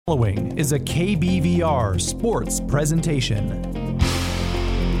Following is a KBVR sports presentation.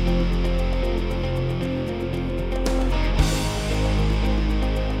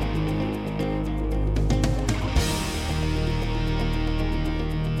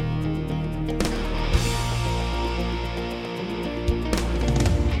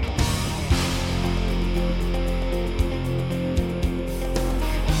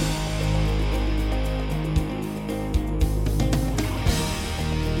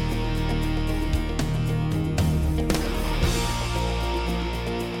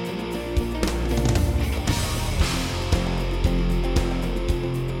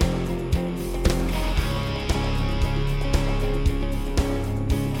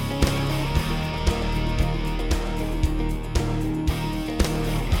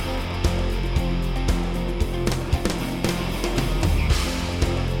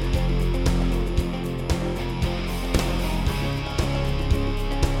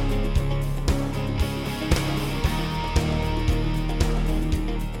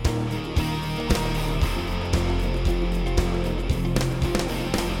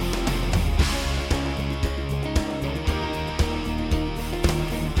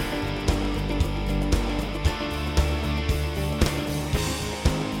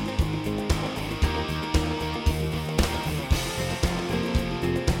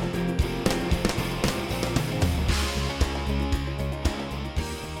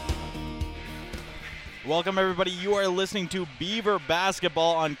 Welcome, everybody. You are listening to Beaver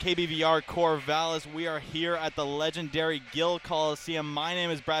Basketball on KBVR Corvallis. We are here at the legendary Gil Coliseum. My name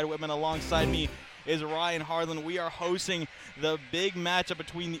is Brad Whitman. Alongside me is Ryan Harlan. We are hosting the big matchup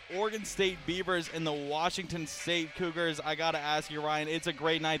between the Oregon State Beavers and the Washington State Cougars. I got to ask you, Ryan, it's a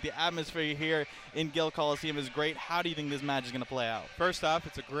great night. The atmosphere here in Gil Coliseum is great. How do you think this match is going to play out? First off,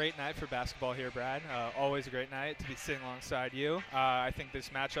 it's a great night for basketball here, Brad. Always a great night to be sitting alongside you. I think this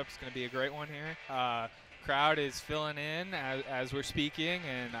matchup is going to be a great one here. Crowd is filling in as we're speaking,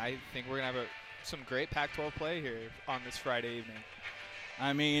 and I think we're going to have some great Pac-12 play here on this Friday evening.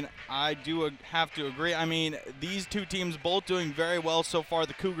 I mean, I do have to agree. I mean, these two teams both doing very well so far.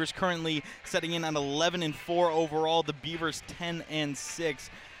 The Cougars currently setting in at 11-4 overall. The Beavers 10-6.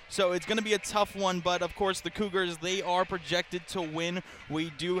 So it's going to be a tough one, but of course the Cougars, they are projected to win.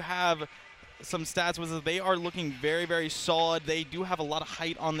 We do have some stats with it. They are looking very, very solid. They do have a lot of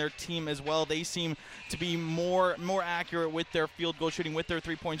height on their team as well. They seem to be more accurate with their field goal shooting, with their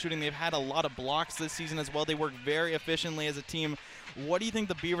three-point shooting. They've had a lot of blocks this season as well. They work very efficiently as a team. What do you think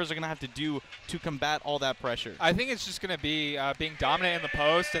the Beavers are going to have to do to combat all that pressure? I think it's just going to be being dominant in the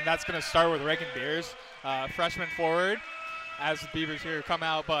post, and that's going to start with Reagan Beers, freshman forward, as the Beavers here come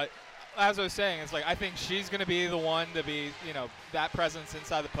out. But as I was saying, it's like I think she's going to be the one to be, that presence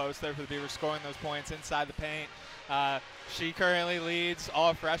inside the post there for the Beavers, scoring those points inside the paint. She currently leads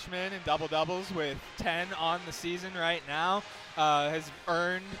all freshmen in double-doubles with 10 on the season right now. Has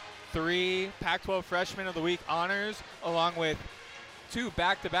earned 3 Pac-12 Freshman of the Week honors, along with 2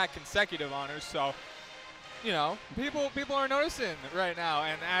 back-to-back consecutive honors. So, people are noticing right now,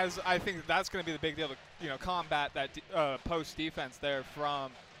 and as I think that's going to be the big deal to, combat that post defense there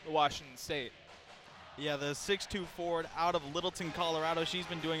from Washington State. Yeah, the 6'2" forward out of Littleton, Colorado. She's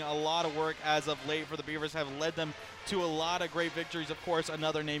been doing a lot of work as of late for the Beavers, have led them to a lot of great victories. Of course,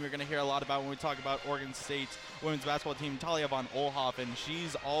 another name you're going to hear a lot about when we talk about Oregon State's women's basketball team, Talia von Oelhoffen.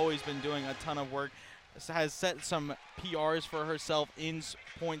 She's always been doing a ton of work, has set some PRs for herself in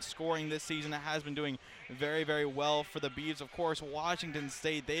point scoring this season. It has been doing very, very well for the Beavs. Of course, Washington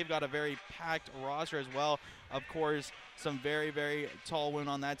State, they've got a very packed roster as well. Of course, some very, very tall women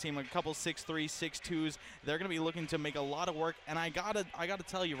on that team, a couple 6'3", 6'2s. They're going to be looking to make a lot of work. And I gotta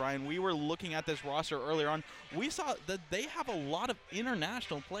tell you, Ryan, we were looking at this roster earlier on. We saw that they have a lot of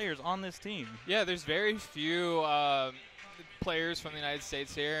international players on this team. Yeah, there's very few players from the United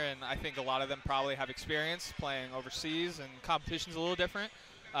States here, and I think a lot of them probably have experience playing overseas, and competition's a little different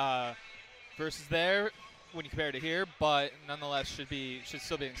versus there when you compare it to here, but nonetheless should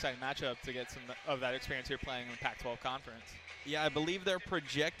still be an exciting matchup to get some of that experience here playing in the Pac-12 conference. Yeah, I believe their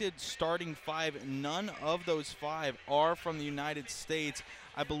projected starting 5, none of those 5 are from the United States.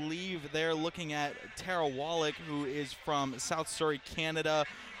 I believe they're looking at Tara Wallach, who is from South Surrey, Canada.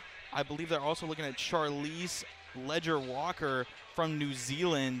 I believe they're also looking at Charlize Ledger-Walker from New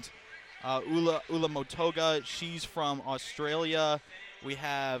Zealand. Ula Motoga, she's from Australia. We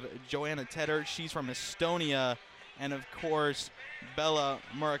have Joanna Tedder, she's from Estonia. And, of course, Bella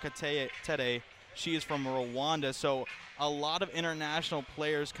Murakatete, she is from Rwanda. So a lot of international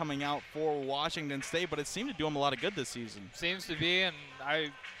players coming out for Washington State, but it seemed to do them a lot of good this season. Seems to be, and I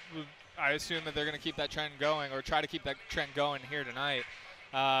assume that they're going to keep that trend going, or try to keep that trend going here tonight.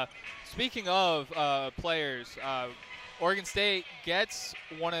 Speaking of players, Oregon State gets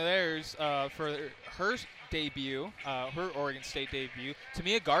one of theirs for her debut, her Oregon State debut.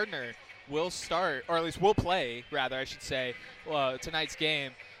 Tamia Gardner will start, or at least will play, rather, I should say, tonight's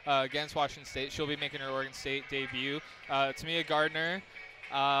game against Washington State. She'll be making her Oregon State debut. Tamia Gardner,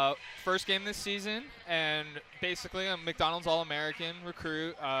 first game this season, and basically a McDonald's All-American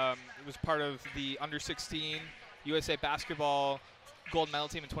recruit. Was part of the under-16 USA basketball gold medal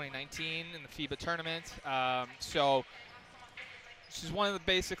team in 2019 in the FIBA tournament. So she's one of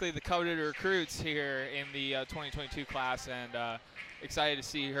basically the coveted recruits here in the 2022 class, and excited to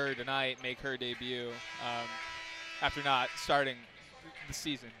see her tonight make her debut after not starting the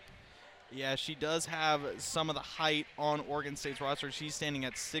season. Yeah, she does have some of the height on Oregon State's roster. She's standing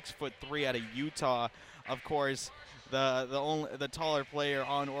at 6'3" out of Utah. Of course, the taller player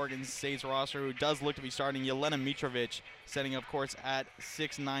on Oregon State's roster who does look to be starting, Jelena Mitrovic, setting, of course, at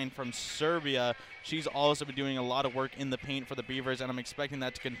 6'9" from Serbia. She's also been doing a lot of work in the paint for the Beavers, and I'm expecting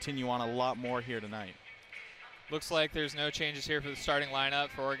that to continue on a lot more here tonight. Looks like there's no changes here for the starting lineup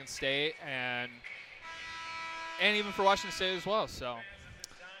for Oregon State, and even for Washington State as well. So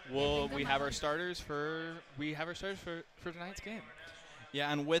we have our starters for tonight's game.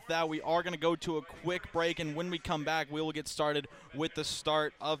 Yeah, and with that, we are going to go to a quick break, and when we come back, we will get started with the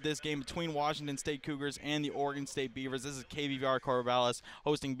start of this game between Washington State Cougars and the Oregon State Beavers. This is KVVR Corvallis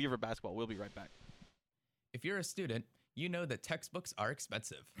hosting Beaver basketball. We'll be right back. If you're a student, you know that textbooks are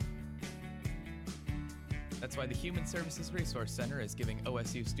expensive. That's why the Human Services Resource Center is giving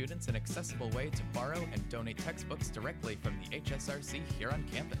OSU students an accessible way to borrow and donate textbooks directly from the HSRC here on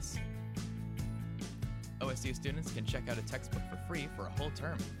campus. OSU students can check out a textbook for free for a whole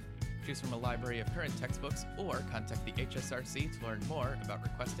term. Choose from a library of current textbooks or contact the HSRC to learn more about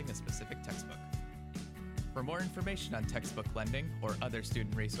requesting a specific textbook. For more information on textbook lending or other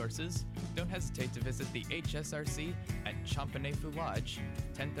student resources, don't hesitate to visit the HSRC at Champanefu Lodge,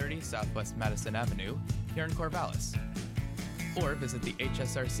 1030 Southwest Madison Avenue, here in Corvallis. Or visit the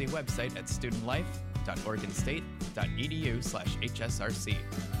HSRC website at studentlife.oregonstate.edu/HSRC.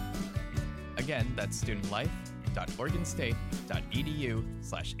 Again, that's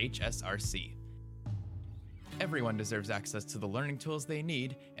studentlife.oregonstate.edu/HSRC. Everyone deserves access to the learning tools they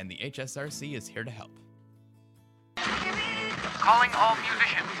need, and the HSRC is here to help. Calling all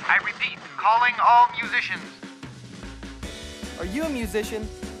musicians. I repeat, calling all musicians. Are you a musician?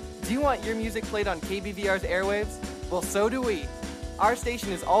 Do you want your music played on KBVR's airwaves? Well, so do we. Our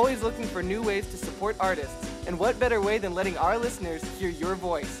station is always looking for new ways to support artists, and what better way than letting our listeners hear your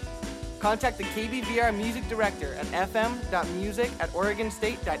voice? Contact the KBVR music director at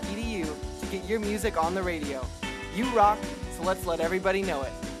fm.music@oregonstate.edu to get your music on the radio. You rock, so let's let everybody know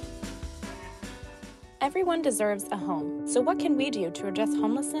it. Everyone deserves a home. So what can we do to address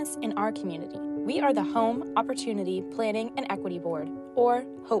homelessness in our community? We are the Home Opportunity Planning and Equity Board, or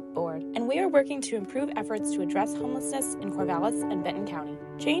HOPE Board, and we are working to improve efforts to address homelessness in Corvallis and Benton County.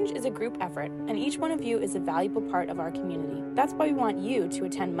 Change is a group effort, and each one of you is a valuable part of our community. That's why we want you to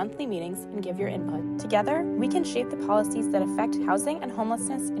attend monthly meetings and give your input. Together, we can shape the policies that affect housing and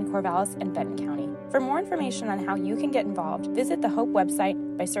homelessness in Corvallis and Benton County. For more information on how you can get involved, visit the HOPE website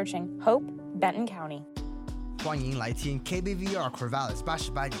by searching HOPE Benton County. 欢迎来听 KBVR Corvallis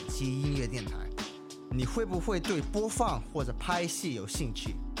 88.7音乐电台。你会不会对播放或者拍戏有兴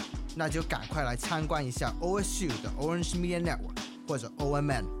趣？那就赶快来参观一下 OSU 的 Orange Media Network 或者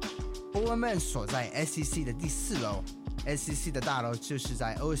OMN。OMN 所在 SCC 的第4楼 ，SCC 的大楼就是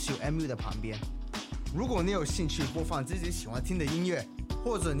在 OSU MU 的旁边。如果你有兴趣播放自己喜欢听的音乐，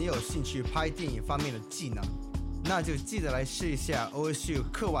或者你有兴趣拍电影方面的技能，那就记得来试一下 OSU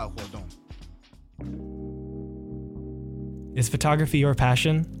课外活动。Is photography your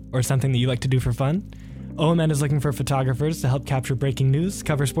passion, or something that you like to do for fun? OMN is looking for photographers to help capture breaking news,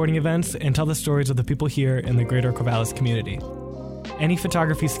 cover sporting events, and tell the stories of the people here in the greater Corvallis community. Any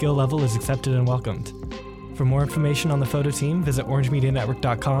photography skill level is accepted and welcomed. For more information on the photo team, visit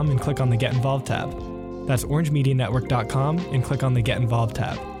orangemedianetwork.com and click on the Get Involved tab. That's orangemedianetwork.com and click on the Get Involved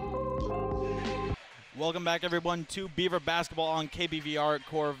tab. Welcome back, everyone, to Beaver Basketball on KBVR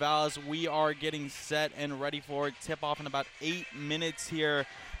Corvallis. We are getting set and ready for it. Tip-off in about 8 minutes here.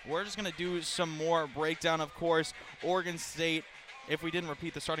 We're just going to do some more breakdown, of course. Oregon State, if we didn't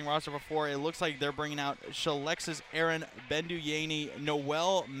repeat the starting roster before, it looks like they're bringing out Shalexis Aaron, Benduyeni,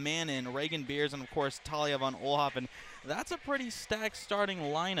 Noel Mannon, Reagan Beers, and, of course, Talia von Olhoffen. That's a pretty stacked starting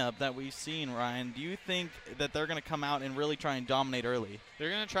lineup that we've seen, Ryan. Do you think that they're going to come out and really try and dominate early?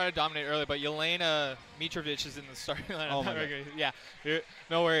 They're going to try to dominate early, but Jelena Mitrovic is in the starting lineup. Oh, my God. Yeah,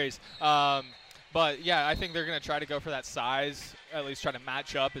 no worries. But, yeah, I think they're going to try to go for that size, at least try to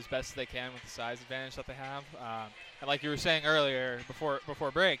match up as best as they can with the size advantage that they have. And like you were saying earlier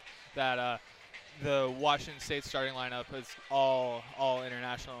before break, that the Washington State starting lineup is all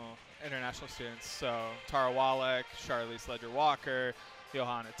international students. So Tara Wallach, Charlize Ledger-Walker,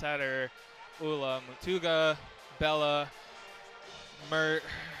 Johanna Tedder, Ula Mutuga, Bella Murakate.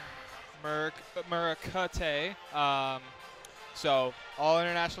 So all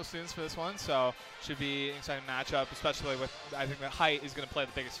international students for this one. So should be an exciting matchup, especially with, I think the height is going to play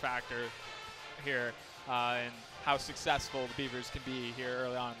the biggest factor here and how successful the Beavers can be here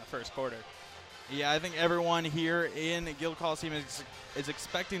early on in the first quarter. Yeah, I think everyone here in Gil Coliseum is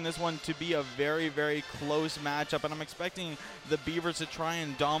expecting this one to be a very, very close matchup, and I'm expecting the Beavers to try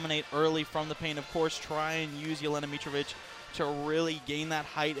and dominate early from the paint. Of course, try and use Jelena Mitrovic to really gain that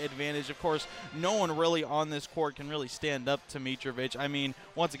height advantage. Of course, no one really on this court can really stand up to Mitrovic. I mean,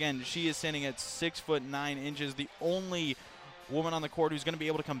 once again, she is standing at 6'9". The only woman on the court who's going to be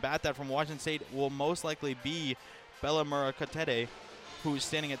able to combat that from Washington State will most likely be Bella Murakatede, who's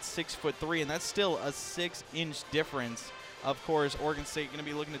standing at 6'3", and that's still a 6-inch difference. Of course, Oregon State going to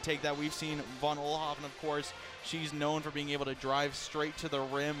be looking to take that. We've seen Von Oelhoffen, of course. She's known for being able to drive straight to the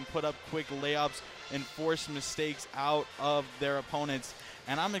rim, put up quick layups, and force mistakes out of their opponents.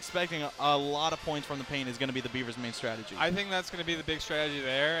 And I'm expecting a lot of points from the paint is going to be the Beavers' main strategy. I think that's going to be the big strategy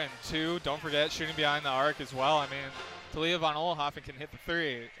there. And two, don't forget shooting behind the arc as well. I mean, Talia Von Oelhoffen can hit the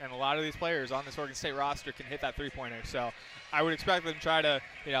three, and a lot of these players on this Oregon State roster can hit that three-pointer. So I would expect them to try to,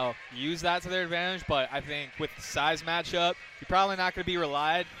 use that to their advantage. But I think with the size matchup, you're probably not going to be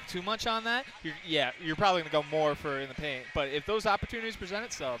relied too much on that. You're probably going to go more for in the paint. But if those opportunities present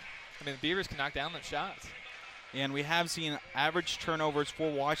itself, I mean, the Beavers can knock down those shots. And we have seen average turnovers for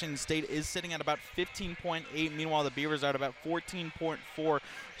Washington State is sitting at about 15.8. Meanwhile, the Beavers are at about 14.4.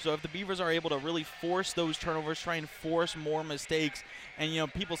 So if the Beavers are able to really force those turnovers, try and force more mistakes,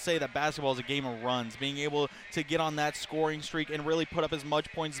 and, people say that basketball is a game of runs, being able to get on that scoring streak and really put up as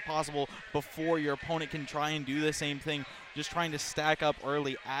much points as possible before your opponent can try and do the same thing, just trying to stack up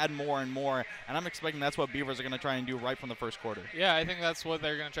early, add more and more. And I'm expecting that's what Beavers are going to try and do right from the first quarter. Yeah, I think that's what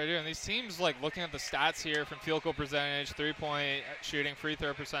they're going to try to do. And these teams, looking at the stats here from field goal percentage, three-point shooting, free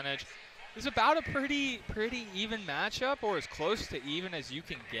throw percentage, is about a pretty even matchup, or as close to even as you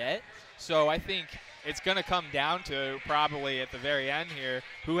can get. So I think it's going to come down to probably at the very end here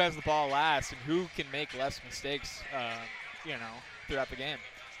who has the ball last and who can make less mistakes, throughout the game.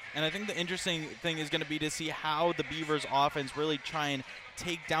 And I think the interesting thing is going to be to see how the Beavers offense really try and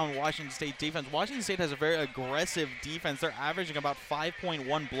take down Washington State defense. Washington State has a very aggressive defense. They're averaging about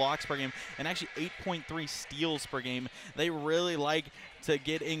 5.1 blocks per game and actually 8.3 steals per game. They really like to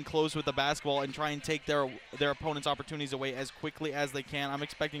get in close with the basketball and try and take their opponent's opportunities away as quickly as they can. I'm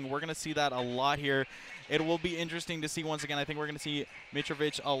expecting we're going to see that a lot here. It will be interesting to see once again. I think we're going to see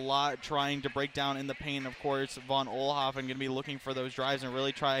Mitrovic a lot trying to break down in the paint. Of course, Von Oelhoffen going to be looking for those drives and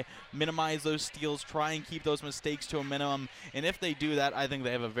really try minimize those steals, try and keep those mistakes to a minimum. And if they do that, I think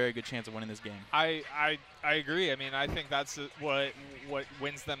they have a very good chance of winning this game. I agree. I mean, I think that's what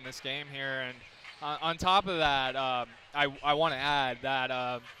wins them this game here. And on top of that, I want to add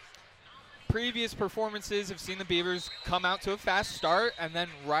that previous performances have seen the Beavers come out to a fast start, and then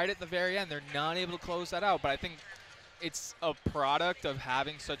right at the very end, they're not able to close that out. But I think it's a product of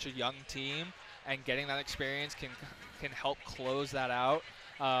having such a young team, and getting that experience can help close that out.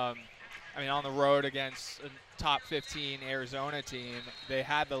 On the road against a top 15 Arizona team, they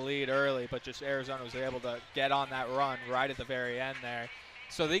had the lead early, but just Arizona was able to get on that run right at the very end there.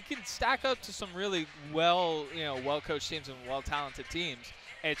 So they can stack up to some really well-coached teams and well-talented teams.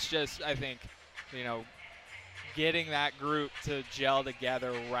 It's just, I think, getting that group to gel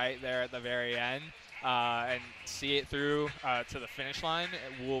together right there at the very end and see it through to the finish line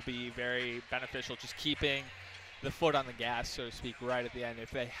will be very beneficial. Just keeping the foot on the gas, so to speak, right at the end. If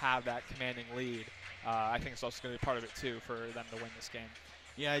they have that commanding lead, I think it's also going to be part of it, too, for them to win this game.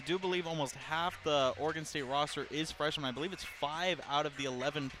 Yeah, I do believe almost half the Oregon State roster is freshmen. I believe it's 5 out of the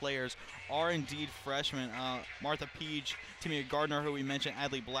 11 players are indeed freshmen. Martha Peach, Timmy Gardner, who we mentioned,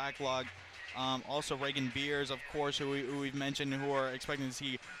 Adley Blacklog, also Reagan Beers, of course, who we've mentioned, who are expecting to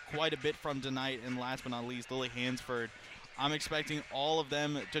see quite a bit from tonight. And last but not least, Lily Hansford. I'm expecting all of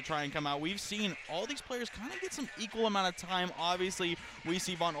them to try and come out. We've seen all these players kind of get some equal amount of time. Obviously, we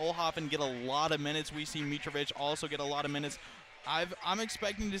see Von Oelhoffen get a lot of minutes. We see Mitrovic also get a lot of minutes. I'm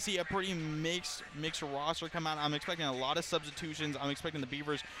expecting to see a pretty mixed roster come out. I'm expecting a lot of substitutions. I'm expecting the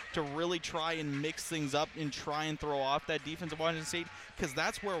Beavers to really try and mix things up and try and throw off that defense of Washington State, because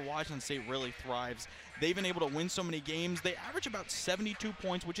that's where Washington State really thrives. they've been able to win so many games. They average about 72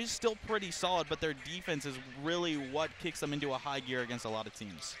 points, which is still pretty solid, but their defense is really what kicks them into a high gear against a lot of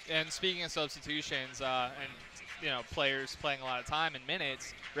teams. And speaking of substitutions and players playing a lot of time and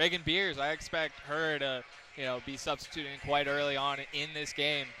minutes, Reagan Beers, I expect her to be substituting quite early on in this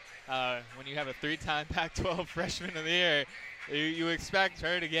game. When you have a 3-time Pac-12 freshman of the year, you expect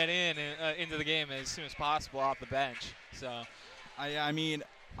her to get into the game as soon as possible off the bench. So, I mean,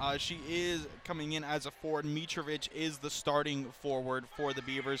 she is coming in as a forward. Mitrovic is the starting forward for the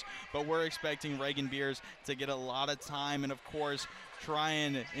Beavers, but we're expecting Reagan Beers to get a lot of time and, of course, try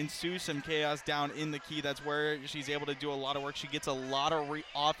and ensue some chaos down in the key. That's where she's able to do a lot of work. She gets a lot of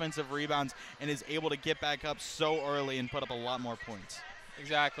offensive rebounds and is able to get back up so early and put up a lot more points.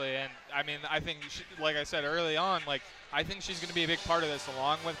 Exactly, and I mean, I think, like I said early on, I think she's going to be a big part of this,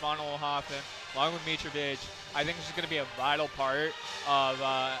 along with Von Olhoffen, along with Mitrovic. I think she's going to be a vital part of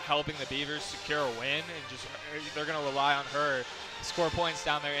helping the Beavers secure a win, and they're going to rely on her to score points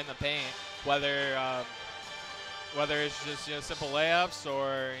down there in the paint, whether it's just simple layups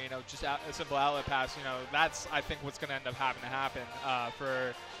or just a simple outlet pass. That's, I think, what's going to end up having to happen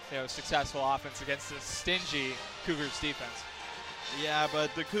for successful offense against this stingy Cougars defense. Yeah,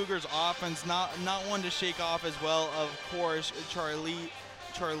 but the Cougars offense, not one to shake off as well. Of course, Charlize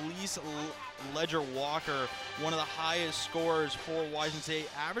Ledger-Walker, one of the highest scorers for Washington State,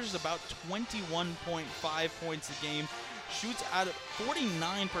 averages about 21.5 points a game, shoots at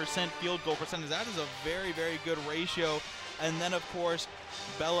 49% field goal percentage. That is a very, very good ratio. And then, of course,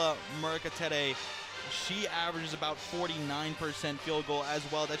 Bella Mercatete, she averages about 49% field goal as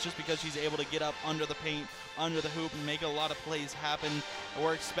well. That's just because she's able to get up under the paint, under the hoop, and make a lot of plays happen.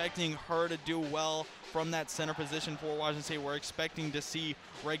 We're expecting her to do well from that center position for Washington State. We're expecting to see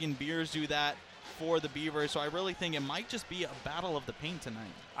Reagan Beers do that for the Beavers. So I really think it might just be a battle of the paint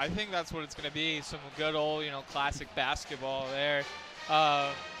tonight. I think that's what it's going to be, some good old, classic basketball there.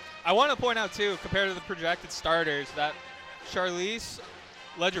 I want to point out, too, compared to the projected starters, that Charlize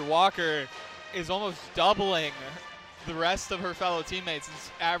Ledger-Walker is almost doubling the rest of her fellow teammates'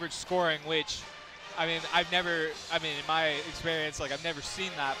 average scoring, which, in my experience, I've never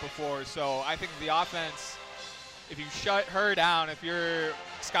seen that before. So I think the offense, if you shut her down, if you're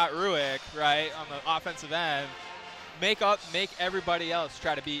Scott Ruick, right, on the offensive end, make everybody else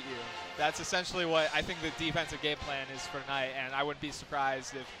try to beat you. That's essentially what I think the defensive game plan is for tonight, and I wouldn't be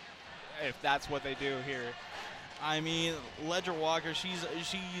surprised if that's what they do here. I mean, Ledger Walker, she's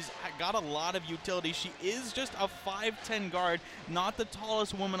got a lot of utility. She is just a 5'10 guard, not the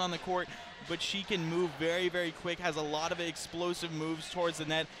tallest woman on the court, but she can move very, very quick, has a lot of explosive moves towards the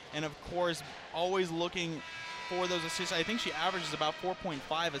net, and of course, always looking for those assists. I think she averages about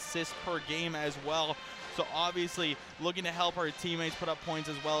 4.5 assists per game as well. So obviously looking to help her teammates put up points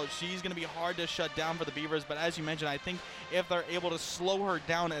as well. She's going to be hard to shut down for the Beavers, but as you mentioned, I think if they're able to slow her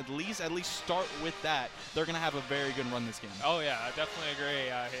down, at least start with that, they're going to have a very good run this game. Oh yeah, I definitely agree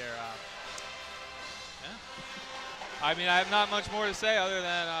here. I have not much more to say other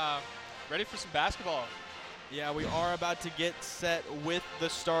than ready for some basketball. Yeah, we are about to get set with the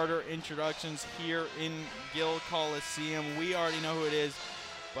starter introductions here in Gil Coliseum. We already know who it is,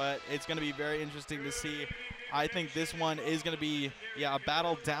 but it's going to be very interesting to see. I think this one is going to be, a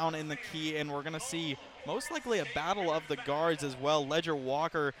battle down in the key, and we're going to see most likely a battle of the guards as well. Ledger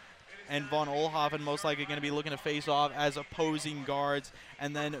Walker and Von Olhoffen most likely going to be looking to face off as opposing guards,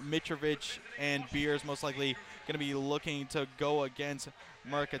 and then Mitrovic and Beers most likely going to be looking to go against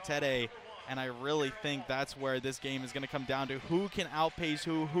Mercatete. And I really think that's where this game is going to come down to who can outpace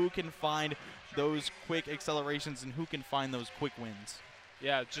who can find those quick accelerations, and who can find those quick wins.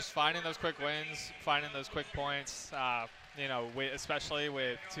 Yeah, just finding those quick wins, finding those quick points, especially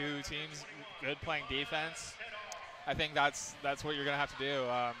with two teams good playing defense. I think that's what you're going to have to do.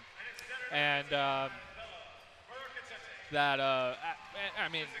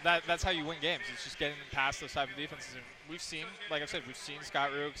 That's how you win games. It's just getting past those type of defenses. And we've seen, like I said, Scott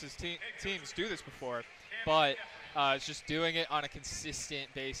Ruick's teams do this before, but it's just doing it on a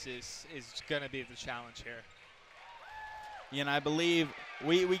consistent basis is going to be the challenge here. Yeah, and I believe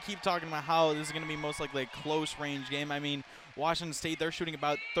we keep talking about how this is going to be most likely a close range game. I mean, Washington State, they're shooting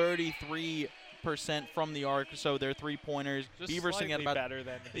about 33% from the arc, so they're three-pointers. Beavers sitting at about better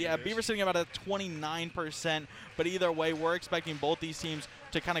than the Beavers. Yeah, Beavers sitting about at 29%. But either way, we're expecting both these teams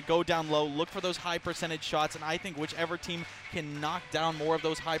to kind of go down low, look for those high percentage shots, and I think whichever team can knock down more of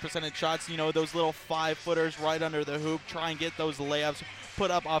those high percentage shots, those little 5-footers right under the hoop, try and get those layups,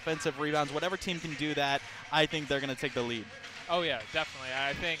 put up offensive rebounds. Whatever team can do that, I think they're going to take the lead. Oh yeah, definitely.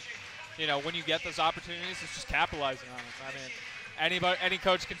 I think, when you get those opportunities, it's just capitalizing on it. any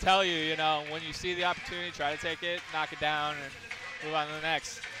coach can tell you, you know, when you see the opportunity, try to take it, knock it down, and move on to the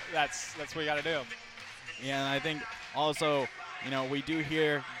next. That's what you got to do. Yeah, and I think also, you know, we do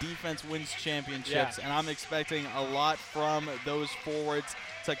hear defense wins championships, and I'm expecting a lot from those forwards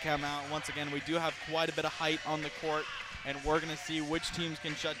to come out. Once again, we do have quite a bit of height on the court, and we're going to see which teams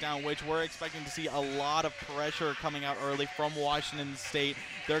can shut down which. We're expecting to see a lot of pressure coming out early from Washington State.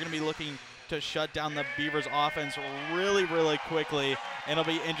 They're going to be looking to shut down the Beavers offense really, really quickly, and it'll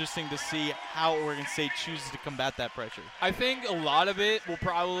be interesting to see how Oregon State chooses to combat that pressure. I think a lot of it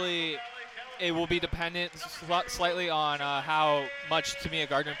will be dependent slightly on how much Tamia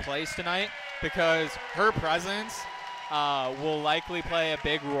Gardner plays tonight, because her presence will likely play a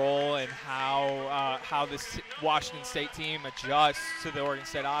big role in how this Washington State team adjusts to the Oregon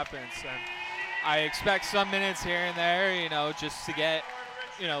State offense. And I expect some minutes here and there, you know, just to get,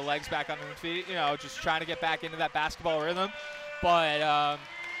 you know, legs back on the feet, you know, just trying to get back into that basketball rhythm. But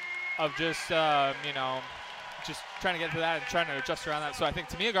of just, you know, just trying to get to that and trying to adjust around that. So I think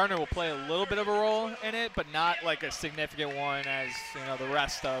Tamia Gardner will play a little bit of a role in it, but not like a significant one as, you know, the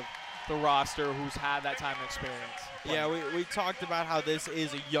rest of the roster who's had that time and experience. Yeah, we talked about how this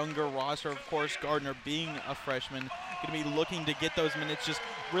is a younger roster. Of course, Gardner being a freshman, going to be looking to get those minutes, just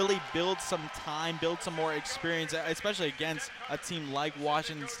really build some time, build some more experience, especially against a team like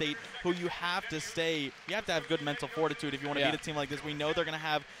Washington State, who you have to have good mental fortitude if you want to beat a team like this. We know they're going to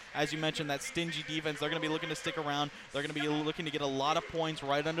have, as you mentioned, that stingy defense. They're going to be looking to stick around. They're going to be looking to get a lot of points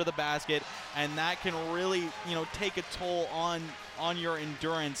right under the basket, and that can really, you know, take a toll on your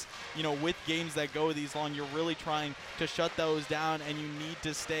endurance. You know, with games that go these long, you're really trying to shut those down, and you need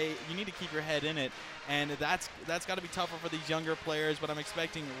to keep your head in it. And that's got to be tougher for these younger players, but I'm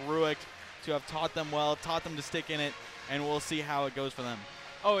expecting Ruick to have taught them well, taught them to stick in it, and we'll see how it goes for them.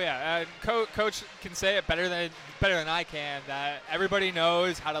 Oh yeah, Coach can say it better than I can, that everybody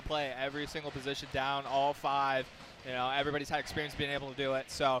knows how to play every single position down, all five. You know, everybody's had experience being able to do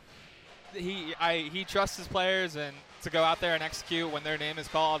it. So he trusts his players and to go out there and execute when their name is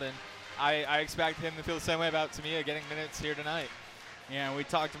called, and I expect him to feel the same way about Tamia getting minutes here tonight. Yeah, we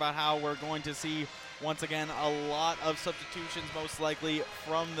talked about how we're going to see, once again, a lot of substitutions most likely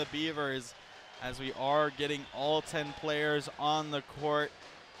from the Beavers, as we are getting all 10 players on the court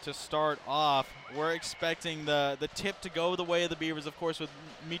to start off. We're expecting the tip to go the way of the Beavers, of course, with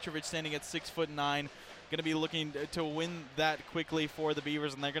Mitrovic standing at 6'9", going to be looking to win that quickly for the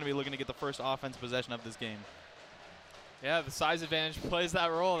Beavers, and they're going to be looking to get the first offense possession of this game. Yeah, the size advantage plays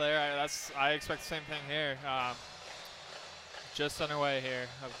that role there. I expect the same thing here. Just underway here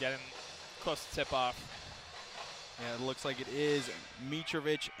of getting close to tip-off. Yeah, it looks like it is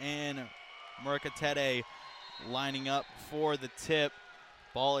Mitrovic and Mercatete lining up for the tip.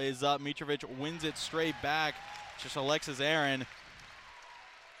 Ball is up. Mitrovic wins it straight back. Just Alexis Aaron.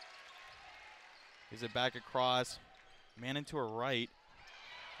 Gives it back across. Man into her right.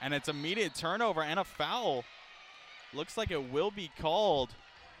 And it's immediate turnover and a foul. Looks like it will be called.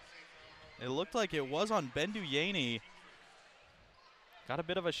 It looked like it was on Bendu Yaney. Got a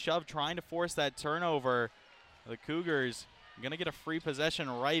bit of a shove trying to force that turnover. The Cougars going to get a free possession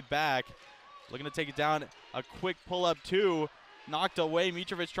right back. Looking to take it down. A quick pull-up too. Knocked away.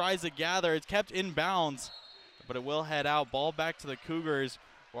 Mitrovic tries to gather. It's kept in bounds, but it will head out. Ball back to the Cougars.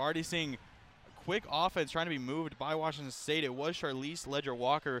 We're already seeing a quick offense trying to be moved by Washington State. It was Charlize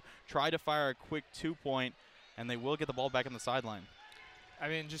Ledger-Walker. Tried to fire a quick 2-point, and they will get the ball back on the sideline. I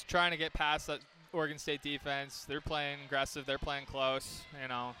mean, just trying to get past that Oregon State defense. They're playing aggressive. They're playing close. You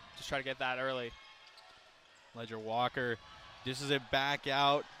know, just try to get that early. Ledger-Walker dishes it back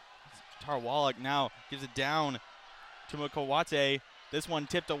out. Tarwalek now gives it down to Mukawate. This one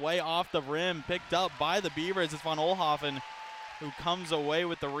tipped away off the rim, picked up by the Beavers. It's Von Olhoffen who comes away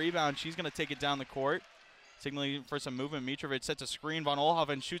with the rebound. She's going to take it down the court. Signaling for some movement. Mitrovic sets a screen. Von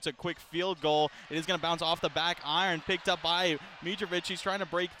Olhoffen shoots a quick field goal. It is going to bounce off the back iron. Picked up by Mitrovic. She's trying to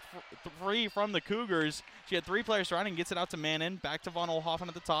break free from the Cougars. She had 3 players surrounding. Gets it out to Manin. Back to Von Olhoffen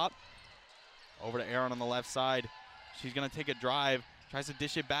at the top. Over to Aaron on the left side. She's going to take a drive. Tries to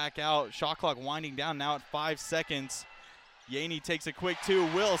dish it back out. Shot clock winding down now at 5 seconds. Yaney takes a quick 2,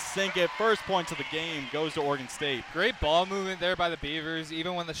 will sink it. First points of the game goes to Oregon State. Great ball movement there by the Beavers.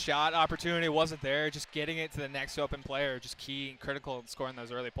 Even when the shot opportunity wasn't there, just getting it to the next open player, just key and critical in scoring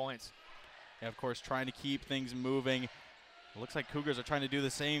those early points. Yeah, of course, trying to keep things moving. It looks like Cougars are trying to do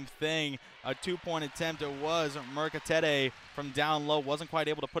the same thing. A 2-point attempt. It was Mercatete from down low. Wasn't quite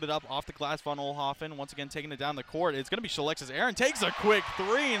able to put it up off the glass. Von Olhoffen once again taking it down the court. It's going to be Shalexis Aaron. Takes a quick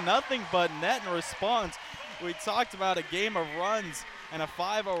 3. Nothing but net in response. We talked about a game of runs and a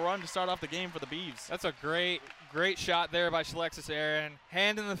 5-0 run to start off the game for the Beavs. That's a great shot there by Shalexis Aaron.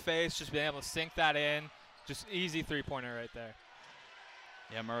 Hand in the face, just being able to sink that in. Just easy three-pointer right there.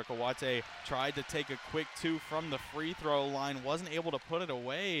 Yeah, Marika Wate tried to take a quick 2 from the free throw line, wasn't able to put it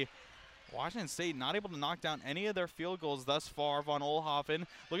away. Washington State not able to knock down any of their field goals thus far. Von Oelhoffen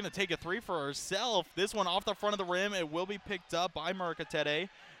looking to take a 3 for herself. This one off the front of the rim. It will be picked up by Marika Tede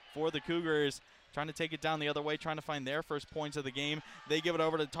for the Cougars. Trying to take it down the other way, trying to find their first points of the game. They give it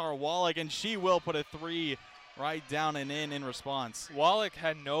over to Tara Wallach, and she will put a 3 right down and in response. Wallach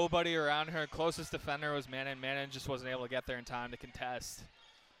had nobody around her. Closest defender was Manon. Manon just wasn't able to get there in time to contest.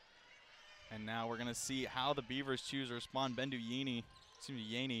 And now we're going to see how the Beavers choose to respond. Bendu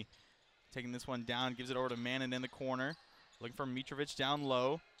Yaney taking this one down, gives it over to Manon in the corner. Looking for Mitrovic down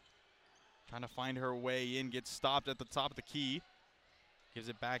low. Trying to find her way in, gets stopped at the top of the key. Gives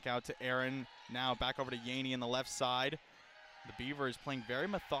it back out to Aaron. Now back over to Yaney on the left side. The Beavers playing very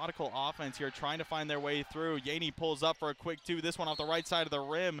methodical offense here, trying to find their way through. Yaney pulls up for a quick 2. This one off the right side of the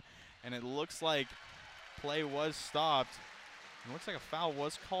rim, and it looks like play was stopped. It looks like a foul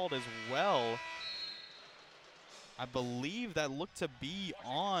was called as well. I believe that looked to be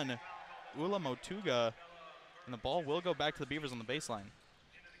on Ula Motuga, and the ball will go back to the Beavers on the baseline.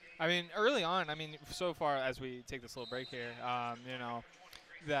 I mean, early on, so far as we take this little break here,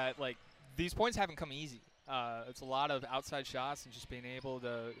 that like these points haven't come easy. It's a lot of outside shots and just being able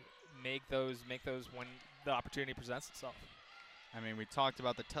to make those when the opportunity presents itself. I mean, we talked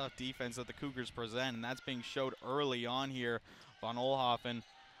about the tough defense that the Cougars present, and that's being showed early on here. Von Oelhoffen,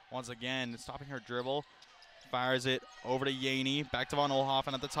 once again, stopping her dribble, fires it over to Yaney, back to Von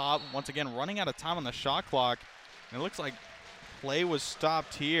Oelhoffen at the top. Once again, running out of time on the shot clock, and it looks like play was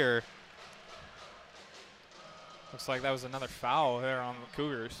stopped here. Looks like that was another foul there on the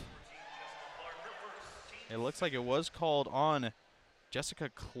Cougars. It looks like it was called on Jessica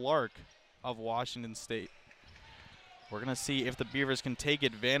Clark of Washington State. We're going to see if the Beavers can take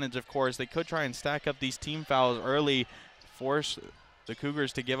advantage, of course. They could try and stack up these team fouls early, force the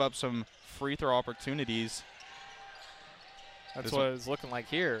Cougars to give up some free throw opportunities. That's what it's looking like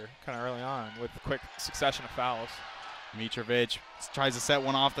here kind of early on with the quick succession of fouls. Mitrovic tries to set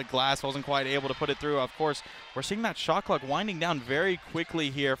one off the glass, wasn't quite able to put it through. Of course, we're seeing that shot clock winding down very quickly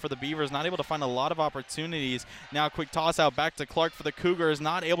here for the Beavers, not able to find a lot of opportunities. Now quick toss out back to Clark for the Cougars,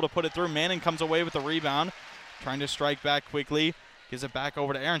 not able to put it through. Manning comes away with the rebound, trying to strike back quickly. Gives it back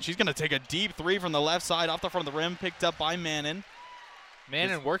over to Aaron. She's going to take a deep 3 from the left side off the front of the rim, picked up by Manning.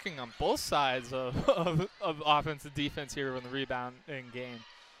 Manning working on both sides of offense and defense here in the rebounding game.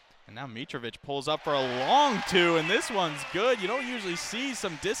 And now Mitrovic pulls up for a long 2, and this one's good. You don't usually see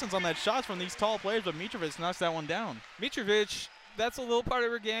some distance on that shot from these tall players, but Mitrovic knocks that one down. Mitrovic, that's a little part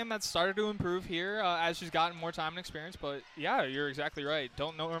of her game that's started to improve here as she's gotten more time and experience. But, yeah, you're exactly right.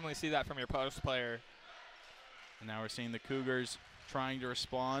 Don't normally see that from your post player. And now we're seeing the Cougars trying to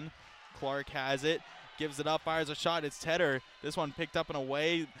respond. Clark has it, gives it up, fires a shot. It's Tedder. This one picked up and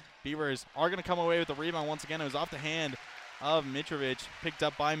away. Beavers are going to come away with the rebound once again. It was off the hand of Mitrovic, picked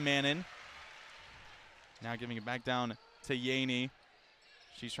up by Manning. Now giving it back down to Yaney.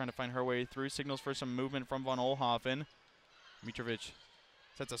 She's trying to find her way through. Signals for some movement from Von Oelhoffen. Mitrovic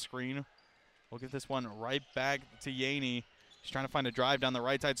sets a screen. We'll get this one right back to Yaney. She's trying to find a drive down the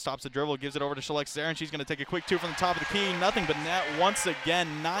right side, stops the dribble, gives it over to Shalexis Aaron. She's going to take a quick 2 from the top of the key. Nothing but net once again,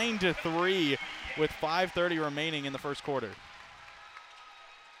 9-3 with 5:30 remaining in the first quarter.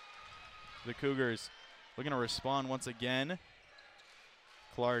 The Cougars looking to respond once again.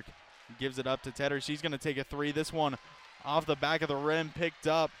 Clark gives it up to Tedder. She's going to take a 3. This one off the back of the rim, picked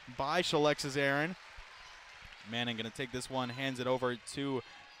up by Shalexis Aaron. Manning going to take this one, hands it over to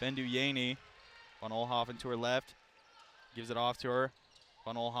Bendu Yaney. Von Oelhoffen to her left. Gives it off to her.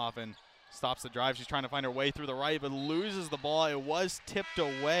 Von Oelhoffen stops the drive. She's trying to find her way through the right, but loses the ball. It was tipped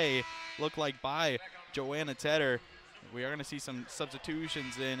away, looked like by Joanna Tedder. We are going to see some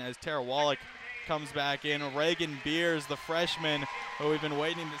substitutions in as Tara Wallach comes back in. Reagan Beers, the freshman, who we've been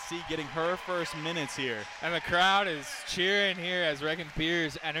waiting to see getting her first minutes here. And the crowd is cheering here as Reagan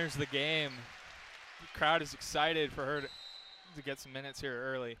Beers enters the game. The crowd is excited for her to get some minutes here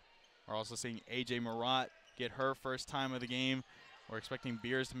early. We're also seeing A.J. Marat get her first time of the game. We're expecting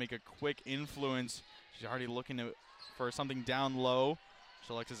Beers to make a quick influence. She's already looking for something down low.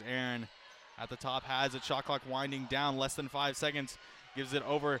 Shalexis Aaron at the top has it. Shot clock winding down, less than 5 seconds. Gives it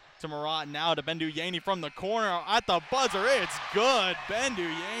over to Marat now to Bendu Yaney from the corner at the buzzer. It's good. Bendu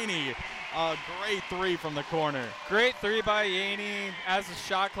Yaney, a great 3 from the corner. Great 3 by Yaney as the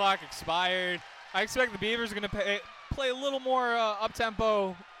shot clock expired. I expect the Beavers are going to play a little more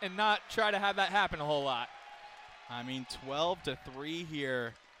up-tempo and not try to have that happen a whole lot. I mean, 12-3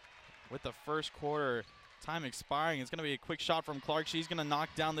 here with the first quarter. Time expiring. It's going to be a quick shot from Clark. She's going to knock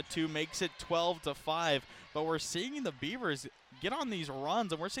down the 2, makes it 12-5. But we're seeing the Beavers get on these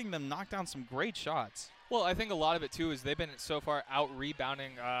runs, and we're seeing them knock down some great shots. Well, I think a lot of it, too, is they've been so far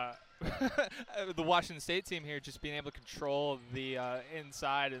out-rebounding the Washington State team here, just being able to control the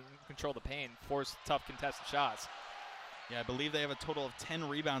inside and control the paint, force tough contested shots. Yeah, I believe they have a total of 10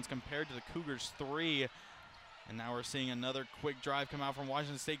 rebounds compared to the Cougars' 3. And now we're seeing another quick drive come out from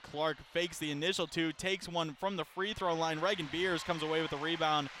Washington State. Clark fakes the initial 2, takes one from the free throw line. Reagan Beers comes away with the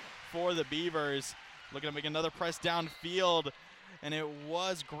rebound for the Beavers. Looking to make another press downfield. And it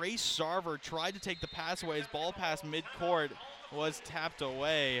was Grace Sarver tried to take the pass away. His ball pass midcourt was tapped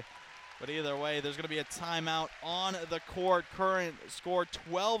away. But either way, there's going to be a timeout on the court. Current score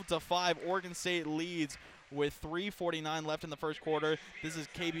 12-5. Oregon State leads with 3:49 left in the first quarter. This is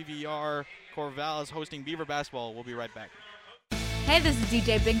KBVR Corvallis hosting Beaver basketball. We'll be right back. Hey, this is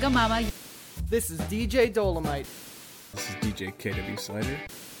DJ Bingo Mama. This is DJ Dolomite. This is DJ KW Slider.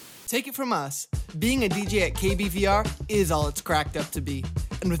 Take it from us, being a DJ at KBVR is all it's cracked up to be.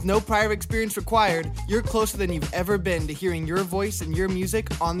 And with no prior experience required, you're closer than you've ever been to hearing your voice and your music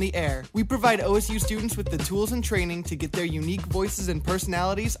on the air. We provide OSU students with the tools and training to get their unique voices and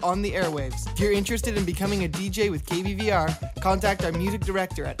personalities on the airwaves. If you're interested in becoming a DJ with KBVR, contact our music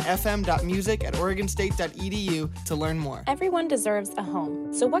director at fm.music@oregonstate.edu to learn more. Everyone deserves a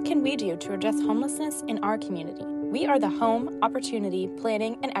home. So what can we do to address homelessness in our community? We are the Home Opportunity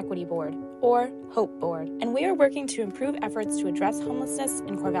Planning and Equity Board, or HOPE Board, and we are working to improve efforts to address homelessness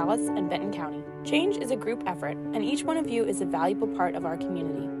in Corvallis and Benton County. Change is a group effort, and each one of you is a valuable part of our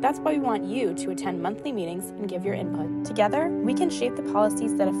community. That's why we want you to attend monthly meetings and give your input. Together, we can shape the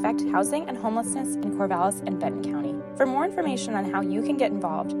policies that affect housing and homelessness in Corvallis and Benton County. For more information on how you can get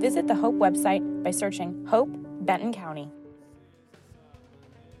involved, visit the HOPE website by searching HOPE Benton County.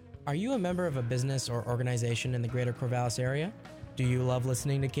 Are you a member of a business or organization in the greater Corvallis area? Do you love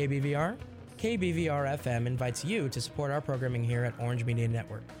listening to KBVR? KBVR FM invites you to support our programming here at Orange Media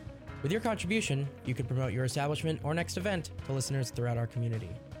Network. With your contribution, you can promote your establishment or next event to listeners throughout our community.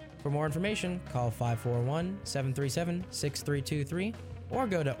 For more information, call 541-737-6323 or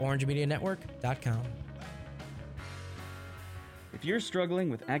go to orangemedianetwork.com. If you're struggling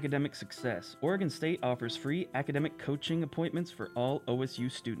with academic success, Oregon State offers free academic coaching appointments for all OSU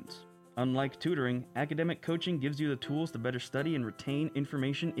students. Unlike tutoring, academic coaching gives you the tools to better study and retain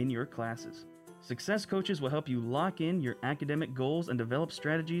information in your classes. Success coaches will help you lock in your academic goals and develop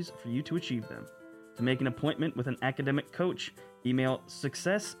strategies for you to achieve them. To make an appointment with an academic coach, email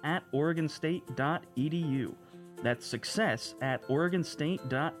success@oregonstate.edu. That's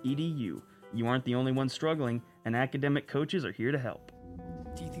success@oregonstate.edu. You aren't the only one struggling, and academic coaches are here to help.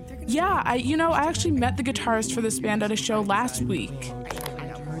 Yeah, I actually met the guitarist for this band at a show last week.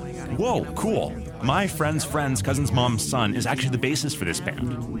 Whoa, cool. My friend's cousin's mom's son is actually the bassist for this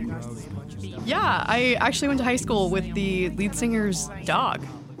band. Yeah, I actually went to high school with the lead singer's dog.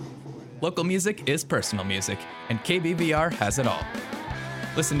 Local music is personal music, and KBVR has it all.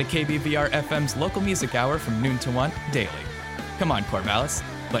 Listen to KBVR FM's Local Music Hour from noon to 1 daily. Come on, Corvallis,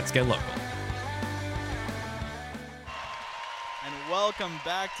 let's get local. Welcome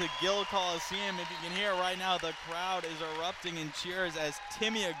back to Gil Coliseum. If you can hear right now, the crowd is erupting in cheers as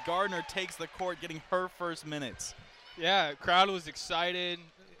Timea Gardner takes the court, getting her first minutes. Yeah, crowd was excited.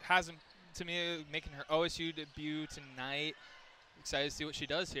 Timea making her OSU debut tonight. Excited to see what she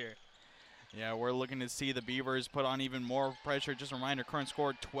does here. Yeah, we're looking to see the Beavers put on even more pressure. Just a reminder, current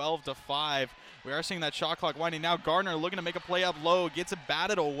score 12-5. We are seeing that shot clock winding now. Gardner looking to make a play up low, gets it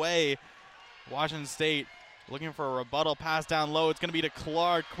batted away. Washington State looking for a rebuttal pass down low. It's going to be to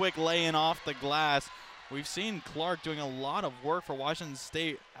Clark. Quick lay-in off the glass. We've seen Clark doing a lot of work for Washington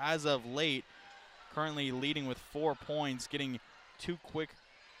State as of late. Currently leading with 4 points, getting 2 quick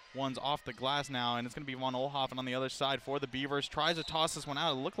ones off the glass now. And it's going to be Von Olhoffen on the other side for the Beavers. Tries to toss this one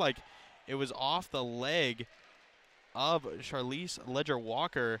out. It looked like it was off the leg of Charlize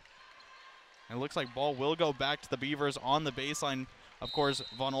Ledger-Walker. And it looks like ball will go back to the Beavers on the baseline. Of course,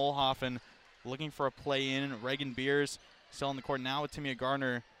 Von Olhoffen looking for a play in. Reagan Beers still on the court now with Timea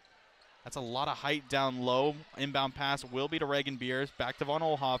Gardner. That's a lot of height down low. Inbound pass will be to Reagan Beers. Back to Von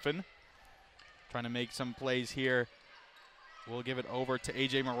Olhoffen. Trying to make some plays here. We'll give it over to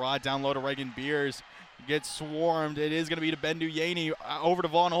A.J. Murad. Down low to Reagan Beers. Gets swarmed. It is going to be to Bendu Yaney. Over to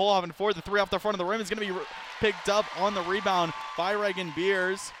Von Olhoffen for the 3 off the front of the rim. It's going to be picked up on the rebound by Reagan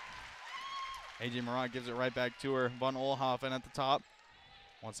Beers. A.J. Murad gives it right back to her. Von Olhoffen at the top.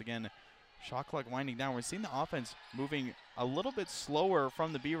 Once again, shot clock winding down. We're seeing the offense moving a little bit slower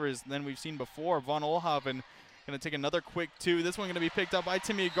from the Beavers than we've seen before. Von Olhoffen Going to take another quick 2. This one going to be picked up by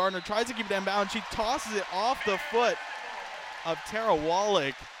Timmy Gardner. Tries to keep it inbound. She tosses it off the foot of Tara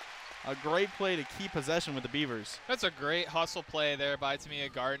Wallach. A great play to keep possession with the Beavers. That's a great hustle play there by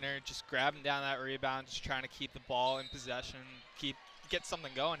Tamia Gardner, just grabbing down that rebound, just trying to keep the ball in possession, get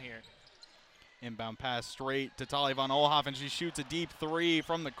something going here. Inbound pass straight to Tali von Olhoffen. She shoots a deep 3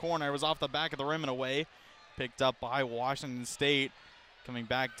 from the corner. It was off the back of the rim and away. Picked up by Washington State. Coming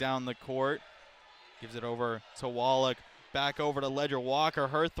back down the court. Gives it over to Wallach. Back over to Ledger Walker.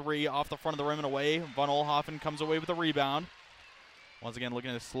 Her 3 off the front of the rim and away. Von Olhoffen comes away with a rebound. Once again,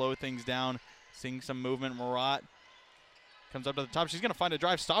 looking to slow things down, seeing some movement. Marat comes up to the top. She's going to find a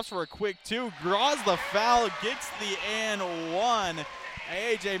drive, stops for a quick 2, draws the foul, gets the and 1.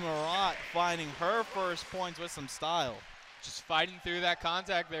 AJ Marat finding her first points with some style. Just fighting through that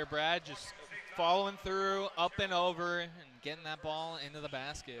contact there, Brad. Just following through, up and over, and getting that ball into the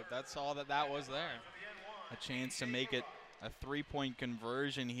basket. That's all that was there. A chance to make it a 3-point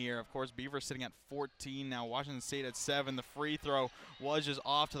conversion here. Of course, Beavers sitting at 14 now. Washington State at 7. The free throw was just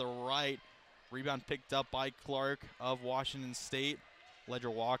off to the right. Rebound picked up by Clark of Washington State. Ledger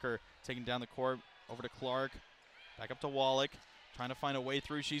Walker taking down the court over to Clark. Back up to Wallach. Trying to find a way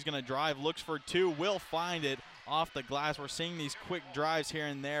through. She's going to drive. Looks for 2. Will find it off the glass. We're seeing these quick drives here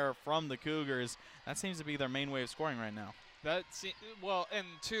and there from the Cougars. That seems to be their main way of scoring right now. Well, and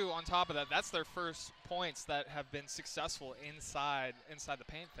 2, on top of that, that's their first points that have been successful inside the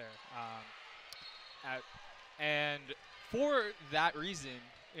paint there. And for that reason,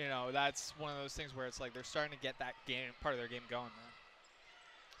 that's one of those things where it's like they're starting to get that part of their game going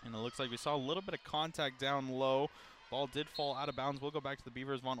now. And it looks like we saw a little bit of contact down low. Ball did fall out of bounds. We'll go back to the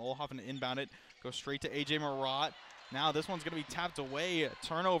Beavers. Von Olhoffen to inbound it. Go straight to AJ Marat. Now this one's going to be tapped away.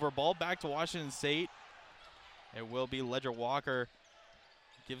 Turnover. Ball back to Washington State. It will be Ledger Walker.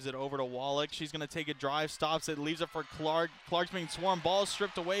 Gives it over to Wallach. She's going to take a drive, stops it, leaves it for Clark. Clark's being swarmed. Ball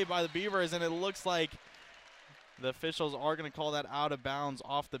stripped away by the Beavers, and it looks like the officials are going to call that out of bounds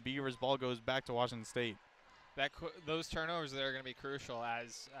off the Beavers. Ball goes back to Washington State. Those turnovers there are going to be crucial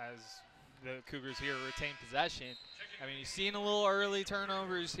as the Cougars here retain possession. I mean, you've seen a little early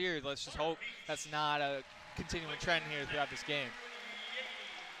turnovers here. Let's just hope that's not a continuing trend here throughout this game.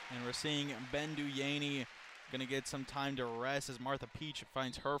 And we're seeing Ben Duyani going to get some time to rest as Martha Peach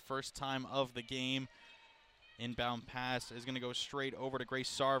finds her first time of the game. Inbound pass is going to go straight over to Grace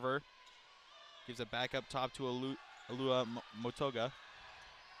Sarver. Gives it back up top to Alua Motoga.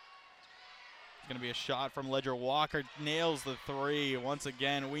 It's going to be a shot from Ledger Walker. Nails the 3. Once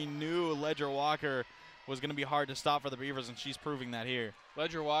again, we knew Ledger Walker was going to be hard to stop for the Beavers, and she's proving that here.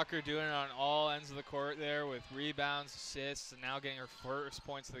 Ledger Walker doing it on all ends of the court there with rebounds, assists, and now getting her first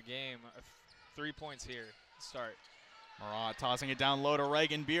points of the game. 3 points here. Start. Marat tossing it down low to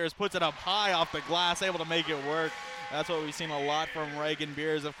Reagan Beers, puts it up high off the glass, able to make it work. That's what we've seen a lot from Reagan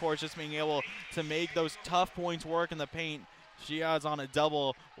Beers, of course, just being able to make those tough points work in the paint. She has on a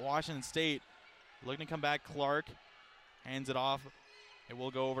double. Washington State looking to come back. Clark hands it off. It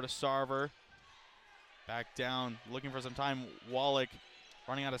will go over to Sarver. Back down, looking for some time. Wallach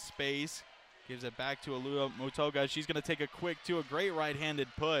running out of space. Gives it back to Alua Motoga. She's going to take a quick 2, a great right-handed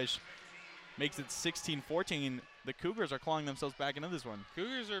push. Makes it 16-14. The Cougars are clawing themselves back into this one.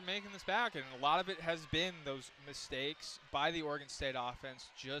 Cougars are making this back, and a lot of it has been those mistakes by the Oregon State offense,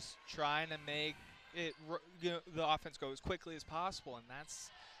 just trying to make it, the offense go as quickly as possible, and that's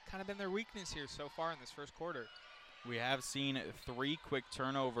kind of been their weakness here so far in this first quarter. We have seen 3 quick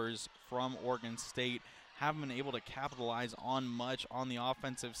turnovers from Oregon State. Haven't been able to capitalize on much on the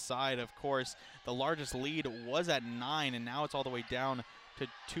offensive side. Of course, the largest lead was at 9, and now it's all the way down to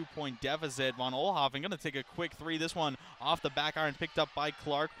 2-point deficit. Von Olhoffen going to take a quick 3. This one off the back iron, picked up by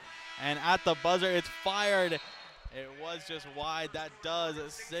Clark. And at the buzzer, it's fired. It was just wide. That does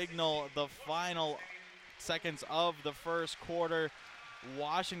signal the final seconds of the first quarter.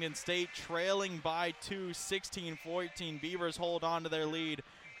 Washington State trailing by 2, 16-14. Beavers hold on to their lead.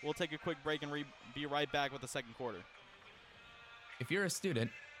 We'll take a quick break and be right back with the second quarter. If you're a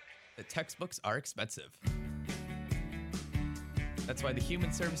student, the textbooks are expensive. That's why the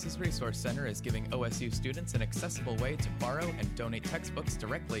Human Services Resource Center is giving OSU students an accessible way to borrow and donate textbooks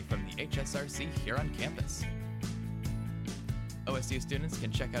directly from the HSRC here on campus. OSU students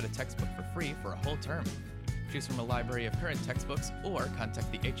can check out a textbook for free for a whole term. Choose from a library of current textbooks or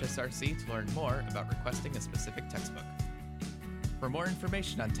contact the HSRC to learn more about requesting a specific textbook. For more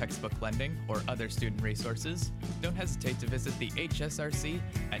information on textbook lending or other student resources, don't hesitate to visit the HSRC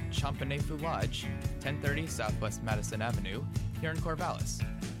at Champanefu Lodge, 1030 Southwest Madison Avenue, here in Corvallis.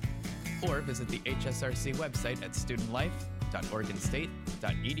 Or visit the HSRC website at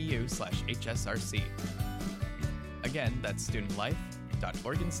studentlife.oregonstate.edu/HSRC. Again, that's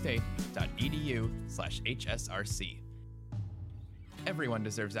studentlife.oregonstate.edu/HSRC. Everyone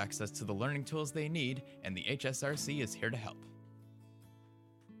deserves access to the learning tools they need, and the HSRC is here to help.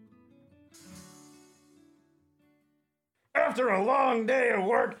 After a long day of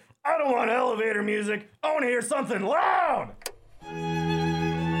work, I don't want elevator music. I want to hear something loud.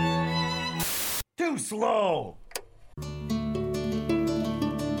 Too slow.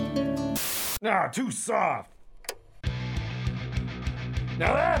 Nah, too soft.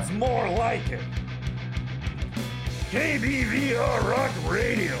 Now that's more like it. KBVR Rock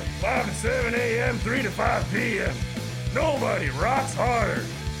Radio, 5 to 7 a.m., 3 to 5 p.m. Nobody rocks harder.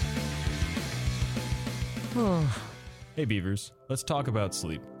 Hey Beavers, let's talk about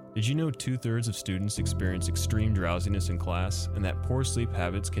sleep. Did you know 2/3 of students experience extreme drowsiness in class, and that poor sleep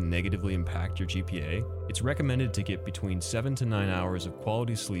habits can negatively impact your GPA? It's recommended to get between 7 to 9 hours of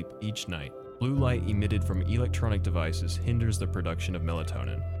quality sleep each night. Blue light emitted from electronic devices hinders the production of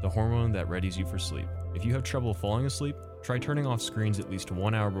melatonin, the hormone that readies you for sleep. If you have trouble falling asleep, try turning off screens at least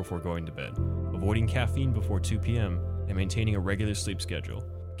 1 hour before going to bed, avoiding caffeine before 2 p.m., and maintaining a regular sleep schedule.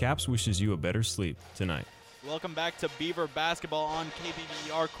 Caps wishes you a better sleep tonight. Welcome back to Beaver Basketball on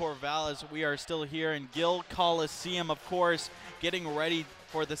KBVR Corvallis. We are still here in Gil Coliseum, of course, getting ready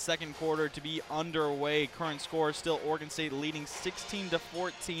for the second quarter to be underway. Current score still Oregon State leading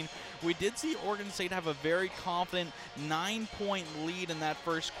 16-14. We did see Oregon State have a very confident 9-point lead in that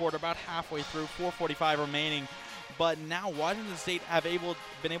first quarter, about halfway through, 4:45 remaining. But now Washington State have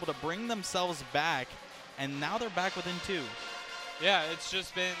been able to bring themselves back, and now they're back within 2. Yeah, it's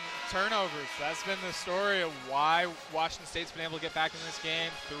just been turnovers. That's been the story of why Washington State's been able to get back in this game.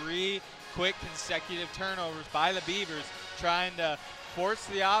 3 quick consecutive turnovers by the Beavers, trying to force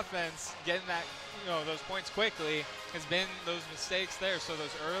the offense, getting that, those points quickly, has been those mistakes there. So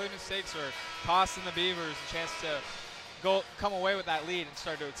those early mistakes are costing the Beavers a chance to come away with that lead and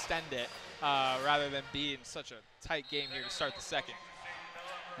start to extend it, rather than be in such a tight game here to start the second.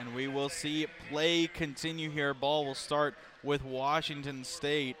 And we will see play continue here. Ball will start with Washington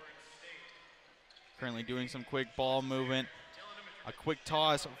State. Currently doing some quick ball movement. A quick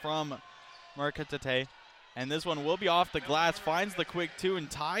toss from Mercatate. And this one will be off the glass, finds the quick 2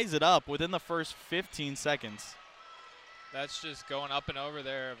 and ties it up within the first 15 seconds. That's just going up and over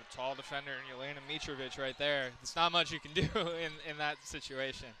there of a tall defender and Jelena Mitrovic right there. There's not much you can do in that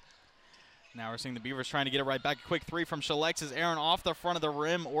situation. Now we're seeing the Beavers trying to get it right back. A quick 3 from Shalexis Aaron off the front of the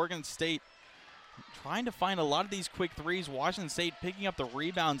rim. Oregon State trying to find a lot of these quick 3s. Washington State picking up the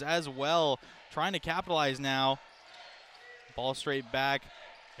rebounds as well, trying to capitalize now. Ball straight back.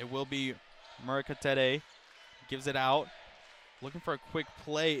 It will be Mercatete. Gives it out. Looking for a quick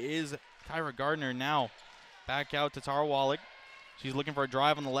play is Kyra Gardner now. Back out to Tara Wallach. She's looking for a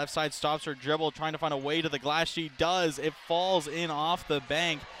drive on the left side. Stops her dribble, trying to find a way to the glass. She does. It falls in off the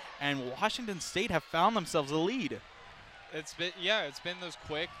bank. And Washington State have found themselves a lead. It's been those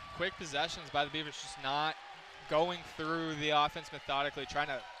quick possessions by the Beavers, just not going through the offense methodically, trying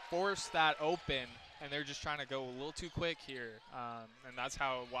to force that open, and they're just trying to go a little too quick here. And that's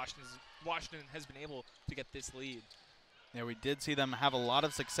how Washington has been able to get this lead. Yeah, we did see them have a lot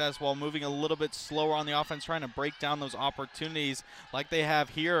of success while moving a little bit slower on the offense, trying to break down those opportunities like they have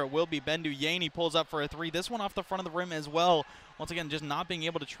here. It will be Bendu Yaney pulls up for a 3. This one off the front of the rim as well. Once again, just not being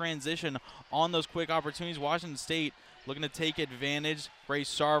able to transition on those quick opportunities. Washington State looking to take advantage.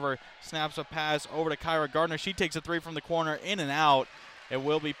 Grace Sarver snaps a pass over to Kyra Gardner. She takes a 3 from the corner, in and out. It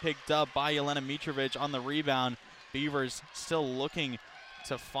will be picked up by Jelena Mitrovic on the rebound. Beavers still looking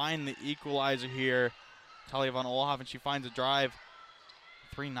to find the equalizer here. Talia von Olhoffen, she finds a drive.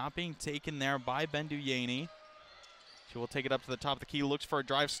 3 not being taken there by Bendu Yaney. She will take it up to the top of the key, looks for a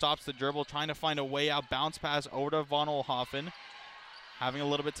drive, stops the dribble, trying to find a way out. Bounce pass over to von Olhoffen. Having a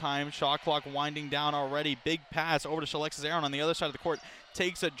little bit of time, shot clock winding down already. Big pass over to Shalexis Aaron on the other side of the court.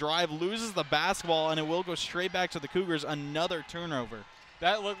 Takes a drive, loses the basketball, and it will go straight back to the Cougars. Another turnover.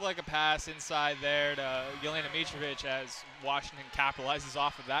 That looked like a pass inside there to Jelena Mitrovic as Washington capitalizes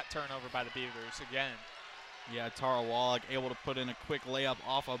off of that turnover by the Beavers again. Yeah, Tara Wallach able to put in a quick layup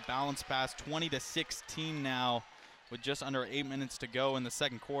off a bounce pass. 20-16 now with just under 8 minutes to go in the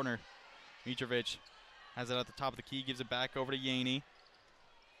second quarter. Mitrovic has it at the top of the key, gives it back over to Yaney.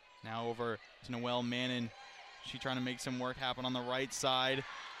 Now over to Noelle Mannon. She trying to make some work happen on the right side.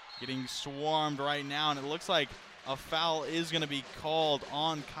 Getting swarmed right now, and it looks like a foul is going to be called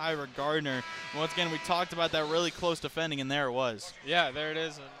on Kyra Gardner. Once again, we talked about that really close defending, and there it was. Yeah, there it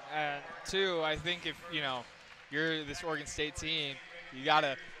is. And two, I think if, you're this Oregon State team, you got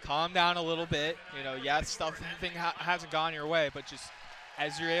to calm down a little bit. Yes, stuff, anything hasn't gone your way, but just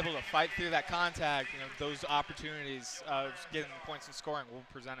as you're able to fight through that contact, those opportunities of getting points and scoring will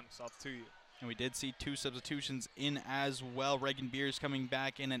present themselves to you. And we did see 2 substitutions in as well. Reagan Beers coming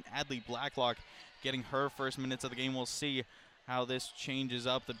back in, and Adley Blacklock getting her first minutes of the game. We'll see how this changes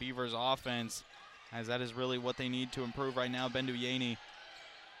up the Beavers offense, as that is really what they need to improve right now. Benduyeni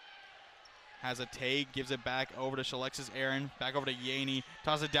has a take, gives it back over to Shalexis Aaron, back over to Yaney,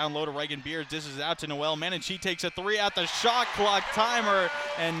 tosses it down low to Reagan Beers, dishes out to Noelle Mann, and she takes a 3 at the shot clock timer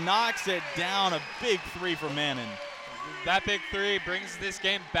and knocks it down. A big 3 for Mannon. That big 3 brings this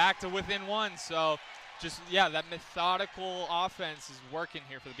game back to within 1. So that methodical offense is working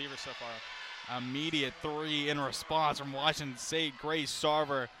here for the Beavers so far. Immediate 3 in response from Washington State. Grace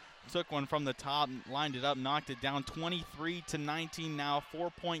Sarver took one from the top, lined it up, knocked it down. 23-19 now,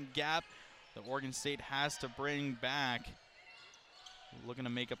 4-point gap that Oregon State has to bring back. Looking to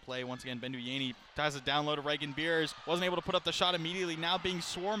make a play once again. Benduyeni ties it down low to Reagan Beers. Wasn't able to put up the shot immediately. Now being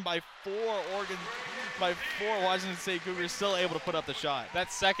swarmed by 4 Washington State Cougars, still able to put up the shot.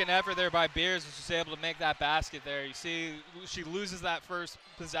 That second effort there by Beers was just able to make that basket there. You see she loses that first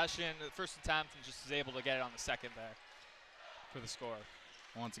possession, the first attempt, and just is able to get it on the second there for the score.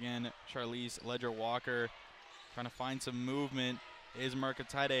 Once again, Charlize Ledger-Walker trying to find some movement. Is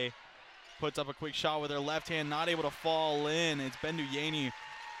Mercatide. Puts up a quick shot with her left hand, not able to fall in. It's Benduyeni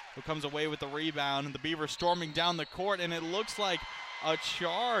who comes away with the rebound. And the Beavers storming down the court, and it looks like a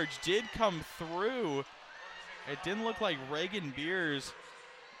charge did come through. It didn't look like Reagan Beers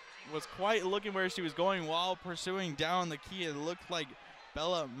was quite looking where she was going while pursuing down the key. It looked like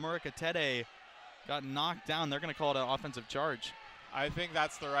Bella Mercatede got knocked down. They're going to call it an offensive charge. I think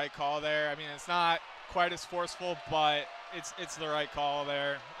that's the right call there. I mean, it's not quite as forceful, but it's the right call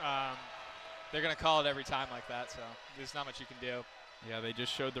there. They're going to call it every time like that, so there's not much you can do. Yeah, they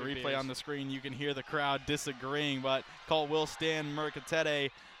just showed the replay on the screen. You can hear the crowd disagreeing, but call will stand.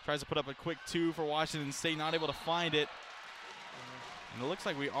 Mercatede tries to put up a quick 2 for Washington State, not able to find it. And it looks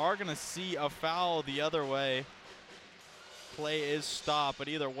like we are going to see a foul the other way. Play is stopped, but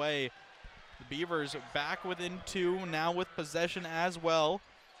either way, the Beavers back within 2, now with possession as well.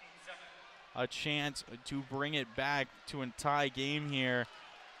 A chance to bring it back to a tie game here.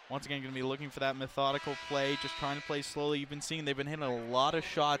 Once again, going to be looking for that methodical play, just trying to play slowly. You've been seeing they've been hitting a lot of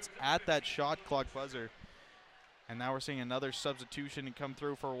shots at that shot clock buzzer. And now we're seeing another substitution come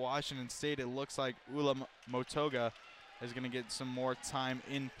through for Washington State. It looks like Ula Motoga is going to get some more time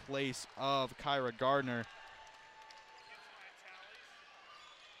in place of Kyra Gardner.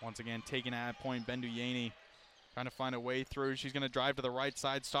 Once again, taking at point, Benduyeni trying to find a way through. She's going to drive to the right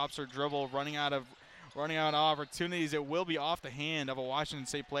side, stops her dribble, running out of opportunities. It will be off the hand of a Washington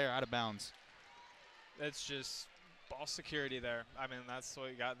State player, out of bounds. It's just ball security there. I mean, that's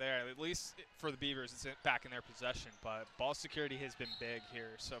what you got there. At least for the Beavers, it's back in their possession. But ball security has been big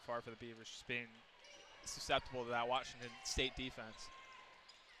here so far for the Beavers, just being susceptible to that Washington State defense.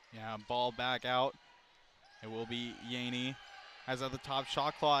 Yeah, ball back out. It will be Yaney. Has at the top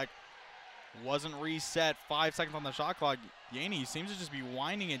shot clock. Wasn't reset. 5 seconds on the shot clock. Yaney seems to just be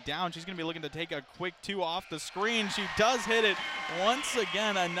winding it down. She's going to be looking to take a quick 2 off the screen. She does hit it. Once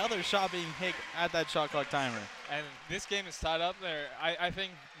again, another shot being hit at that shot clock timer. And this game is tied up there. I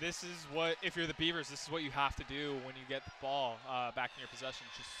think this is what, if you're the Beavers, this is what you have to do when you get the ball back in your possession.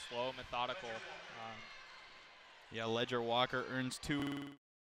 Just slow, methodical. Yeah, Ledger Walker earns 2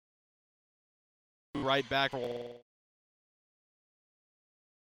 right back.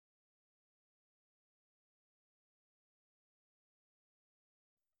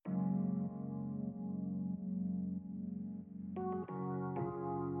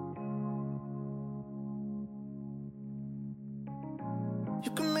 You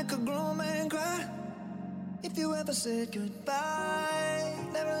can make a grown man cry if you ever said goodbye.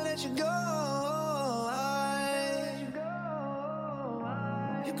 Never let you go.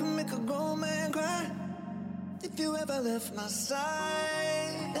 You can make a grown man cry if you ever left my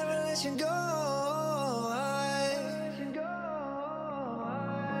side. Never let you go.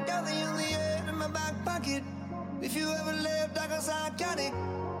 Got the only air in my back pocket. If you ever left, I got psychotic.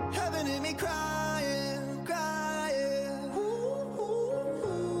 Heaven hit me crying, crying.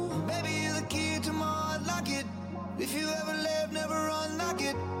 Ooh. Baby, you're the key to my heart, lock it. If you ever left, never unlock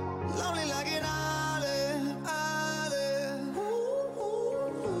it. Lonely like an island, island.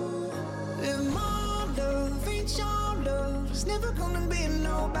 Ooh. If my love ain't your love, it's never gonna be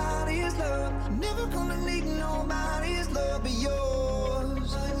nobody's love. Never gonna need nobody's love but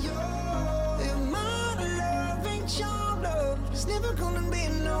yours. If my love ain't your love, it's never gonna be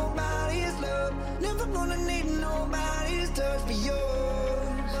nobody's love. Never gonna need nobody's touch but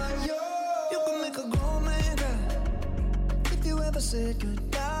yours. You can make a grown man cry if you ever said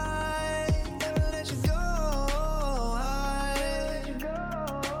goodbye, never let you go. You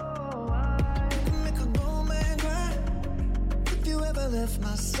can make a grown man cry if you ever left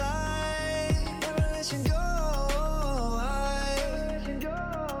my side, never let you go.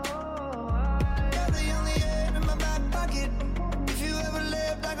 You're the only air in my back pocket. If you ever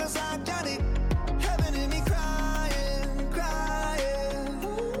left, I guess I got it. Heaven in me crying, crying.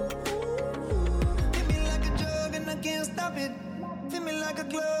 Hit me like a drug and I can't stop it. Fit me like a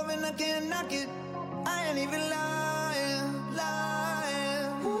glove and I can't knock it. I ain't even lying,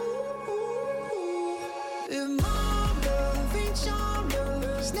 lying. If my love ain't your love,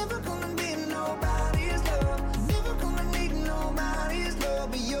 it's never gonna be nobody's love. Never gonna need nobody's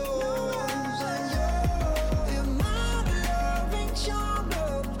love but yours. If my love ain't your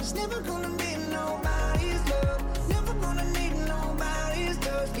love, it's never gonna be nobody's love. Never gonna need nobody's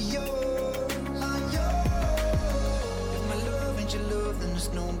love but yours. If my love ain't your love, then it's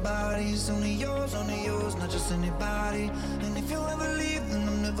nobody's. Only yours, not just anybody. And if you ever leave, then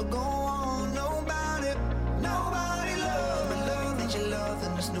I'm never going. Nobody, nobody love. My love ain't your love,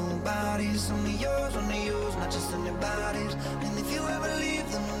 then it's nobody's. Only yours, not just anybody's. And if you ever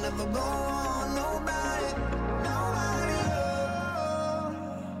leave, then I'm never going. Nobody, nobody love.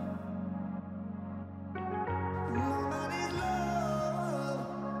 Nobody's love.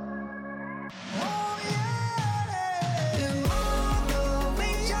 Oh yeah. If my love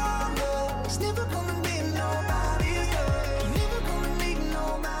ain't your love, it's never gonna be nobody's love. Never gonna need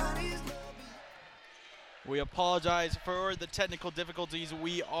nobody's love. We apologize for the technical difficulties.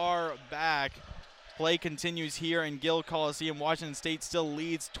 We are back. Play continues here in Gil Coliseum. Washington State still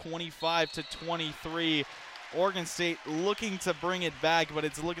leads 25-23. Oregon State looking to bring it back, but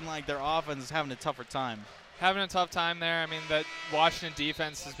it's looking like their offense is having a tougher time. Having a tough time there. I mean, that Washington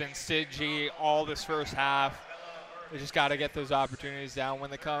defense has been stingy all this first half. They just got to get those opportunities down when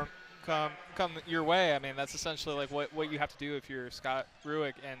they come your way. I mean, that's essentially like what you have to do if you're Scott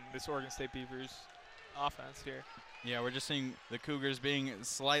Ruick and this Oregon State Beavers offense here. Yeah, we're just seeing the Cougars being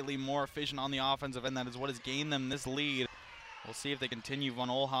slightly more efficient on the offensive end. That is what has gained them this lead. We'll see if they continue. Von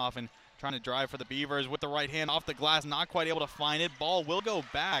Oelhoffen trying to drive for the Beavers with the right hand off the glass, not quite able to find it. Ball will go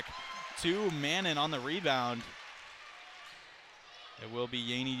back to Mannon on the rebound. It will be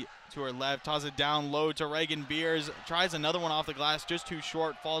Yaney to her left, tosses it down low to Reagan Beers. Tries another one off the glass, just too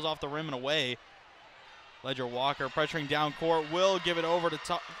short, falls off the rim and away. Ledger Walker pressuring down court, will give it over to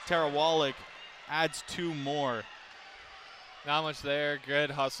Tara Wallach. Adds two more. Not much there.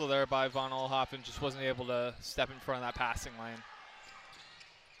 Good hustle there by Von Oelhoffen. Just wasn't able to step in front of that passing lane.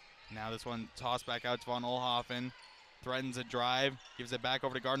 Now this one tossed back out to Von Oelhoffen. Threatens a drive. Gives it back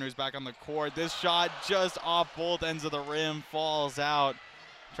over to Gardner, who's back on the court. This shot just off both ends of the rim. Falls out.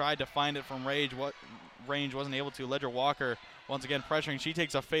 Tried to find it from range. Wasn't able to. Ledger Walker once again pressuring. She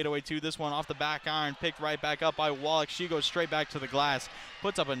takes a fadeaway too. This one off the back iron. Picked right back up by Wallach. She goes straight back to the glass.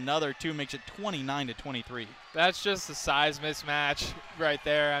 Puts up another two. Makes it 29-23. That's just a size mismatch right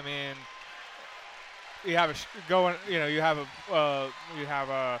there. I mean, you have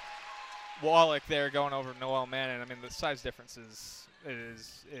a Wallach there going over Noel Mannon. I mean, the size difference is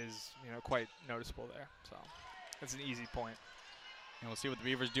quite noticeable there. So it's an easy point. And we'll see what the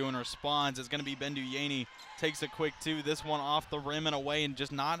Beavers do in response. It's going to be Bendu Yaney. Takes a quick two. This one off the rim and away, and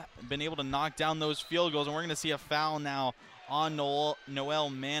just not been able to knock down those field goals. And we're going to see a foul now on Noel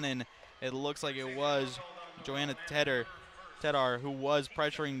Mannon. It looks like it was Joanna Tedar who was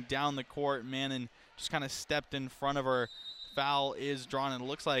pressuring down the court. Mannon just kind of stepped in front of her. Foul is drawn, and it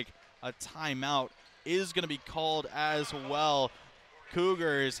looks like a timeout is going to be called as well.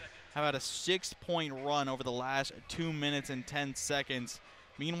 Cougars have had a 6-point run over the last 2 minutes and 10 seconds.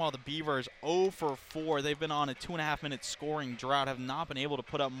 Meanwhile, the Beavers 0 for 4. They've been on a 2.5-minute scoring drought, have not been able to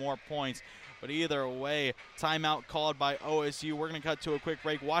put up more points. But either way, timeout called by OSU. We're going to cut to a quick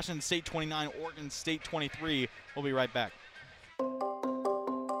break. Washington State 29, Oregon State 23. We'll be right back.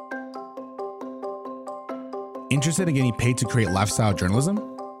 Interested in getting paid to create lifestyle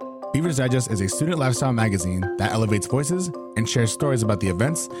journalism? Beavers Digest is a student lifestyle magazine that elevates voices and shares stories about the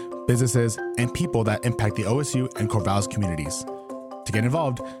events, businesses, and people that impact the OSU and Corvallis communities. To get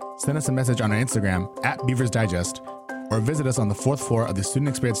involved, send us a message on our Instagram @Beavers Digest or visit us on the 4th floor of the Student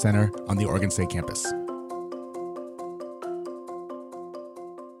Experience Center on the Oregon State campus.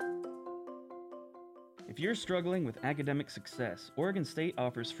 If you're struggling with academic success, Oregon State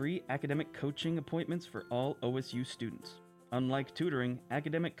offers free academic coaching appointments for all OSU students. Unlike tutoring,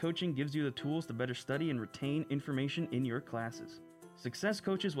 academic coaching gives you the tools to better study and retain information in your classes. Success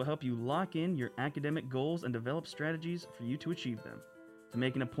coaches will help you lock in your academic goals and develop strategies for you to achieve them. To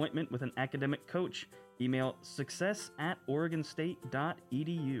make an appointment with an academic coach, Email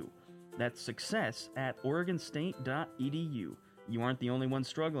success@oregonstate.edu. That's success@oregonstate.edu. You aren't the only one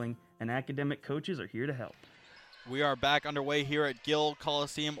struggling, and academic coaches are here to help. We are back underway here at Gil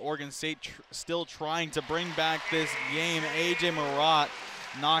Coliseum. Oregon State still trying to bring back this game. A.J. Marat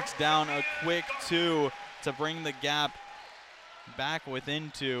knocks down a quick 2 to bring the gap back within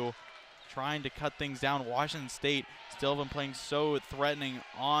 2, trying to cut things down. Washington State still been playing so threatening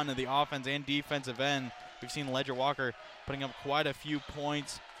on the offense and defensive end. We've seen Ledger Walker putting up quite a few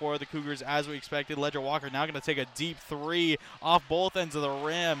points for the Cougars as we expected. Ledger Walker now going to take a deep 3 off both ends of the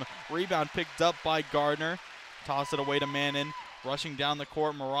rim. Rebound picked up by Gardner. Toss it away to Mannon. Rushing down the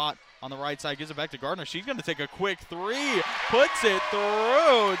court, Marat on the right side gives it back to Gardner. She's going to take a quick 3. Puts it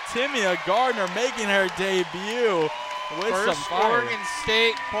through. Timea Gardner making her debut with First some fire. Oregon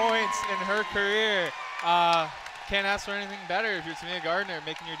State points in her career. Can't ask for anything better if you're Timea Gardner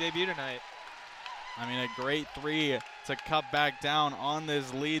making your debut tonight. I mean, a great 3 to cut back down on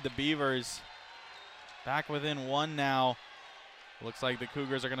this lead. The Beavers back within 1 now. Looks like the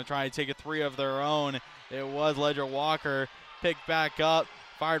Cougars are going to try to take a 3 of their own. It was Ledger Walker. Picked back up.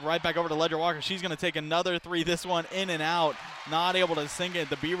 Fired right back over to Ledger Walker. She's going to take another 3. This one in and out. Not able to sink it.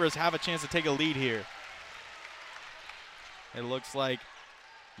 The Beavers have a chance to take a lead here. It looks like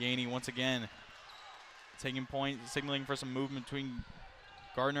Yaney once again taking point, signaling for some movement between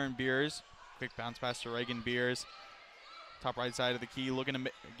Gardner and Beers. Quick bounce pass to Reagan Beers. Top right side of the key, looking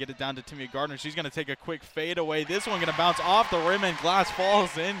to get it down to Timea Gardner. She's going to take a quick fadeaway. This one going to bounce off the rim and glass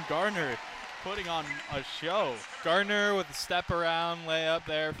falls in. Gardner putting on a show. Gardner with a step around layup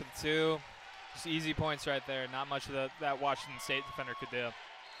there for the 2. Just easy points right there. Not much of that Washington State defender could do.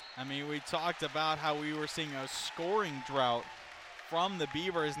 I mean, we talked about how we were seeing a scoring drought from the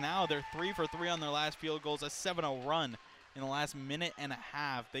Beavers. Now they're 3 for 3 on their last field goals, a 7-0 run in the last minute and a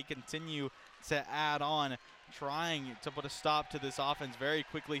half. They continue to add on, trying to put a stop to this offense very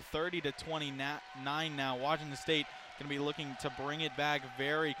quickly. 30-29 now. Washington State going to be looking to bring it back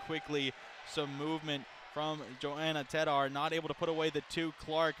very quickly. Some movement from Joanna Tedar, not able to put away the 2.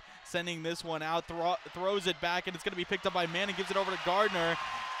 Clark sending this one out, throws it back, and it's going to be picked up by Manning, gives it over to Gardner.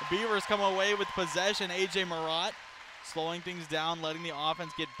 The Beavers come away with possession. A.J. Marat slowing things down, letting the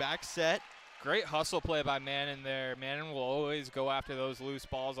offense get back set. Great hustle play by Mannon there. Mannon will always go after those loose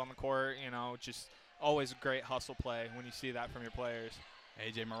balls on the court. You know, just always a great hustle play when you see that from your players.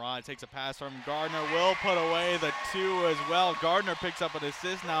 A.J. Marat takes a pass from Gardner, will put away the 2 as well. Gardner picks up an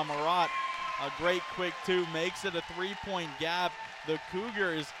assist now. Marat, a great quick 2, makes it a 3-point gap. The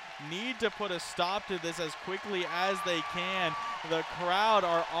Cougars need to put a stop to this as quickly as they can. The crowd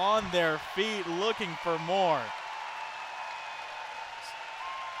are on their feet looking for more.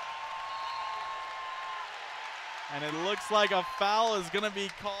 And it looks like a foul is going to be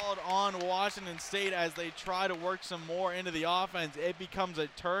called on Washington State as they try to work some more into the offense. It becomes a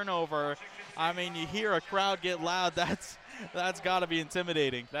turnover. I mean, you hear a crowd get loud. That's got to be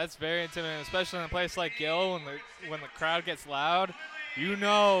intimidating. That's very intimidating, especially in a place like Gil when the crowd gets loud. You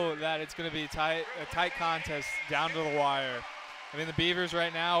know that it's going to be a tight contest down to the wire. I mean, the Beavers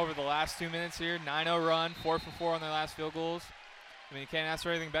right now over the last 2 minutes here, 9-0 run, 4 for 4 on their last field goals. I mean, you can't ask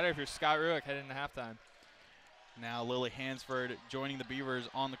for anything better if you're Scott Ruick heading into halftime. Now Lily Hansford joining the Beavers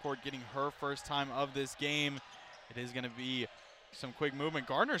on the court, getting her first time of this game. It is going to be some quick movement.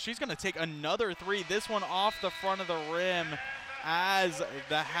 Gardner, she's going to take another 3. This one off the front of the rim as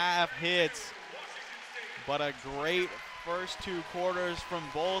the half hits. But a great first 2 quarters from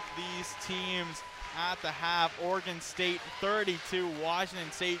both these teams at the half. Oregon State 32, Washington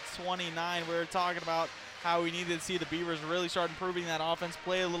State 29. We were talking about how we needed to see the Beavers really start improving that offense,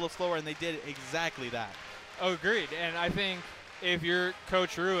 play a little slower, and they did exactly that. Oh, agreed. And I think if you're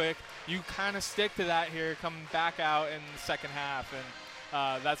Coach Ruick, you kind of stick to that here, coming back out in the second half. And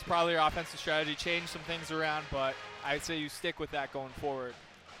that's probably your offensive strategy. Change some things around, but I'd say you stick with that going forward.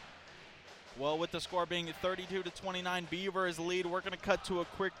 Well, with the score being 32-29, Beavers lead, we're going to cut to a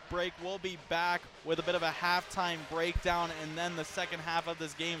quick break. We'll be back with a bit of a halftime breakdown and then the second half of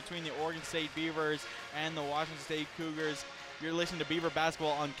this game between the Oregon State Beavers and the Washington State Cougars. You're listening to Beaver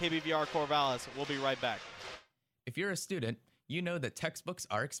Basketball on KBVR Corvallis. We'll be right back. If you're a student, you know that textbooks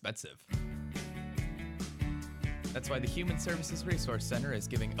are expensive. That's why the Human Services Resource Center is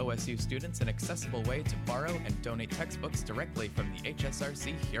giving OSU students an accessible way to borrow and donate textbooks directly from the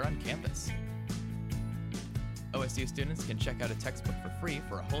HSRC here on campus. OSU students can check out a textbook for free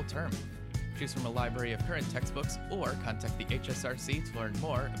for a whole term. Choose from a library of current textbooks or contact the HSRC to learn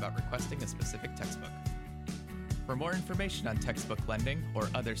more about requesting a specific textbook. For more information on textbook lending or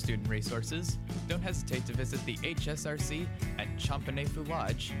other student resources, don't hesitate to visit the HSRC at Champanefu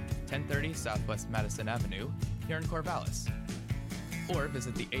Lodge, 1030 Southwest Madison Avenue, here in Corvallis. Or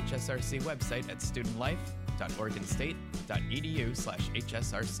visit the HSRC website at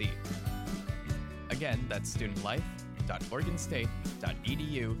studentlifeoregonstate.edu/HSRC. Again, that's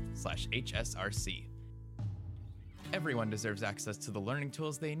studentlifeoregonstate.edu/HSRC. Everyone deserves access to the learning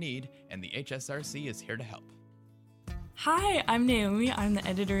tools they need, and the HSRC is here to help. Hi, I'm Naomi. I'm the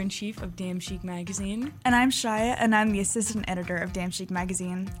editor-in-chief of Damn Chic Magazine. And I'm Shaya, and I'm the assistant editor of Damn Chic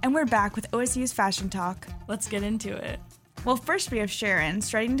Magazine. And we're back with OSU's Fashion Talk. Let's get into it. Well, first we have Sharon,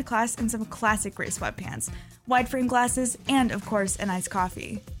 striding to class in some classic gray sweatpants, wide frame glasses, and, of course, an iced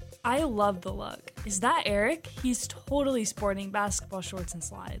coffee. I love the look. Is that Eric? He's totally sporting basketball shorts and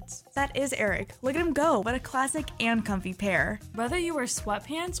slides. That is Eric. Look at him go. What a classic and comfy pair. Whether you wear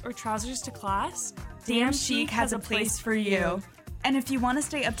sweatpants or trousers to class, Damn Chic has a place for you. And if you want to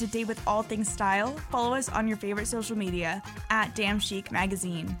stay up to date with all things style, follow us on your favorite social media at Damn Chic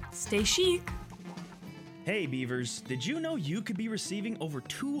Magazine. Stay chic. Hey Beavers, did you know you could be receiving over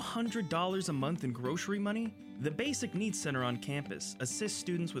 $200 a month in grocery money? The Basic Needs Center on campus assists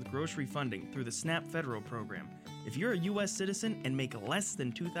students with grocery funding through the SNAP federal program. If you're a U.S. citizen and make less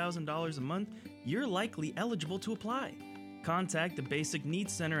than $2,000 a month, you're likely eligible to apply. Contact the Basic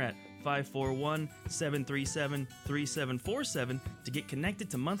Needs Center at 541-737-3747 to get connected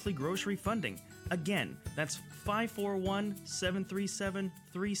to monthly grocery funding. Again, that's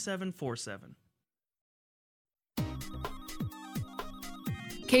 541-737-3747.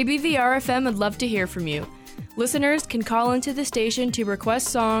 KBVR-FM would love to hear from you. Listeners can call into the station to request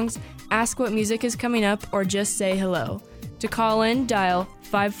songs, ask what music is coming up, or just say hello. To call in, dial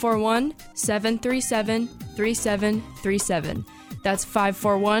 541-737-3737. That's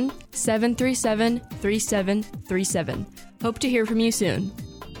 541-737-3737. Hope to hear from you soon.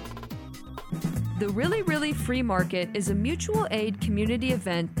 The Really Really Free Market is a mutual aid community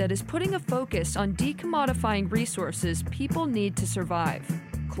event that is putting a focus on decommodifying resources people need to survive.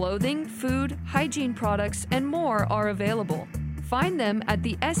 Clothing, food, hygiene products, and more are available. Find them at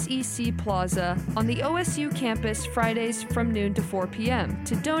the SEC Plaza on the OSU campus Fridays from noon to 4 p.m.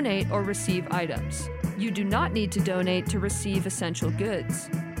 to donate or receive items. You do not need to donate to receive essential goods.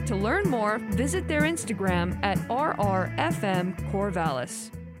 To learn more, visit their Instagram at RRFM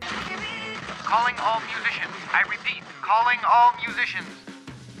Corvallis. Calling all musicians. I repeat, calling all musicians.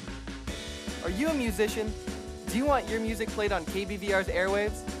 Are you a musician? Do you want your music played on KBVR's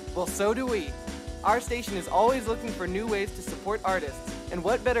airwaves? Well, so do we. Our station is always looking for new ways to support artists, and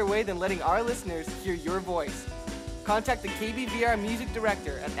what better way than letting our listeners hear your voice? Contact the KBVR music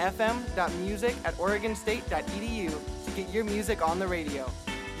director at fm.music@oregonstate.edu to get your music on the radio.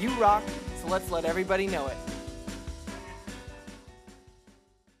 You rock, so let's let everybody know it.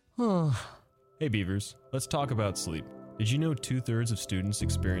 Hey Beavers, let's talk about sleep. Did you know 2/3 of students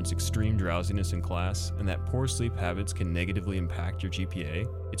experience extreme drowsiness in class, and that poor sleep habits can negatively impact your GPA?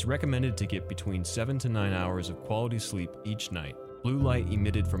 It's recommended to get between 7 to 9 hours of quality sleep each night. Blue light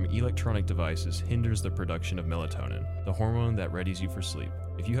emitted from electronic devices hinders the production of melatonin, the hormone that readies you for sleep.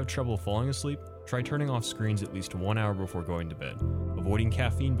 If you have trouble falling asleep, try turning off screens at least 1 hour before going to bed, avoiding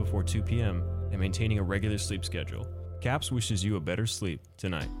caffeine before 2 p.m., and maintaining a regular sleep schedule. CAPS wishes you a better sleep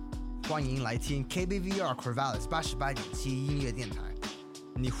tonight. 欢迎来听 KBVR Corvallis 88.7音乐电台。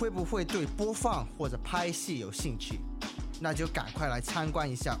你会不会对播放或者拍戏有兴趣？那就赶快来参观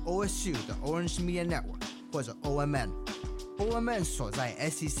一下 OSU 的 Orange Media Network 或者 OMN。OMN 所在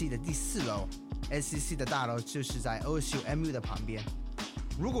SEC 的第4楼 ，SEC 的大楼就是在 OSU MU 的旁边。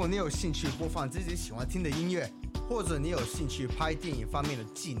如果你有兴趣播放自己喜欢听的音乐，或者你有兴趣拍电影方面的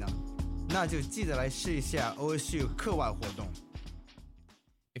技能，那就记得来试一下 OSU 课外活动。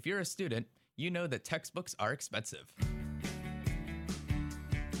If you're a student, you know that textbooks are expensive.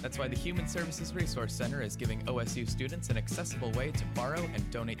 That's why the Human Services Resource Center is giving OSU students an accessible way to borrow and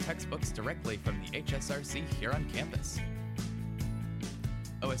donate textbooks directly from the HSRC here on campus.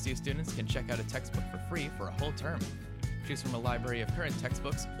 OSU students can check out a textbook for free for a whole term. Choose from a library of current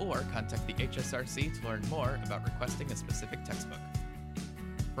textbooks or contact the HSRC to learn more about requesting a specific textbook.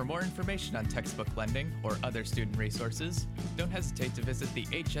 For more information on textbook lending or other student resources, don't hesitate to visit the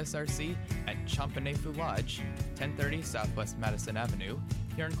HSRC at Champanefu Lodge, 1030 Southwest Madison Avenue,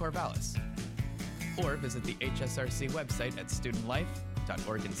 here in Corvallis. Or visit the HSRC website at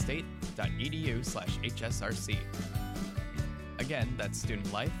studentlifeoregonstate.edu/HSRC. Again, that's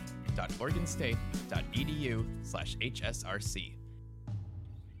studentlifeoregonstate.edu/HSRC.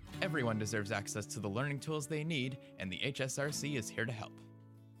 Everyone deserves access to the learning tools they need, and the HSRC is here to help.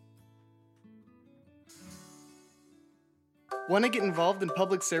 Want to get involved in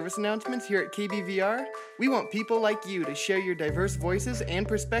public service announcements here at KBVR? We want people like you to share your diverse voices and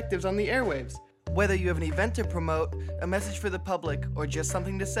perspectives on the airwaves. Whether you have an event to promote, a message for the public, or just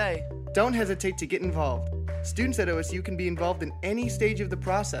something to say, don't hesitate to get involved. Students at OSU can be involved in any stage of the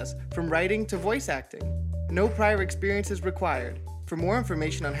process, from writing to voice acting. No prior experience is required. For more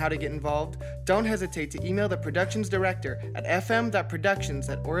information on how to get involved, don't hesitate to email the Productions Director at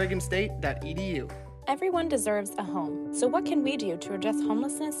fm.productions@oregonstate.edu. Everyone deserves a home. So what can we do to address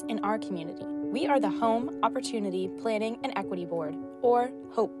homelessness in our community? We are the Home, Opportunity, Planning, and Equity Board, or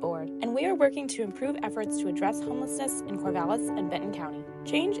HOPE Board, and we are working to improve efforts to address homelessness in Corvallis and Benton County.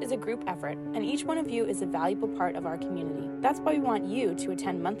 Change is a group effort, and each one of you is a valuable part of our community. That's why we want you to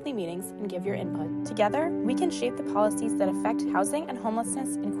attend monthly meetings and give your input. Together, we can shape the policies that affect housing and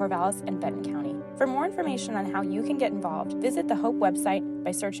homelessness in Corvallis and Benton County. For more information on how you can get involved, visit the HOPE website by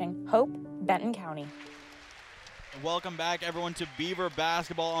searching HOPE Benton County. Welcome back, everyone, to Beaver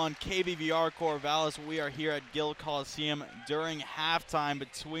Basketball on KBVR Corvallis. We are here at Gil Coliseum during halftime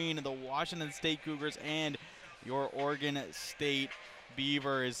between the Washington State Cougars and your Oregon State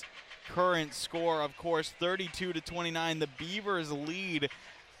Beavers. Current score, of course, 32-29. The Beavers lead,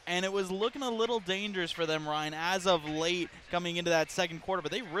 and it was looking a little dangerous for them, Ryan, as of late coming into that second quarter,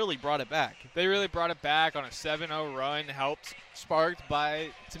 but they really brought it back. They really brought it back on a 7-0 run, sparked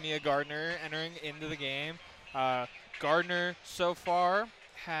by Tamia Gardner entering into the game. Gardner so far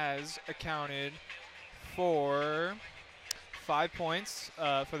has accounted for 5 points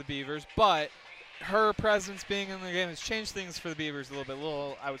for the Beavers, but her presence being in the game has changed things for the Beavers a little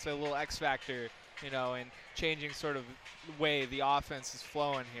bit. I would say a little X factor, in changing sort of the way the offense is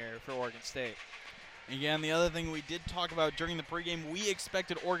flowing here for Oregon State. Again, the other thing we did talk about during the pregame, we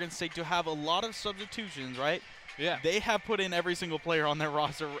expected Oregon State to have a lot of substitutions, right? Yeah. They have put in every single player on their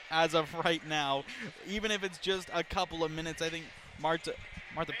roster as of right now, even if it's just a couple of minutes. I think Martha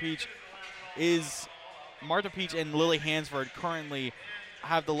Peach and Lily Hansford currently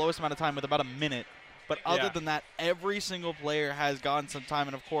have the lowest amount of time with about a minute. But other than that, every single player has gotten some time.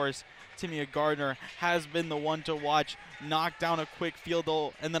 And, of course, Tamia Gardner has been the one to watch knock down a quick field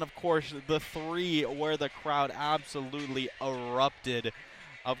goal. And then, of course, the three where the crowd absolutely erupted.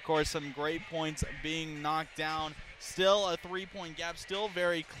 Of course, some great points being knocked down. Still a 3-point gap, still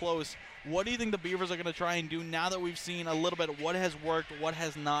very close. What do you think the Beavers are going to try and do now that we've seen a little bit of what has worked, what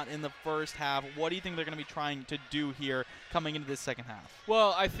has not in the first half? What do you think they're going to be trying to do here coming into this second half?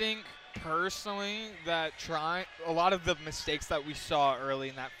 Well, I think personally that a lot of the mistakes that we saw early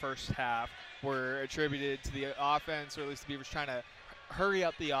in that first half were attributed to the offense, or at least the Beavers trying to hurry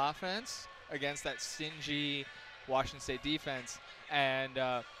up the offense against that stingy Washington State defense. And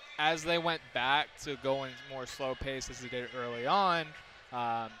as they went back to going more slow pace as they did early on,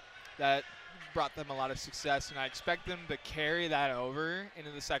 that brought them a lot of success, and I expect them to carry that over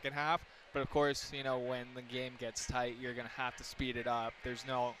into the second half. But of course, when the game gets tight, you're going to have to speed it up. There's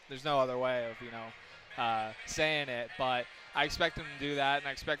no other way of saying it. But I expect them to do that, and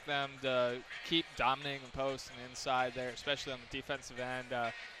I expect them to keep dominating the post and inside there, especially on the defensive end.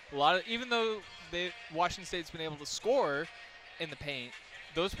 Even though Washington State's been able to score in the paint,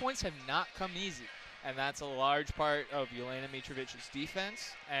 those points have not come easy, and that's a large part of Yelena Mitrovic's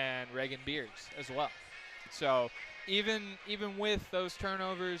defense and Reagan Beers as well. So even with those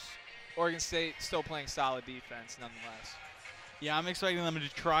turnovers, Oregon State still playing solid defense nonetheless. Yeah, I'm expecting them to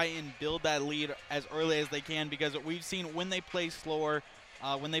try and build that lead as early as they can, because we've seen when they play slower,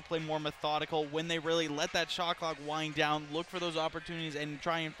 when they play more methodical, when they really let that shot clock wind down, look for those opportunities and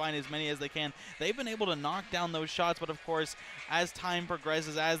try and find as many as they can. They've been able to knock down those shots, but of course, as time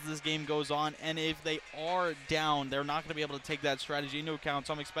progresses, as this game goes on, and if they are down, they're not going to be able to take that strategy into account.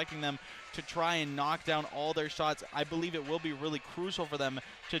 So I'm expecting them to try and knock down all their shots. I believe it will be really crucial for them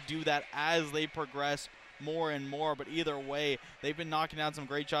to do that as they progress more and more, but either way, they've been knocking down some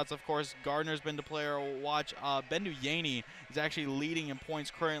great shots. Of course, Gardner's been to player watch. Bendu Yaney is actually leading in points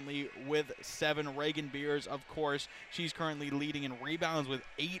currently with 7. Reagan Beers, of course, she's currently leading in rebounds with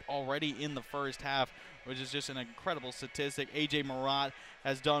 8 already in the first half, which is just an incredible statistic. AJ Murat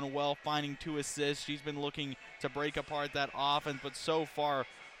has done well, finding 2 assists. She's been looking to break apart that offense, but so far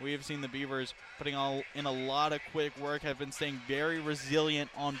we have seen the Beavers putting in a lot of quick work, have been staying very resilient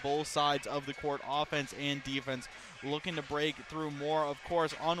on both sides of the court, offense and defense, looking to break through more. Of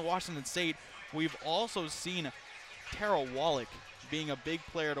course, on Washington State, we've also seen Tara Wallach being a big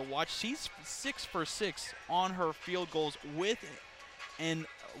player to watch. She's 6 for 6 on her field goals with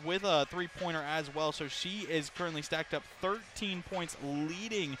a three-pointer as well. So she is currently stacked up 13 points,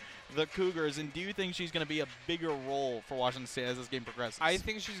 leading the Cougars. And do you think she's going to be a bigger role for Washington State as this game progresses? I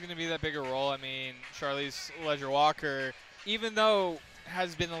think she's going to be that bigger role. I mean, Charlize Ledger-Walker even though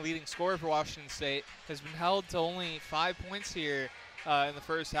has been the leading scorer for Washington State, has been held to only 5 points here in the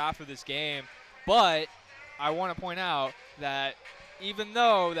first half of this game. But I want to point out that even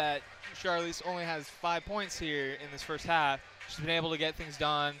though that Charlize only has 5 points here in this first half, she's been able to get things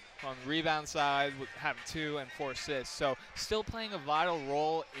done on the rebound side with having 2 and 4 assists. So still playing a vital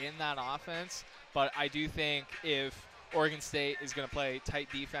role in that offense. But I do think if Oregon State is going to play tight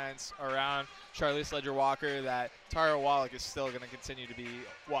defense around Charlize Ledger-Walker, that Tara Wallach is still going to continue to be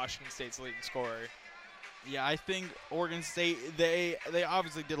Washington State's leading scorer. Yeah, I think Oregon State, they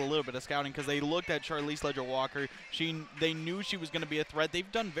obviously did a little bit of scouting because they looked at Charlize Ledger-Walker. They knew she was going to be a threat.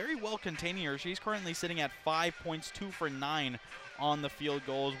 They've done very well containing her. She's currently sitting at 5 points, 2 for 9 on the field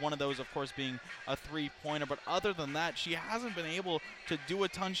goals, one of those, of course, being a three-pointer. But other than that, she hasn't been able to do a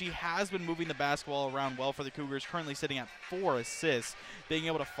ton. She has been moving the basketball around well for the Cougars, currently sitting at 4 assists, being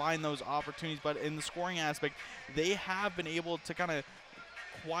able to find those opportunities. But in the scoring aspect, they have been able to kind of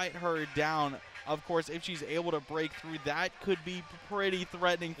quiet her down. Of course, if she's able to break through, that could be pretty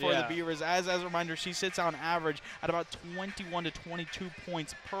threatening for the Beavers. As a reminder, she sits on average at about 21 to 22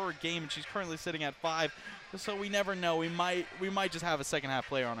 points per game, and she's currently sitting at 5. So we never know. We might just have a second-half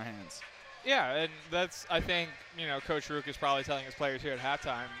player on our hands. Yeah, and that's, I think, Coach Rook is probably telling his players here at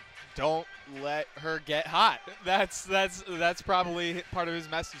halftime, don't let her get hot. That's probably part of his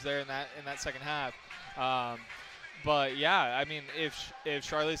message there in that second half. But yeah, I mean, if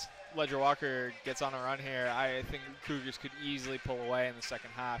Charlize Ledger-Walker gets on a run here, I think Cougars could easily pull away in the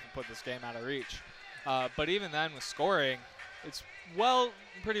second half and put this game out of reach. But even then, with scoring, it's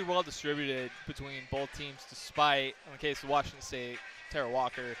pretty well distributed between both teams, despite, in the case of Washington State, Tara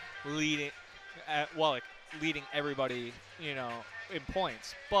Walker leading everybody, in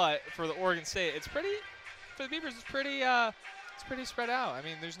points. But for the Oregon State, for the Beavers, it's pretty spread out. I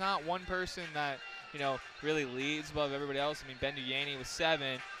mean, there's not one person that really leads above everybody else. I mean, Ben Duyaney with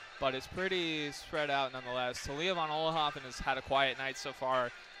 7. But it's pretty spread out nonetheless. Talia von Olenhofen has had a quiet night so far.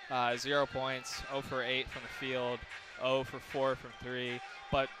 0 points, 0 for 8 from the field, 0 for 4 from 3,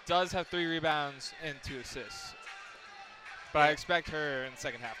 but does have 3 rebounds and 2 assists. But I expect her in the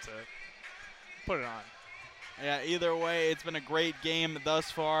second half to put it on. Yeah, either way, it's been a great game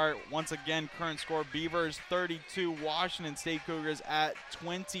thus far. Once again, current score, Beavers 32, Washington State Cougars at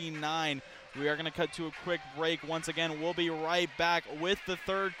 29. We are going to cut to a quick break. Once again, we'll be right back with the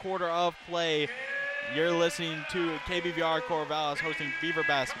third quarter of play. You're listening to KBVR Corvallis hosting Beaver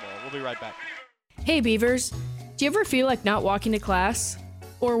basketball. We'll be right back. Hey Beavers, do you ever feel like not walking to class,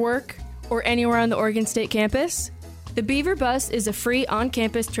 or work, or anywhere on the Oregon State campus? The Beaver Bus is a free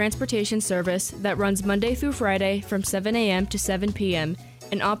on-campus transportation service that runs Monday through Friday from 7 a.m. to 7 p.m.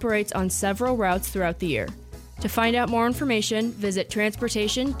 and operates on several routes throughout the year. To find out more information, visit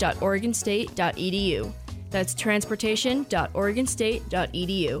transportation.oregonstate.edu. That's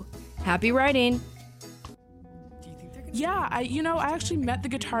transportation.oregonstate.edu. Happy riding! Yeah, I actually met the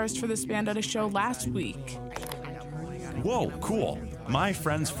guitarist for this band at a show last week. Whoa, cool. My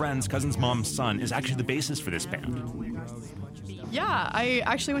friend's cousin's mom's son is actually the bassist for this band. Yeah, I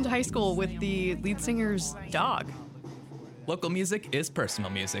actually went to high school with the lead singer's dog. Local music is personal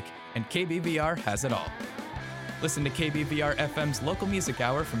music, and KBVR has it all. Listen to KBVR FM's Local Music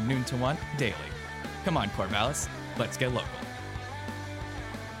Hour from noon to 1 daily. Come on, Corvallis, let's get local.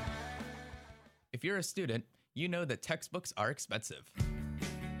 If you're a student, you know that textbooks are expensive.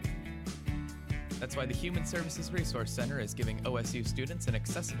 That's why the Human Services Resource Center is giving OSU students an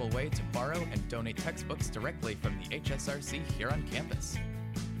accessible way to borrow and donate textbooks directly from the HSRC here on campus.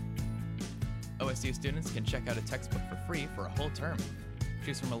 OSU students can check out a textbook for free for a whole term.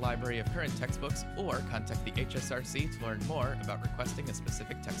 Choose from a library of current textbooks or contact the HSRC to learn more about requesting a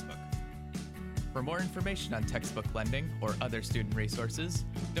specific textbook. For more information on textbook lending or other student resources,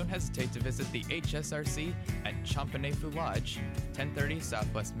 don't hesitate to visit the HSRC at Champanefu Lodge, 1030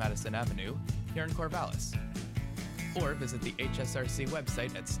 Southwest Madison Avenue, here in Corvallis. Or visit the HSRC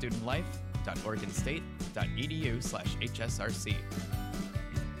website at studentlife.oregonstate.edu/HSRC.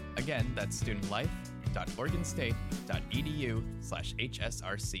 Again, that's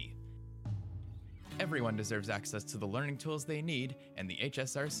studentlife.oregonstate.edu/HSRC. Everyone deserves access to the learning tools they need, and the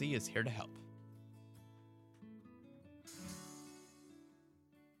HSRC is here to help.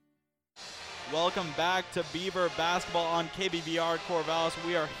 Welcome back to Beaver Basketball on KBVR Corvallis.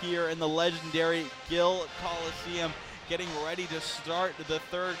 We are here in the legendary Gil Coliseum getting ready to start the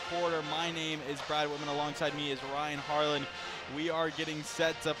third quarter. My name is Brad Whitman. Alongside me is Ryan Harlan. We are getting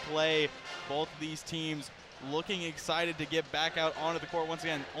set to play. Both of these teams looking excited to get back out onto the court once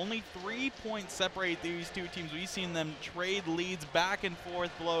again. Only 3 points separate these two teams. We've seen them trade leads, back and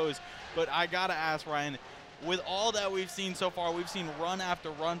forth blows. But I got to ask, Ryan, with all that we've seen so far, we've seen run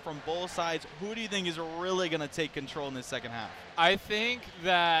after run from both sides. Who do you think is really going to take control in this second half? I think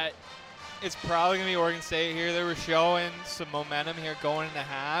that it's probably going to be Oregon State here. They were showing some momentum here going into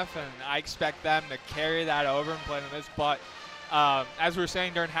half, and I expect them to carry that over and play in this. But as we were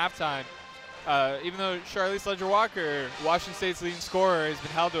saying during halftime, even though Charlize Ledger-Walker, Washington State's leading scorer, has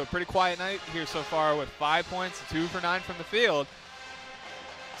been held to a pretty quiet night here so far with 5 points, 2 for 9 from the field,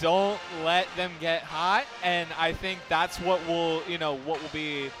 don't let them get hot, and I think that's what will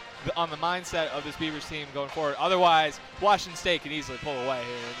be on the mindset of this Beavers team going forward. Otherwise, Washington State can easily pull away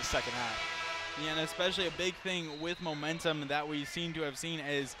here in the second half. Yeah, and especially a big thing with momentum that we seem to have seen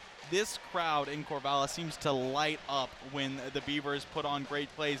is this crowd in Corvallis seems to light up when the Beavers put on great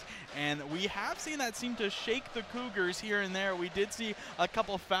plays, and we have seen that seem to shake the Cougars here and there. We did see a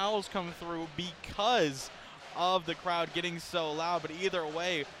couple fouls come through because of the crowd getting so loud, but either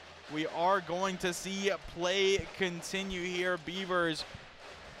way, we are going to see play continue here. Beavers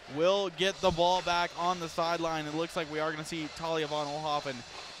will get the ball back on the sideline. It looks like we are going to see Talia von Oelhoffen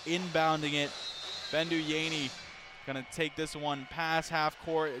inbounding it. Bendu Yaney going to take this one past half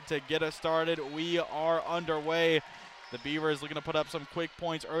court to get us started. We are underway. The Beavers looking to put up some quick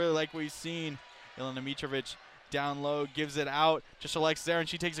points early like we've seen. Ilana Mitrovic down low, gives it out. Just Alexis there, and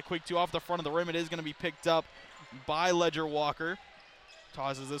she takes a quick 2 off the front of the rim. It is going to be picked up by Ledger-Walker.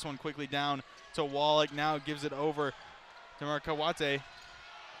 Tosses this one quickly down to Wallach. Now gives it over to Merkawate.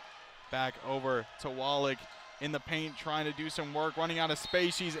 Back over to Wallach in the paint, trying to do some work, running out of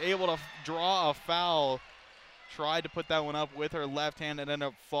space. She's able to draw a foul. Tried to put that one up with her left hand and ended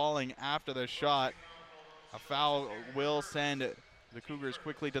up falling after the shot. A foul will send the Cougars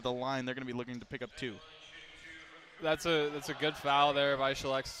quickly to the line. They're going to be looking to pick up 2. That's a good foul there by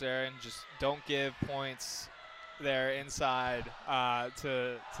Alexis there, and just don't give points there inside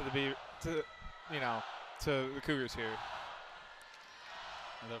to the Cougars here.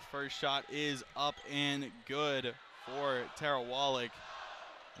 The first shot is up and good for Tara Wallach.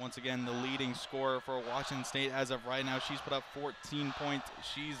 Once again, the leading scorer for Washington State as of right now. She's put up 14 points.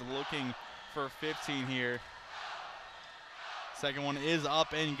 She's looking for 15 here. Second one is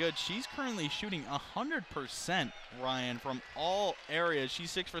up and good. She's currently shooting 100%, Ryan, from all areas.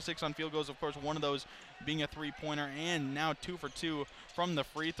 She's 6 for 6 on field goals, of course, one of those being a three-pointer, and now 2 for 2 from the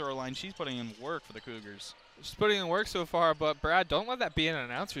free throw line. She's putting in work for the Cougars. She's putting in work so far, but Brad, don't let that be an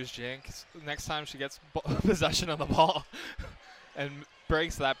announcer's jinx next time she gets possession of the ball and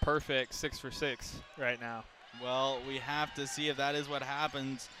breaks that perfect 6 for 6 right now. Well, we have to see if that is what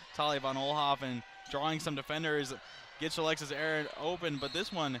happens. Talia von Oelhoffen drawing some defenders, gets Alexis Aaron open, but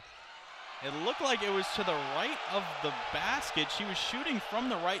this one, it looked like it was to the right of the basket. She was shooting from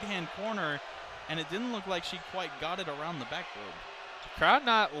the right-hand corner, and it didn't look like she quite got it around the backboard. Crowd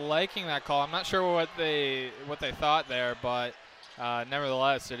not liking that call. I'm not sure what they thought there, but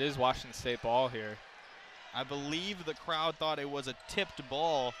nevertheless, it is Washington State ball here. I believe the crowd thought it was a tipped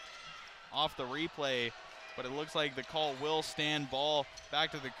ball off the replay, but it looks like the call will stand ball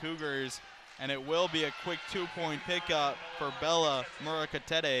back to the Cougars, and it will be a quick 2-point pickup for Bella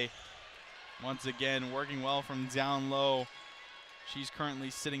Murakatete. Once again, working well from down low. She's currently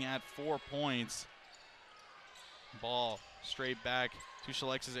sitting at 4 points. Ball straight back to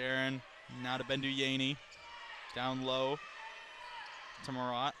Alexis Aaron. Now to Bendu Yaney. Down low to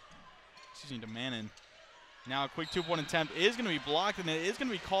Marat. Excuse me, to Manon. Now a quick 2-point attempt is going to be blocked, and it is going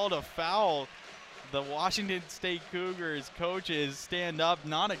to be called a foul. The Washington State Cougars coaches stand up,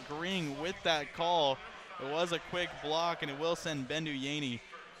 not agreeing with that call. It was a quick block, and it will send Bendu Yaney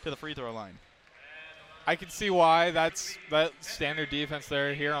to the free throw line. I can see why that standard defense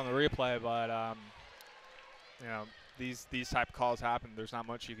there here on the replay, but these type of calls happen. There's not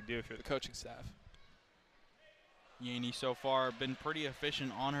much you can do if you're the coaching staff. Yaney so far been pretty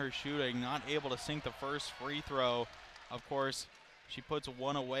efficient on her shooting, not able to sink the first free throw. Of course, she puts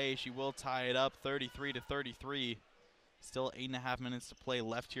one away. She will tie it up 33-33. Still 8.5 minutes to play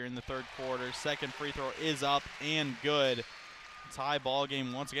left here in the third quarter. Second free throw is up and good. Tie ball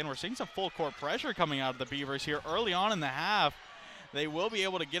game once again. We're seeing some full court pressure coming out of the Beavers here early on in the half. They will be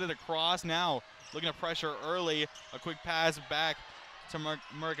able to get it across now. Looking to pressure early. A quick pass back to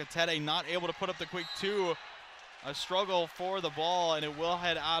Murakatete. Not able to put up the quick 2. A struggle for the ball, and it will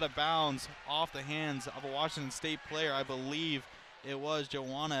head out of bounds off the hands of a Washington State player. I believe it was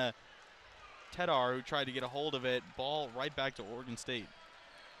Joanna Tedar who tried to get a hold of it. Ball right back to Oregon State.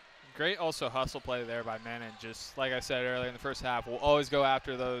 Great also hustle play there by Menon. Just like I said earlier in the first half, we'll always go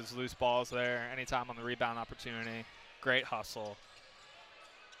after those loose balls there anytime on the rebound opportunity. Great hustle.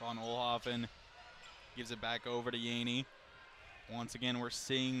 Von Oelhoffen gives it back over to Yaney. Once again, we're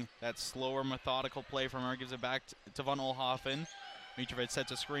seeing that slower, methodical play from her. Gives it back to Van Olhoffen. Mitrovic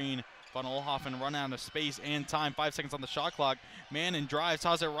sets a screen. Van Olhoffen run out of space and time. 5 seconds on the shot clock. Mannon drives,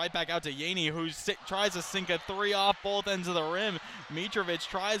 tosses it right back out to Yaney, who tries to sink a three off both ends of the rim. Mitrovic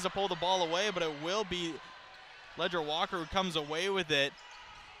tries to pull the ball away, but it will be Ledger Walker who comes away with it.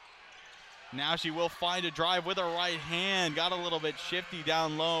 Now she will find a drive with her right hand. Got a little bit shifty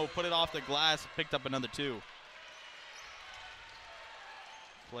down low. Put it off the glass. Picked up another 2.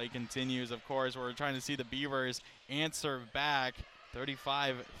 Play continues, of course. We're trying to see the Beavers answer back.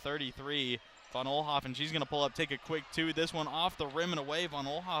 35-33. Van Olhoffen, she's going to pull up, take a quick 2. This one off the rim and away. Van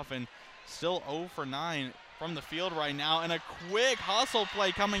Olhoffen still 0 for 9 from the field right now. And a quick hustle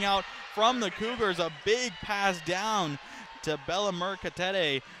play coming out from the Cougars. A big pass down to Bella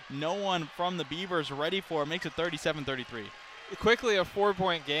Mercatete. No one from the Beavers ready for it. Makes it 37-33. Quickly, a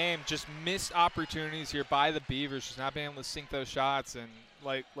 4-point game. Just missed opportunities here by the Beavers. Just not being able to sink those shots. And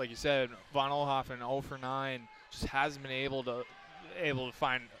like you said, Van Olhoffen 0 for 9. Just hasn't been able to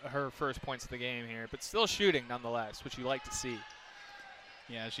find her first points of the game here. But still shooting nonetheless, which you like to see.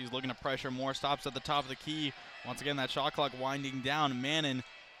 Yeah, she's looking to pressure more. Stops at the top of the key. Once again, that shot clock winding down. Mannon,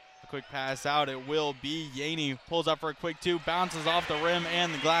 a quick pass out. It will be Yaney. Pulls up for a quick 2. Bounces off the rim,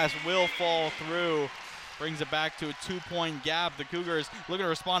 and the glass will fall through. Brings it back to a 2-point gap. The Cougars looking to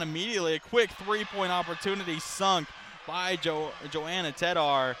respond immediately. A quick 3-point opportunity sunk by Joanna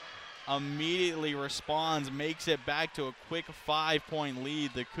Tedar. Immediately responds, makes it back to a quick 5-point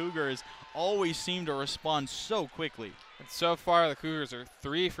lead. The Cougars always seem to respond so quickly. And so far, the Cougars are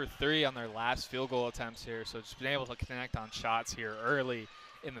 3 for 3 on their last field goal attempts here. So just been able to connect on shots here early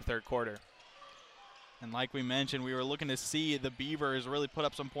in the third quarter. And like we mentioned, we were looking to see the Beavers really put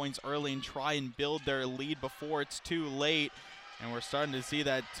up some points early and try and build their lead before it's too late. And we're starting to see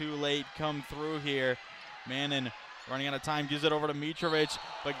that too late come through here. Mannon running out of time, gives it over to Mitrovic,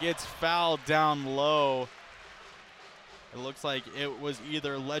 but gets fouled down low. It looks like it was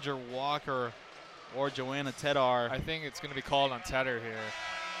either Ledger Walker or Joanna Tedar. I think it's going to be called on Tedar here.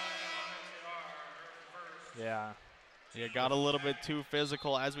 Yeah. Yeah, got a little bit too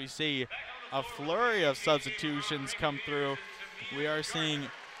physical as we see a flurry of substitutions come through. We are seeing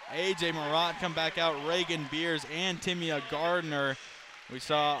A.J. Marat come back out, Reagan Beers, and Timia Gardner. We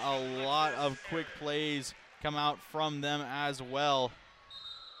saw a lot of quick plays come out from them as well.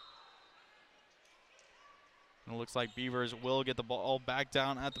 And it looks like Beavers will get the ball back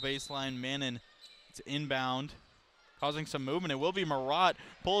down at the baseline. Mannon, it's inbound, causing some movement. It will be Marat.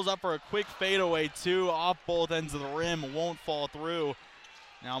 Pulls up for a quick fadeaway 2 off both ends of the rim. Won't fall through.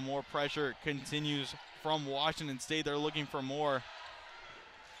 Now more pressure continues from Washington State. They're looking for more.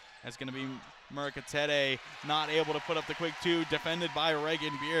 That's going to be Mercatete, not able to put up the quick 2, defended by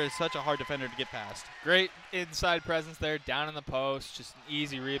Reagan Beers. Such a hard defender to get past. Great inside presence there, down in the post. Just an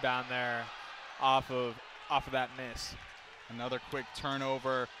easy rebound there off of that miss. Another quick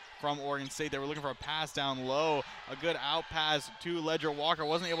turnover from Oregon State. They were looking for a pass down low. A good out pass to Ledger Walker.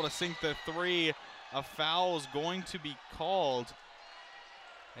 Wasn't able to sink the 3. A foul is going to be called.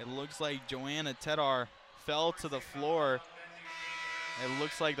 It looks like Joanna Tedar fell to the floor. It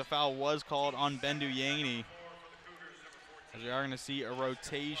looks like the foul was called on Bendu Yaney. As we are going to see a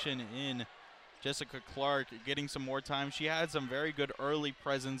rotation in. Jessica Clark getting some more time. She had some very good early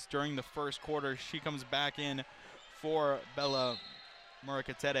presence during the first quarter. She comes back in for Bella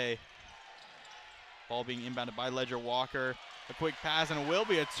Mercatete. Ball being inbounded by Ledger Walker. A quick pass, and it will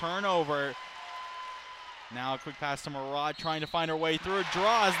be a turnover. Now a quick pass to Marat, trying to find her way through.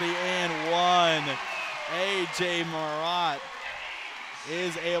 Draws the and one. A.J. Marat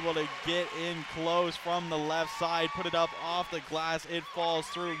is able to get in close from the left side, put it up off the glass. It falls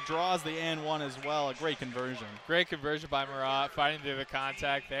through, draws the and one as well. A great conversion. Great conversion by Marat, fighting through the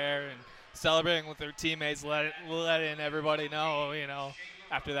contact there and celebrating with her teammates, letting everybody know,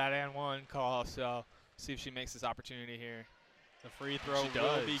 after that and one call. So see if she makes this opportunity here. The free throw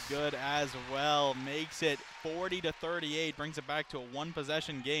will be good as well. Makes it 40-38, brings it back to a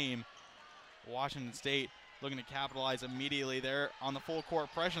one-possession game. Washington State looking to capitalize immediately there on the full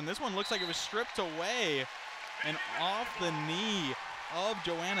court pressure. And this one looks like it was stripped away and off the knee of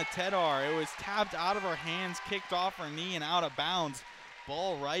Joanna Tedar. It was tapped out of her hands, kicked off her knee and out of bounds.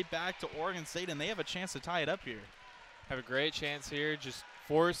 Ball right back to Oregon State, and they have a chance to tie it up here. Have a great chance here, just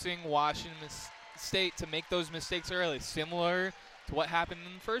forcing Washington State to make those mistakes early, similar to what happened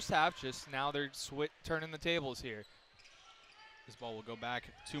in the first half, just now they're turning the tables here. This ball will go back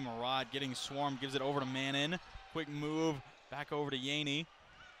to Marat, getting swarmed, gives it over to Mannon. Quick move, back over to Yaney.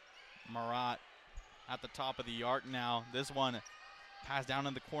 Marat at the top of the arc now. This one passed down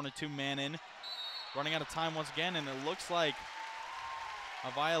in the corner to Mannon. Running out of time once again, and it looks like A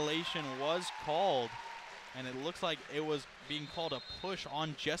violation was called, and it looks like it was being called a push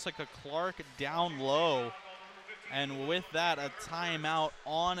on Jessica Clark down low. And with that, a timeout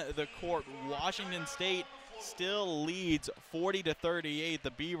on the court. Washington State still leads 40-38.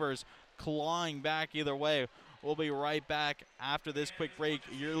 The Beavers clawing back either way. We'll be right back after this quick break.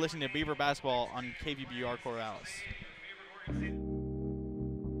 You're listening to Beaver Basketball on KVBR Corvallis.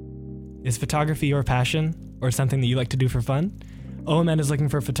 Is photography your passion or something that you like to do for fun? OMN is looking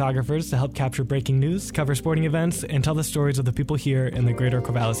for photographers to help capture breaking news, cover sporting events, and tell the stories of the people here in the greater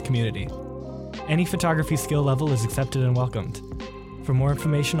Corvallis community. Any photography skill level is accepted and welcomed. For more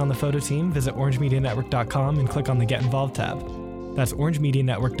information on the photo team, visit orangemedianetwork.com and click on the Get Involved tab. That's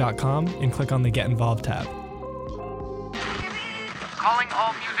orangemedianetwork.com and click on the Get Involved tab. Calling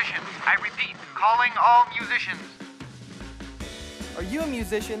all musicians. I repeat, calling all musicians. Are you a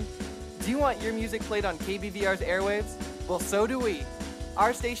musician? Do you want your music played on KBVR's airwaves? Well, so do we.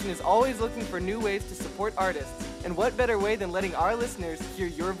 Our station is always looking for new ways to support artists, and what better way than letting our listeners hear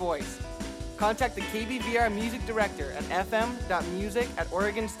your voice? Contact the KBVR music director at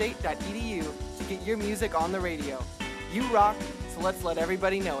fm.music@oregonstate.edu to get your music on the radio. You rock, so let's let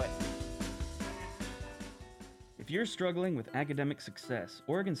everybody know it. If you're struggling with academic success,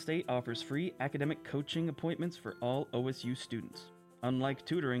 Oregon State offers free academic coaching appointments for all OSU students. Unlike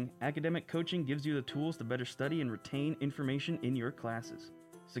tutoring, academic coaching gives you the tools to better study and retain information in your classes.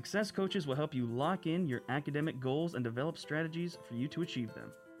 Success coaches will help you lock in your academic goals and develop strategies for you to achieve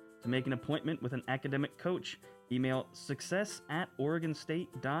them. To make an appointment with an academic coach, email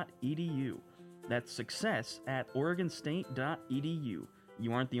success@oregonstate.edu. That's success@oregonstate.edu.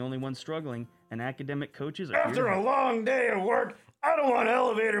 You aren't the only one struggling, and academic coaches are After here. a long day of work, I don't want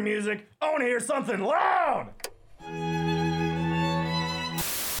elevator music. I want to hear something loud.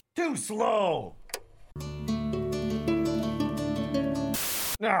 Too slow.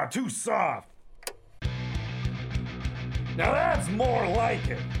 Nah, too soft. Now that's more like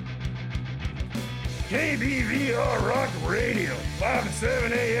it. KBVR Rock Radio, 5 to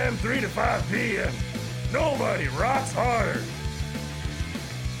 7 a.m., 3 to 5 p.m. Nobody rocks harder.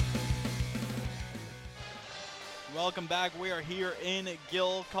 Welcome back. We are here in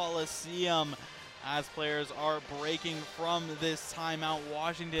Gil Coliseum as players are breaking from this timeout.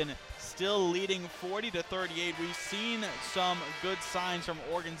 Washington still leading 40-38. We've seen some good signs from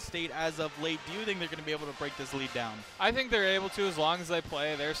Oregon State as of late. Do you think they're going to be able to break this lead down? I think they're able to as long as they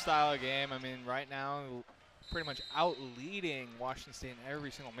play their style of game. I mean, right now, pretty much out-leading Washington State in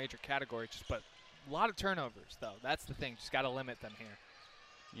every single major category, but a lot of turnovers, though. That's the thing. Just got to limit them here.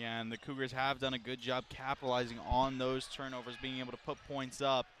 Yeah, and the Cougars have done a good job capitalizing on those turnovers, being able to put points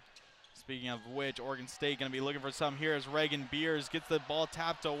up. Speaking of which, Oregon State going to be looking for some here as Reagan Beers gets the ball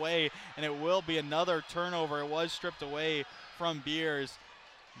tapped away, and it will be another turnover. It was stripped away from Beers.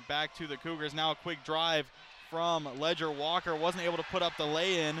 Back to the Cougars. Now a quick drive from Ledger Walker. Wasn't able to put up the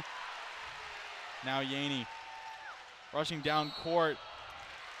lay-in. Now Yaney rushing down court,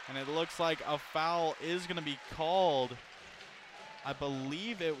 and it looks like a foul is going to be called. I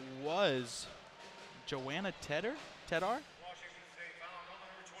believe it was Joanna Tedar?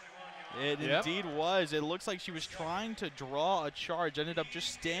 It indeed was. It looks like she was trying to draw a charge, ended up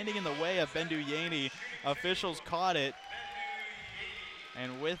just standing in the way of Bendu Yaney. Officials caught it.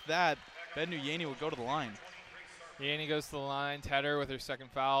 And with that, Bendu Yaney will go to the line. Yaney goes to the line. Tedder with her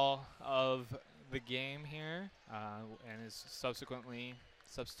second foul of the game here and is subsequently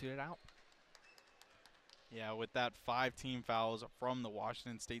substituted out. Yeah, with that 5 team fouls from the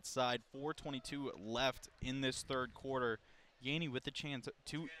Washington State side. 4:22 left in this third quarter. Yaney with the chance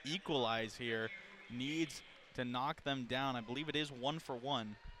to equalize here. Needs to knock them down. I believe it is 1 for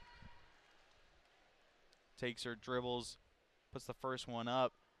 1. Takes her dribbles, puts the first one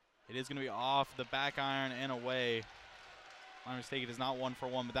up. It is going to be off the back iron and away. If I'm mistaken, it is not 1 for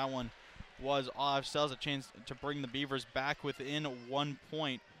 1, but that one was off. Still has a chance to bring the Beavers back within 1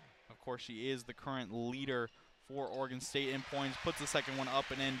 point. Of course, she is the current leader for Oregon State in points. Puts the second one up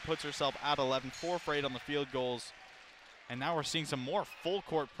and in, puts herself at 11, 4 for 8 on the field goals. And now we're seeing some more full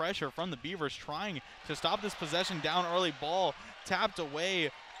court pressure from the Beavers trying to stop this possession. Down early, ball tapped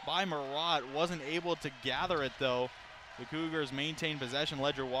away by Marat. Wasn't able to gather it though. The Cougars maintain possession.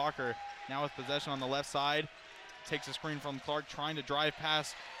 Ledger Walker now with possession on the left side. Takes a screen from Clark, trying to drive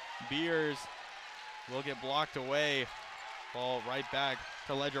past Beers. Will get blocked away. Ball right back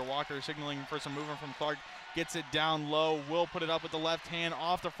to Ledger Walker, signaling for some movement from Clark. Gets it down low, will put it up with the left hand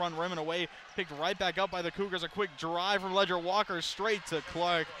off the front rim and away. Picked right back up by the Cougars. A quick drive from Ledger Walker straight to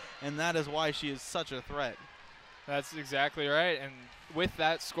Clark, and that is why she is such a threat. That's exactly right. And with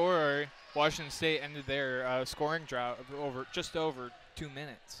that score, Washington State ended their scoring drought of just over 2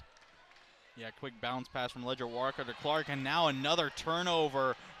 minutes. Yeah, quick bounce pass from Ledger Walker to Clark, and now another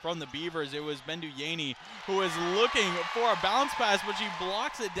turnover from the Beavers. It was Benduyeni who was looking for a bounce pass, but she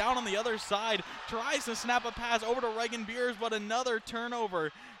blocks it down on the other side, tries to snap a pass over to Reagan Beers, but another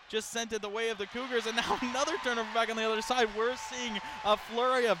turnover just sent it the way of the Cougars, and now another turnover back on the other side. We're seeing a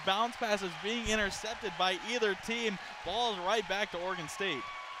flurry of bounce passes being intercepted by either team. Ball's right back to Oregon State.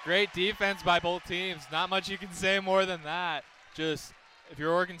 Great defense by both teams. Not much you can say more than that. Just if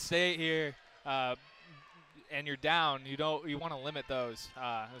you're Oregon State here and you're down, you want to limit those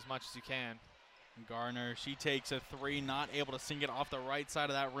as much as you can. Garner, she takes a three, not able to sink it off the right side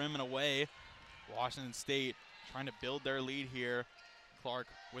of that rim and away. Washington State trying to build their lead here. Clark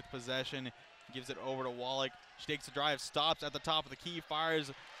with possession, gives it over to Wallach. She takes a drive, stops at the top of the key, fires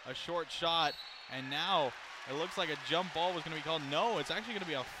a short shot, and now it looks like a jump ball was going to be called. No, it's actually going to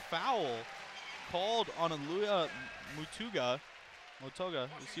be a foul called on Aluya Motoga,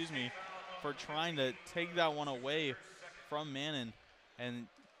 for trying to take that one away from Mannon, and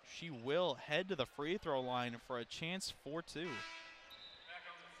she will head to the free throw line for a chance for two.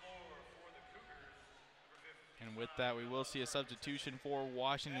 And with that, we will see a substitution for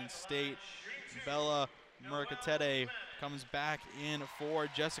Washington State. Bella Mercatete comes back in for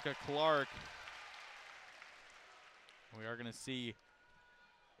Jessica Clark. We are going to see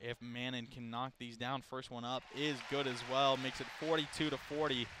if Mannon can knock these down. First one up is good as well. Makes it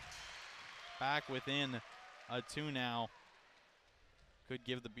 42-40. Back within a two now. Could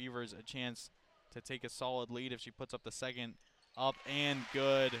give the Beavers a chance to take a solid lead if she puts up the second. Up and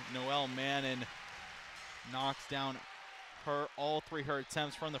good. Noelle Mannon knocks down all three her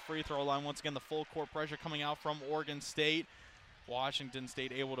attempts from the free throw line. Once again, the full court pressure coming out from Oregon State. Washington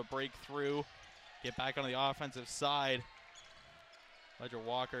State able to break through, get back on the offensive side. Ledger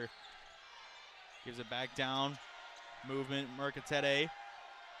Walker gives it back down. Movement, Mercatete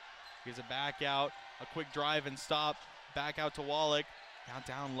gives it back out. A quick drive and stop. Back out to Wallach. Now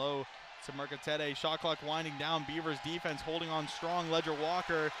down low to Mercatete. Shot clock winding down. Beavers defense holding on strong. Ledger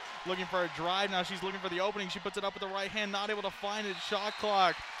Walker looking for a drive. Now she's looking for the opening. She puts it up with the right hand. Not able to find it. Shot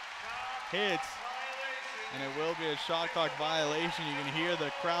clock hits. And it will be a shot clock violation. You can hear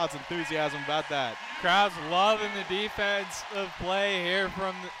the crowd's enthusiasm about that. Crowd's loving the defense of play here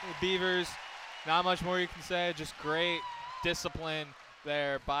from the Beavers. Not much more you can say. Just great discipline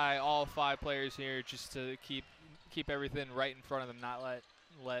there by all five players here, just to keep everything right in front of them, not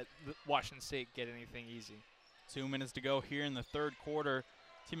let Washington State get anything easy. 2 minutes to go here in the third quarter.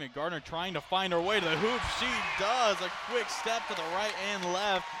 Teammate Gardner trying to find her way to the hoop. She does. A quick step to the right and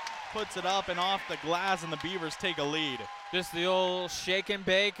left. Puts it up and off the glass, and the Beavers take a lead. Just the old shake and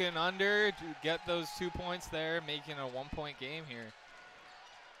bake and under to get those 2 points there, making a 1 point game here.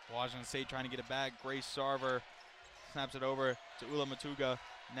 Washington State trying to get it back. Grace Sarver snaps it over to Ula Matuga.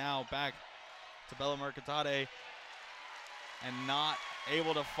 Now back to Bella Mercatete. And not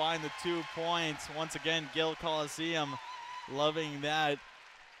able to find the 2 points. Once again, Gil Coliseum loving that.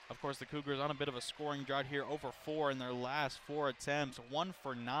 Of course, the Cougars on a bit of a scoring drought here, over 4 in their last 4 attempts, 1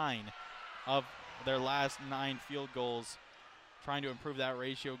 for 9 of their last 9 field goals. Trying to improve that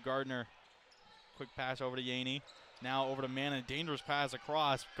ratio. Gardner, quick pass over to Yaney. Now over to Mannon, dangerous pass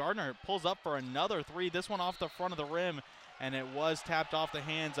across. Gardner pulls up for another three, this one off the front of the rim, and it was tapped off the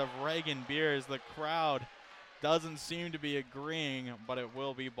hands of Reagan Beers. The crowd doesn't seem to be agreeing, but it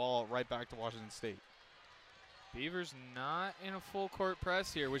will be ball right back to Washington State. Beavers not in a full court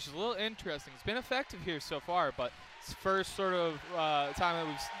press here, which is a little interesting. It's been effective here so far, but it's first sort of time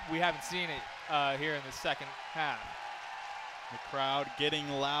that we haven't seen it here in the second half. The crowd getting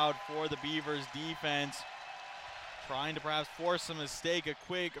loud for the Beavers defense, trying to perhaps force a mistake. A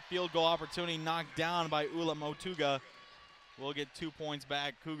quick field goal opportunity knocked down by Ula Motuga. We'll get 2 points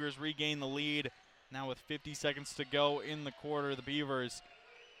back. Cougars regain the lead. Now with 50 seconds to go in the quarter, the Beavers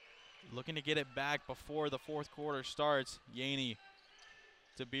looking to get it back before the fourth quarter starts. Yaney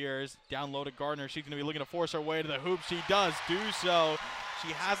to Beers, down low to Gardner. She's going to be looking to force her way to the hoop. She does do so.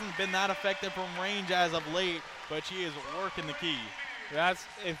 She hasn't been that effective from range as of late, but she is working the key.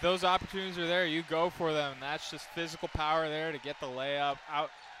 If those opportunities are there, you go for them. That's just physical power there to get the layup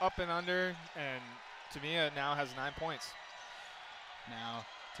up and under, and Tamia now has 9 points. Now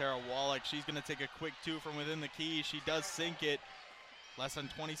Tara Wallach, she's going to take a quick two from within the key. She does sink it. Less than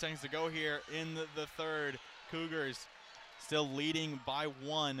 20 seconds to go here in the third. Cougars still leading by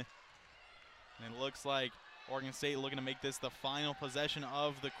 1. And it looks like Oregon State looking to make this the final possession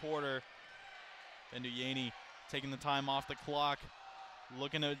of the quarter. Benduyeni taking the time off the clock.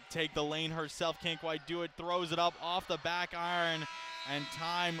 Looking to take the lane herself. Can't quite do it. Throws it up off the back iron. And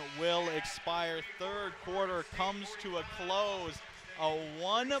time will expire. Third quarter comes to a close. a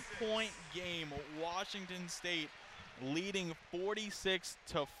 1-point game. Washington State leading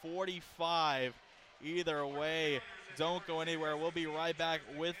 46-45. Either way, don't go anywhere. We'll be right back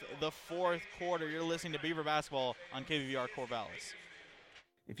with the fourth quarter. You're listening to Beaver Basketball on KVVR Corvallis.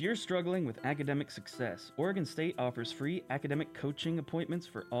 If you're struggling with academic success, Oregon State offers free academic coaching appointments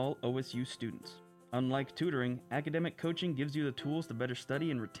for all OSU students. Unlike tutoring, academic coaching gives you the tools to better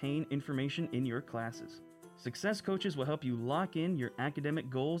study and retain information in your classes. Success coaches will help you lock in your academic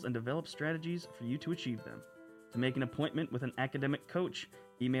goals and develop strategies for you to achieve them. To make an appointment with an academic coach,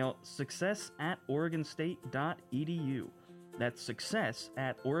 email success@oregonstate.edu. That's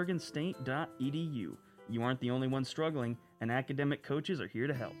success@oregonstate.edu. You aren't the only one struggling, and academic coaches are here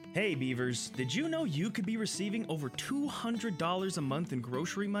to help. Hey Beavers, did you know you could be receiving over $200 a month in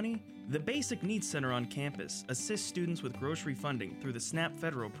grocery money? The Basic Needs Center on campus assists students with grocery funding through the SNAP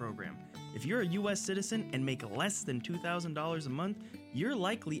federal program. If you're a U.S. citizen and make less than $2,000 a month, you're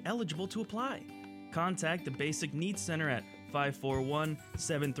likely eligible to apply. Contact the Basic Needs Center at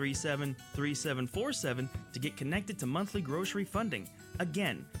 541-737-3747 to get connected to monthly grocery funding.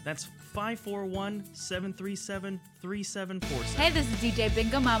 Again, that's 541-737-3747. Hey, this is DJ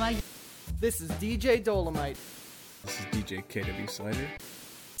Bingo Mama. This is DJ Dolomite. This is DJ KW Slider.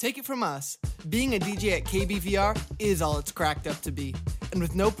 Take it from us, being a DJ at KBVR is all it's cracked up to be. And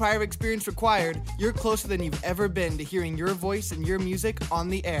with no prior experience required, you're closer than you've ever been to hearing your voice and your music on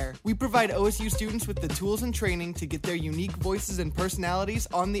the air. We provide OSU students with the tools and training to get their unique voices and personalities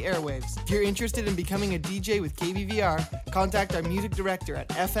on the airwaves. If you're interested in becoming a DJ with KBVR, contact our music director at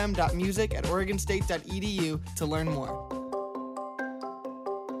fm.music@oregonstate.edu to learn more.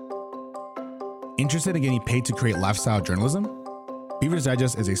 Interested in getting paid to create lifestyle journalism? Beaver's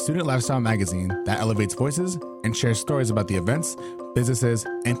Digest is a student lifestyle magazine that elevates voices and shares stories about the events, businesses,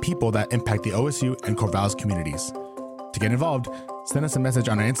 and people that impact the OSU and Corvallis communities. To get involved, send us a message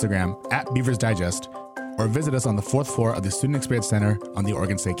on our Instagram @Beaver's Digest or visit us on the 4th floor of the Student Experience Center on the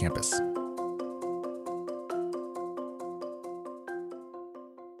Oregon State campus.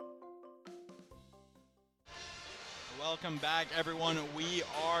 Welcome back, everyone. We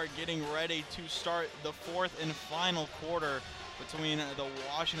are getting ready to start the fourth and final quarter between the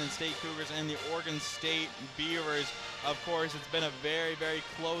Washington State Cougars and the Oregon State Beavers. Of course, it's been a very, very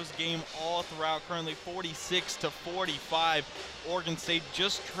close game all throughout. Currently 46-45. Oregon State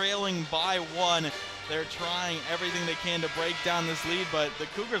just trailing by one. They're trying everything they can to break down this lead, but the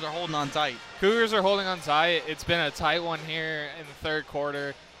Cougars are holding on tight. Cougars are holding on tight. It's been a tight one here in the third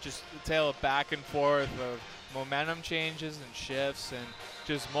quarter. Just a tale of back and forth of momentum changes and shifts, and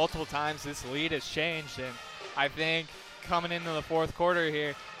just multiple times this lead has changed. And I think coming into the fourth quarter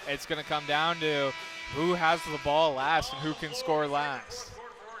here, it's going to come down to who has the ball last and who can score last.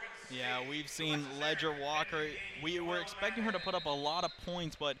 Yeah, we've seen Ledger Walker. We were expecting her to put up a lot of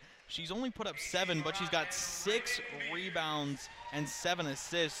points, but she's only put up 7, but she's got 6 rebounds and 7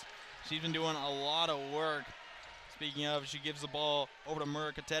 assists. She's been doing a lot of work. Speaking of, she gives the ball over to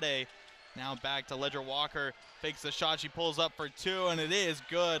Murukatete. Now back to Ledger Walker. Fakes the shot. She pulls up for 2, and it is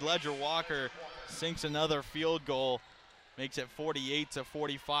good. Ledger Walker sinks another field goal. Makes it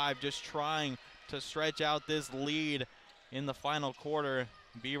 48-45. Just trying to stretch out this lead in the final quarter.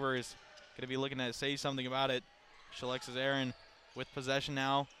 Beavers going to be looking to say something about it. Shalexis Aaron with possession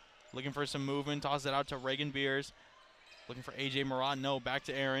now. Looking for some movement. Tosses it out to Reagan Beers. Looking for A.J. Marat. No, back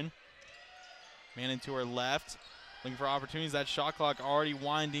to Aaron. Manning to her left. Looking for opportunities. That shot clock already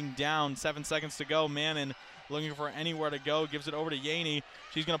winding down. 7 seconds to go. Manning looking for anywhere to go. Gives it over to Yaney.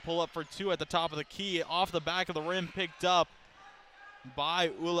 She's going to pull up for 2 at the top of the key. Off the back of the rim. Picked up by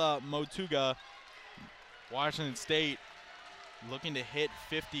Ula Motuga. Washington State looking to hit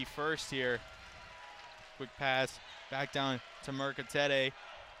 50 first here. Quick pass back down to Murukatete.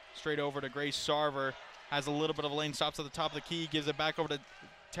 Straight over to Grace Sarver. Has a little bit of a lane. Stops at the top of the key. Gives it back over to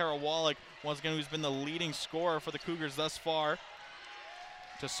Tara Wallach, once again, who's been the leading scorer for the Cougars thus far.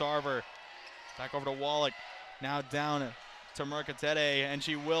 To Sarver. Back over to Wallach. Now down to Murukatete, and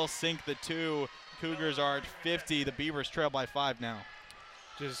she will sink the 2. Cougars are at 50. The Beavers trail by 5 now.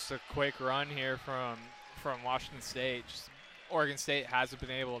 Just a quick run here from Washington State. Just Oregon State hasn't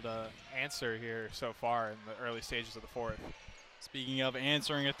been able to answer here so far in the early stages of the fourth. Speaking of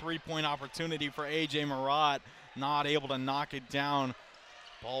answering, a 3-point opportunity for A.J. Marat. Not able to knock it down.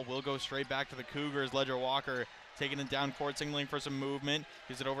 Ball will go straight back to the Cougars. Ledger Walker taking it down court, signaling for some movement.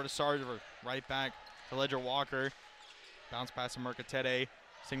 Gives it over to Sarver. Right back to Ledger Walker. Bounce pass to Murukatete,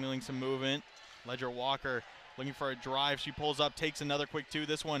 signaling some movement. Ledger Walker looking for a drive. She pulls up, takes another quick 2.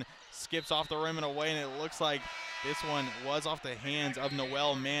 This one skips off the rim and away, and it looks like this one was off the hands of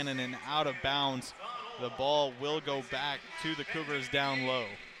Noelle Manning and out of bounds. The ball will go back to the Cougars down low.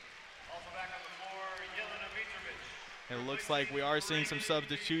 It looks like we are seeing some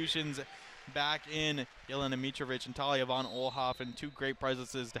substitutions back in. Yelena Mitrovic and Talia von Olhoffen, two great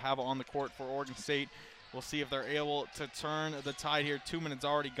presences to have on the court for Oregon State. We'll see if they're able to turn the tide here. 2 minutes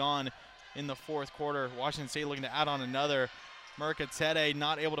already gone in the fourth quarter. Washington State looking to add on another. Mercatete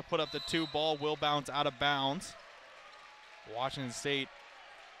not able to put up the two. Ball will bounce out of bounds. Washington State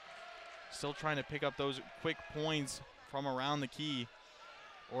still trying to pick up those quick points from around the key.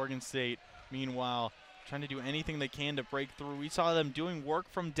 Oregon State, meanwhile, trying to do anything they can to break through. We saw them doing work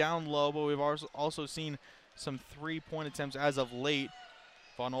from down low, but we've also seen some three-point attempts as of late.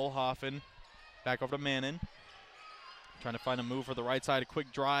 Von Olhoffen back over to Mannon. Trying to find a move for the right side, a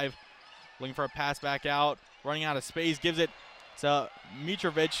quick drive. Looking for a pass back out. Running out of space, gives it to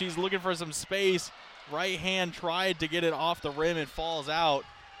Mitrovic. She's looking for some space. Right hand tried to get it off the rim. It falls out.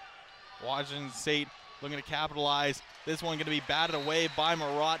 Washington State looking to capitalize. This one going to be batted away by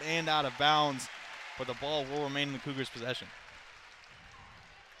Marat and out of bounds. But the ball will remain in the Cougars' possession.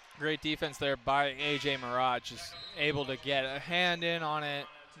 Great defense there by A.J. Marat, just able to get a hand in on it.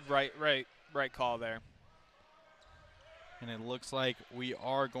 Right call there. And it looks like we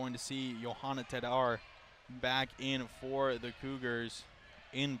are going to see Johanna Tedar back in for the Cougars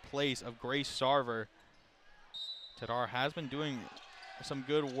in place of Grace Sarver. Tedar has been doing some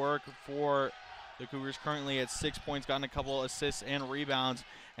good work for the Cougars, currently at 6 points, gotten a couple assists and rebounds.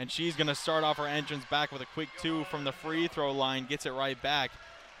 And she's going to start off her entrance back with a quick two from the free throw line, gets it right back.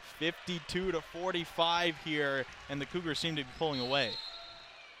 52-45 here, and the Cougars seem to be pulling away.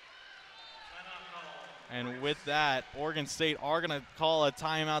 And with that, Oregon State are going to call a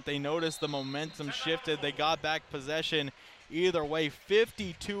timeout. They noticed the momentum shifted. They got back possession. Either way,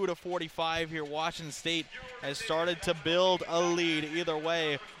 52-45 here. Washington State has started to build a lead. Either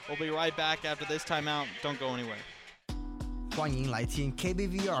way, we'll be right back after this timeout. Don't go anywhere. 欢迎来听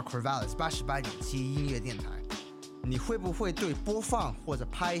KBVR Corvallis 88.7音乐电台。你会不会对播放或者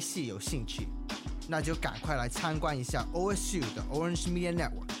拍戏有兴趣？那就赶快来参观一下 OSU 的 Orange Media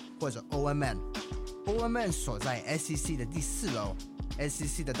Network 或者 OMN。OMN 所在 SEC 的第4楼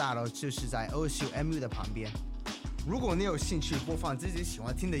 ，SEC 的大楼就是在 OSU MU 的旁边。如果你有兴趣播放自己喜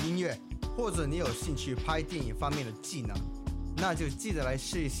欢听的音乐，或者你有兴趣拍电影方面的技能，那就记得来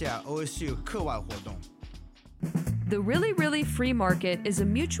试一下 OSU 课外活动。The Really Really Free Market is a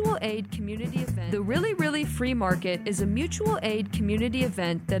mutual aid community event. The Really Really Free Market is a mutual aid community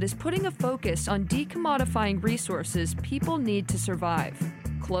event that is putting a focus on decommodifying resources people need to survive.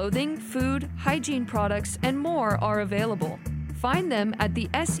 Clothing, food, hygiene products, and more are available. Find them at the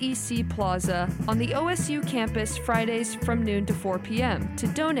SEC Plaza on the OSU campus Fridays from noon to 4 p.m. to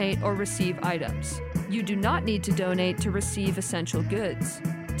donate or receive items. You do not need to donate to receive essential goods.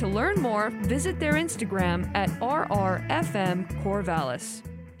 To learn more, visit their Instagram at RRFM Corvallis.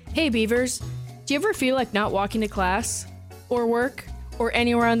 Hey Beavers, do you ever feel like not walking to class, or work, or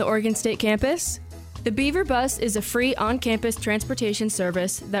anywhere on the Oregon State campus? The Beaver Bus is a free on-campus transportation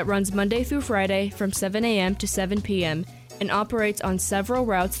service that runs Monday through Friday from 7 a.m. to 7 p.m. and operates on several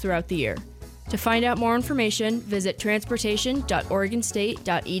routes throughout the year. To find out more information, visit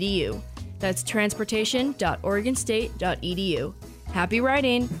transportation.oregonstate.edu. That's transportation.oregonstate.edu. Happy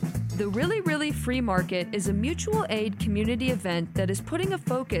riding! The Really Really Free Market is a mutual aid community event that is putting a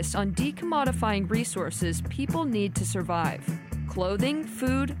focus on decommodifying resources people need to survive. Clothing,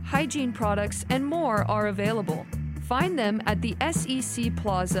 food, hygiene products, and more are available. Find them at the SEC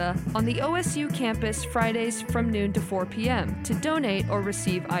Plaza on the OSU campus Fridays from noon to 4 p.m. to donate or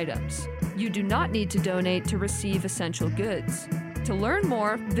receive items. You do not need to donate to receive essential goods. To learn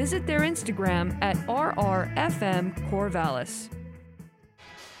more, visit their Instagram at RRFM Corvallis.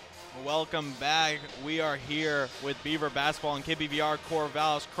 Welcome back. We are here with Beaver basketball and KBVR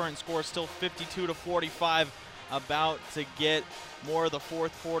Corvallis. Current score still 52-45. About to get more of the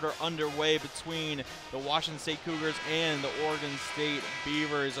fourth quarter underway between the Washington State Cougars and the Oregon State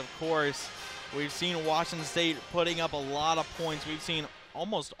Beavers. Of course, we've seen Washington State putting up a lot of points. We've seen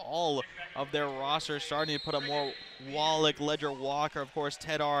almost all of their roster starting to put up more. Wallach, Ledger Walker, of course,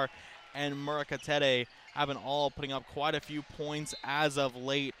 Tedar, and Murakatete have been all putting up quite a few points as of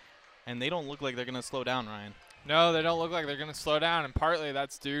late. And they don't look like they're going to slow down, Ryan. No, they don't look like they're going to slow down, and partly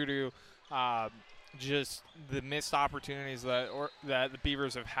that's due to just the missed opportunities that the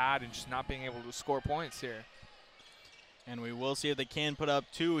Beavers have had and just not being able to score points here. And we will see if they can put up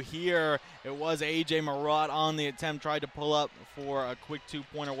two here. It was A.J. Marat on the attempt, tried to pull up for a quick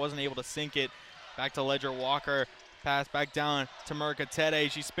two-pointer, wasn't able to sink it. Back to Ledger Walker. Pass back down to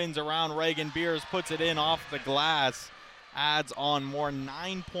Murakatete. She spins around. Reagan Beers puts it in off the glass. Adds on more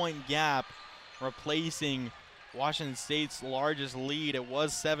 9-point gap replacing Washington State's largest lead. It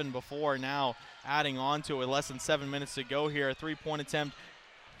was 7 before, now adding on to it with less than 7 minutes to go here. A 3-point attempt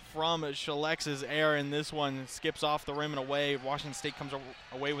from Shalex's air, and this one skips off the rim and away. Washington State comes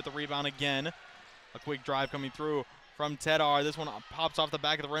away with the rebound again. A quick drive coming through from Tedar. This one pops off the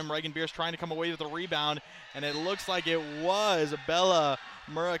back of the rim. Reagan Beers trying to come away with the rebound, and it looks like it was Bella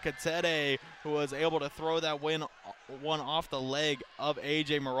Murakatete who was able to throw that one off the leg of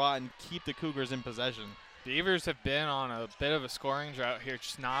A.J. Marat and keep the Cougars in possession. Beavers have been on a bit of a scoring drought here,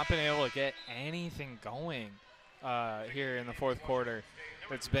 just not been able to get anything going here in the fourth quarter.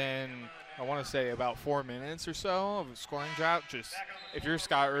 It's been, I want to say, about 4 minutes or so of a scoring drought. Just, if you're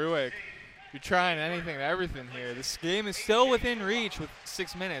Scott Ruick, you're trying anything and everything here. This game is still within reach with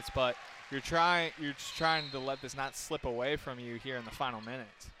 6 minutes, but you're just trying to let this not slip away from you here in the final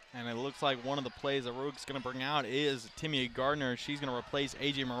minutes. And it looks like one of the plays that Ruick's going to bring out is Timmy Gardner. She's going to replace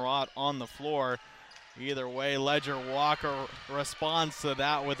A.J. Marat on the floor. Either way, Ledger Walker responds to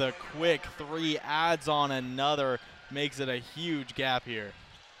that with a quick 3, adds on another, makes it a huge gap here.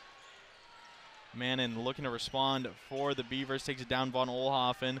 Mannon looking to respond for the Beavers, takes it down Von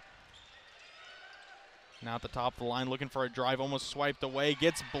Oelhoffen. Now at the top of the line, looking for a drive, almost swiped away,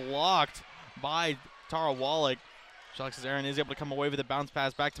 gets blocked by Tara Wallach. Alexis Aaron is able to come away with a bounce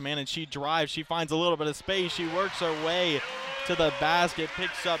pass back to Mannon. She drives, she finds a little bit of space, she works her way to the basket,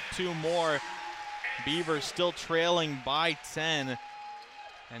 picks up 2 more. Beavers still trailing by 10.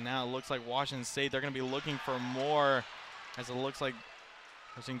 And now it looks like Washington State, they're going to be looking for more, as it looks like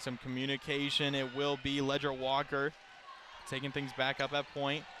we're seeing some communication. It will be Ledger Walker taking things back up at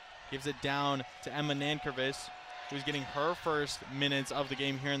point. Gives it down to Emma Nankervis, who's getting her first minutes of the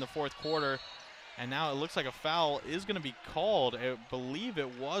game here in the fourth quarter. And now it looks like a foul is going to be called. I believe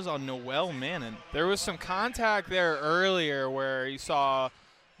it was on Noelle Mannon. There was some contact there earlier where you saw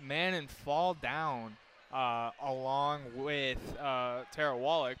Mannon fall down along with Tara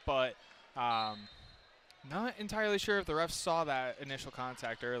Wallach, but not entirely sure if the refs saw that initial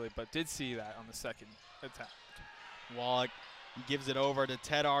contact early, but did see that on the second attempt. Wallach gives it over to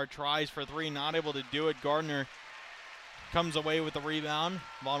Tedar, tries for 3, not able to do it. Gardner comes away with the rebound.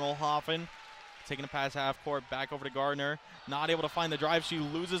 Von Oelhoffen taking a pass half court, back over to Gardner. Not able to find the drive, she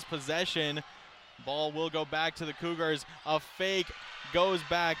loses possession. Ball will go back to the Cougars. A fake goes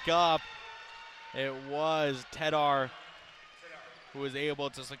back up. It was Tedar who was able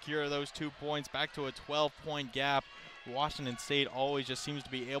to secure those 2 points, back to a 12-point gap. Washington State always just seems to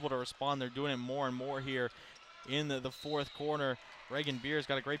be able to respond. They're doing it more and more here in the fourth quarter. Reagan Beers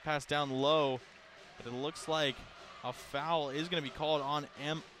got a great pass down low, but it looks like a foul is going to be called on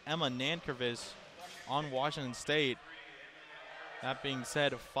Emma Nankervis on Washington State. That being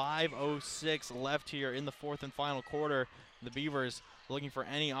said, 5:06 left here in the fourth and final quarter. The Beavers looking for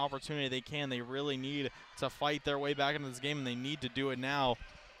any opportunity they can. They really need to fight their way back into this game, and they need to do it now.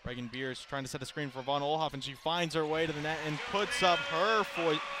 Reagan Beers trying to set a screen for Von Oelhoffen. She finds her way to the net and puts up her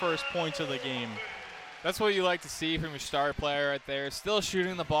first points of the game. That's what you like to see from your star player right there. Still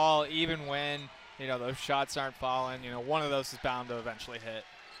shooting the ball even when, those shots aren't falling. One of those is bound to eventually hit.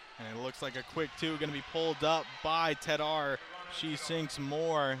 And it looks like a quick 2 going to be pulled up by Tedar. She sinks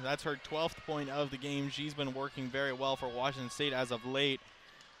more. That's her 12th point of the game. She's been working very well for Washington State as of late.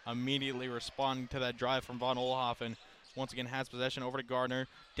 Immediately responding to that drive from Von Oelhoffen. Once again has possession over to Gardner.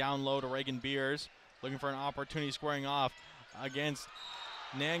 Down low to Reagan Beers. Looking for an opportunity, squaring off against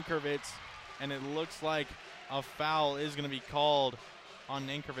Nankervis. And it looks like a foul is going to be called on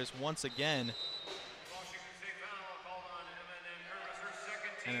Nankervis once again.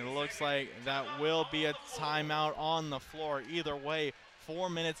 And it looks like that will be a timeout on the floor. Either way, 4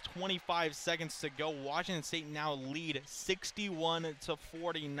 minutes, 25 seconds to go. Washington State now lead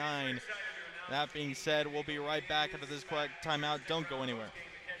 61-49. That being said, we'll be right back after this quick timeout. Don't go anywhere.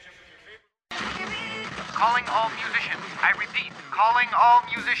 Calling all musicians. I repeat, calling all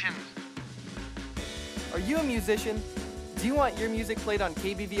musicians. Are you a musician? Do you want your music played on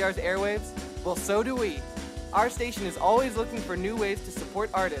KBVR's airwaves? Well, so do we. Our station is always looking for new ways to support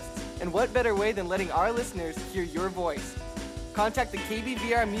artists, and what better way than letting our listeners hear your voice? Contact the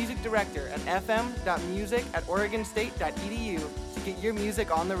KBVR music director at fm.music@oregonstate.edu to get your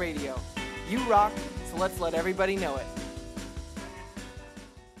music on the radio. You rock, so let's let everybody know it.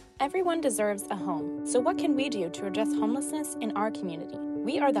 Everyone deserves a home. So what can we do to address homelessness in our community?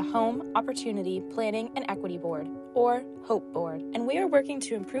 We are the Home Opportunity Planning and Equity Board, or HOPE Board, and we are working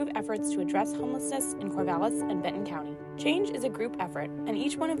to improve efforts to address homelessness in Corvallis and Benton County. Change is a group effort, and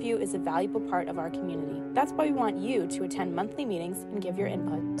each one of you is a valuable part of our community. That's why we want you to attend monthly meetings and give your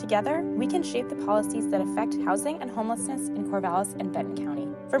input. Together, we can shape the policies that affect housing and homelessness in Corvallis and Benton County.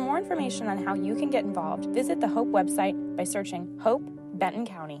 For more information on how you can get involved, visit the Hope website by searching Hope Benton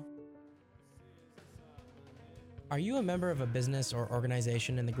County. Are you a member of a business or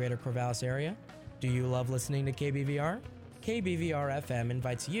organization in the greater Corvallis area? Do you love listening to KBVR? KBVR FM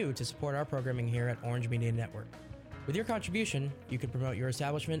invites you to support our programming here at Orange Media Network. With your contribution, you can promote your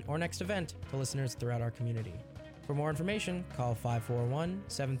establishment or next event to listeners throughout our community. For more information, call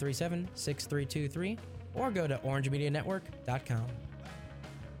 541-737-6323 or go to orangemedianetwork.com.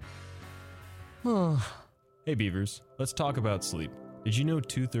 Hey Beavers, let's talk about sleep. Did you know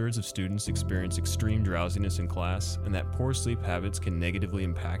 2/3 of students experience extreme drowsiness in class and that poor sleep habits can negatively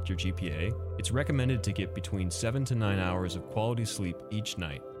impact your GPA? It's recommended to get between 7 to 9 hours of quality sleep each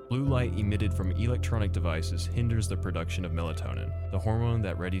night. Blue light emitted from electronic devices hinders the production of melatonin, the hormone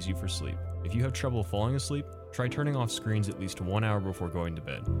that readies you for sleep. If you have trouble falling asleep, try turning off screens at least 1 hour before going to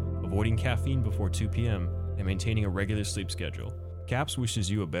bed, avoiding caffeine before 2 p.m., and maintaining a regular sleep schedule. CAPS wishes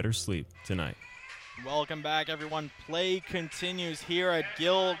you a better sleep tonight. Welcome back, everyone. Play continues here at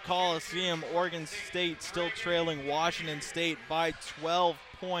Gil Coliseum. Oregon State still trailing Washington State by 12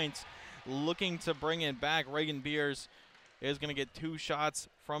 points. Looking to bring it back. Reagan Beers is going to get 2 shots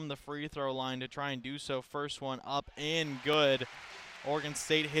from the free throw line to try and do so. First one up and good. Oregon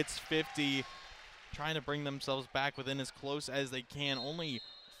State hits 50, trying to bring themselves back within as close as they can. Only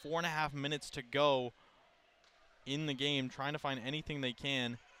 4.5 minutes to go in the game, trying to find anything they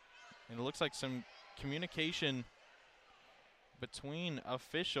can. And it looks like some communication between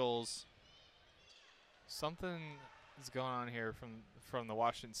officials. Something is going on here from the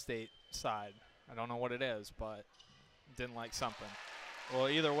Washington State side. I don't know what it is, but didn't like something. Well,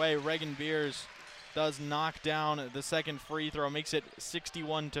 either way, Reagan Beers does knock down the second free throw, makes it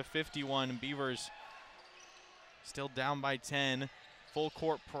 61-51. Beavers still down by 10. Full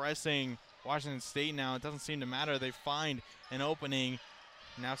court pressing Washington State now. It doesn't seem to matter. They find an opening.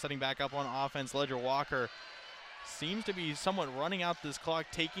 Now setting back up on offense, Ledger Walker seems to be somewhat running out this clock,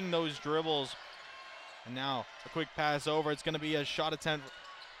 taking those dribbles. And now a quick pass over. It's going to be a shot attempt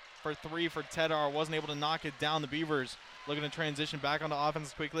for 3 for Tedar. Wasn't able to knock it down. The Beavers looking to transition back onto offense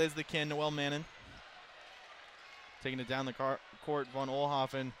as quickly as they can. Noel Mannon taking it down the court. Von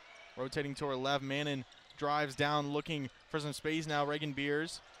Olhoffen rotating to her left. Mannon drives down, looking for some space now. Reagan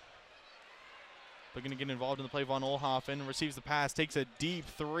Beers looking to get involved in the play. Von Olhoffen receives the pass, takes a deep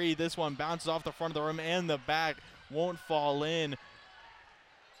 3. This one bounces off the front of the rim and the back. Won't fall in.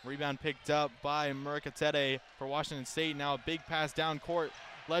 Rebound picked up by Mercatete for Washington State. Now a big pass down court.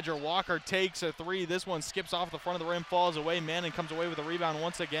 Ledger Walker takes a 3. This one skips off the front of the rim, falls away. Manning comes away with a rebound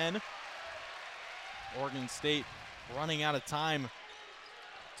once again. Oregon State running out of time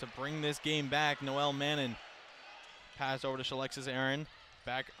to bring this game back. Noel Manning pass over to Shalexis Aaron.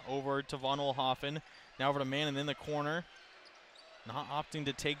 Back over to Von Olhoffen. Now over to Manning in the corner. Not opting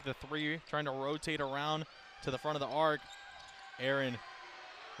to take the 3. Trying to rotate around to the front of the arc. Aaron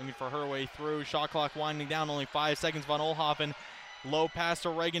looking for her way through. Shot clock winding down. Only 5 seconds. Von Olhoffen. Low pass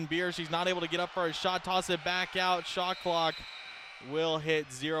to Reagan Beers. She's not able to get up for a shot. Toss it back out. Shot clock will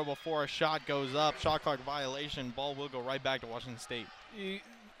hit 0 before a shot goes up. Shot clock violation. Ball will go right back to Washington State.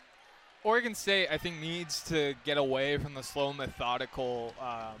 Oregon State, I think, needs to get away from the slow, methodical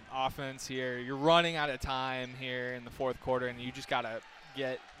offense here. You're running out of time here in the fourth quarter, and you just got to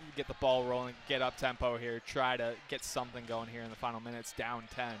get the ball rolling, get up tempo here, try to get something going here in the final minutes, down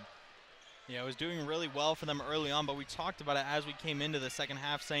 10. Yeah, it was doing really well for them early on, but we talked about it as we came into the second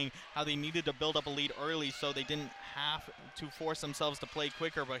half, saying how they needed to build up a lead early so they didn't have to force themselves to play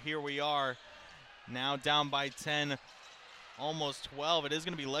quicker. But here we are, now down by 10, almost 12. It is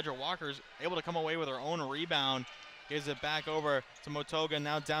going to be Ledger Walker's able to come away with her own rebound. Gives it back over to Motoga,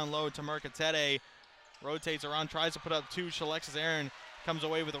 now down low to Mercatete. Rotates around, tries to put up 2. Shalexis Aaron comes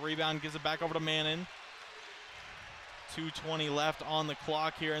away with a rebound, gives it back over to Mannon. 2:20 left on the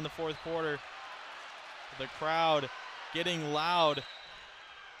clock here in the fourth quarter. The crowd getting loud.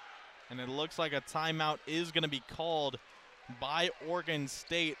 And it looks like a timeout is going to be called by Oregon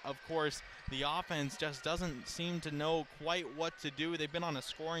State. Of course, the offense just doesn't seem to know quite what to do. They've been on a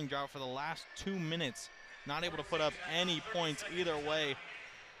scoring drought for the last 2 minutes. Not able to put up any points either way.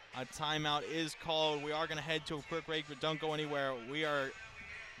 A timeout is called. We are going to head to a quick break, but don't go anywhere. We are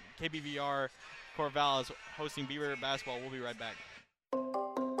KBVR Corvallis hosting Beaver basketball. We'll be right back.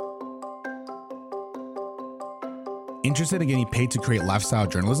 Interested in getting paid to create lifestyle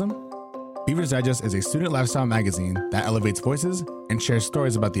journalism? Beaver's Digest is a student lifestyle magazine that elevates voices and shares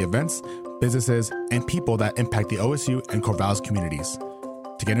stories about the events, businesses, and people that impact the OSU and Corvallis communities.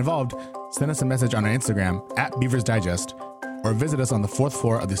 To get involved, send us a message on our Instagram at Beaver's Digest or visit us on the 4th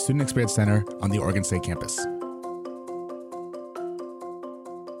floor of the Student Experience Center on the Oregon State campus.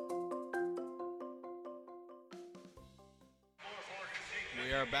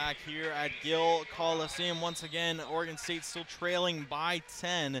 here at Gil Coliseum. Once again, Oregon State still trailing by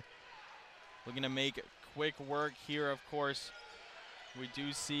 10. Looking to make quick work here, of course. We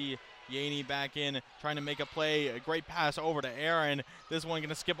do see Yaney back in, trying to make a play. A great pass over to Aaron. This one going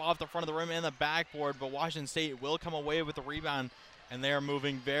to skip off the front of the rim and the backboard, but Washington State will come away with the rebound, and they are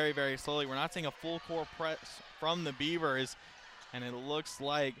moving very, very slowly. We're not seeing a full court press from the Beavers, and it looks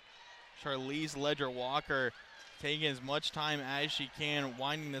like Charlize Ledger-Walker taking as much time as she can,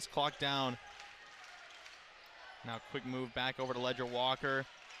 winding this clock down. Now quick move back over to Ledger-Walker,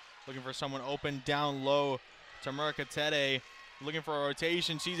 looking for someone open down low. Tamura Katete looking for a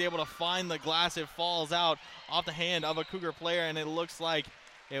rotation. She's able to find the glass. It falls out off the hand of a Cougar player, and it looks like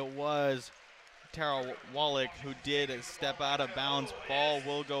it was Tara Wallach who did step out of bounds. Ball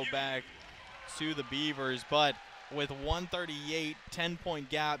will go back to the Beavers, but with 138, 10-point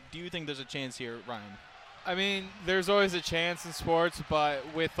gap, do you think there's a chance here, Ryan? I mean, there's always a chance in sports, but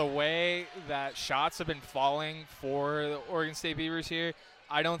with the way that shots have been falling for the Oregon State Beavers here,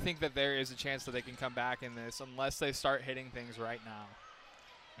 I don't think that there is a chance that they can come back in this unless they start hitting things right now.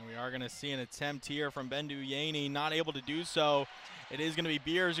 And we are going to see an attempt here from Bendu Yaney, not able to do so. It is going to be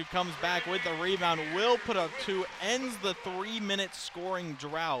Beers who comes back with the rebound, will put up 2, ends the 3-minute scoring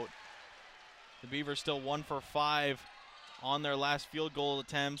drought. The Beavers still 1 for 5 on their last field goal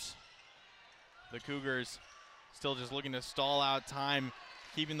attempts. The Cougars still just looking to stall out time,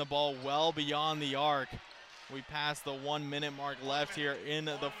 keeping the ball well beyond the arc. We passed the 1-minute mark left here in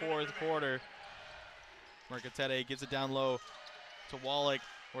the fourth quarter. Mercatete gives it down low to Wallach.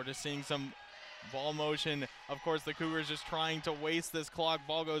 We're just seeing some ball motion. Of course, the Cougars just trying to waste this clock.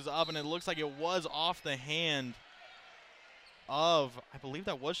 Ball goes up, and it looks like it was off the hand of, I believe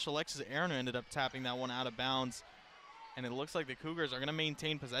that was Alexis Aaron who ended up tapping that one out of bounds. And it looks like the Cougars are going to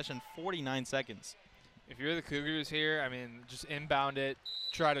maintain possession 49 seconds. If you're the Cougars here, I mean, just inbound it,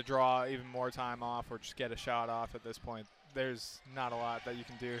 try to draw even more time off, or just get a shot off at this point. There's not a lot that you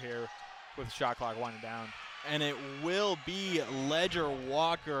can do here with the shot clock winding down. And it will be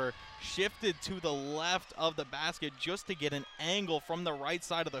Ledger-Walker shifted to the left of the basket just to get an angle from the right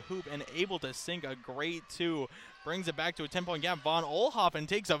side of the hoop and able to sink a great 2. Brings it back to a 10-point gap. Von Oelhoffen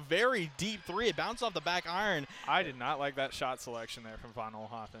takes a very deep 3. It bounced off the back iron. I did not like that shot selection there from Von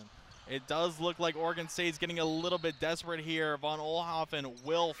Oelhoffen. It does look like Oregon State's getting a little bit desperate here. Von Oelhoffen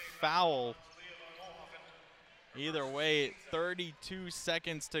will foul. Either way, 32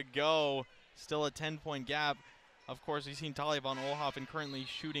 seconds to go. Still a 10-point gap. Of course, we've seen Talia Von Oelhoffen currently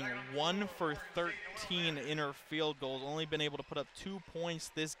shooting 1 for 13 in her field goals. Only been able to put up 2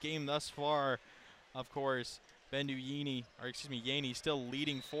 points this game thus far. Of course, Bendu Yaney still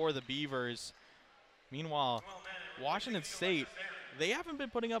leading for the Beavers. Meanwhile, Washington State, they haven't been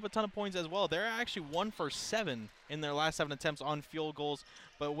putting up a ton of points as well. They're actually 1 for 7 in their last 7 attempts on field goals.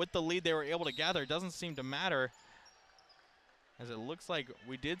 But with the lead they were able to gather, it doesn't seem to matter, as it looks like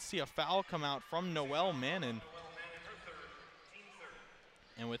we did see a foul come out from Noelle Mannon.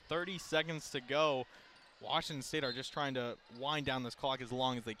 And with 30 seconds to go, Washington State are just trying to wind down this clock as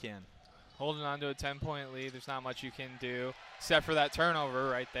long as they can. Holding on to a 10-point lead, there's not much you can do, except for that turnover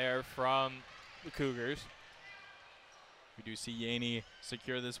right there from the Cougars. We do see Yaney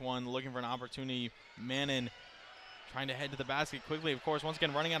secure this one, looking for an opportunity. Mannon trying to head to the basket quickly. Of course, once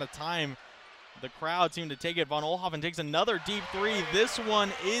again, running out of time. The crowd seemed to take it. Von Oelhoffen takes another deep 3. This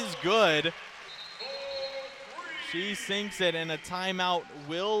one is good. She sinks it, and a timeout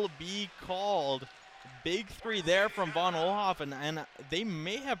will be called. Big 3 there from Von Oelhoffen, and they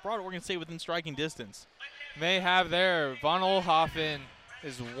may have brought Oregon State within striking distance. May have there. Von Oelhoffen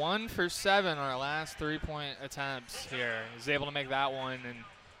is 1 for 7 on our last 3-point attempts here. He's able to make that one and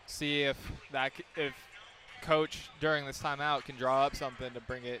see if coach during this timeout can draw up something to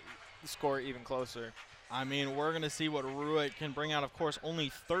bring it the score even closer. I mean, we're going to see what Ruick can bring out. Of course,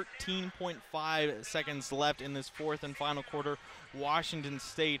 only 13.5 seconds left in this fourth and final quarter. Washington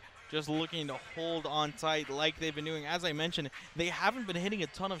State just looking to hold on tight like they've been doing. As I mentioned, they haven't been hitting a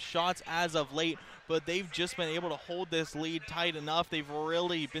ton of shots as of late, but they've just been able to hold this lead tight enough. They've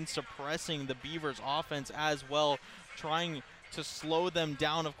really been suppressing the Beavers' offense as well, trying to slow them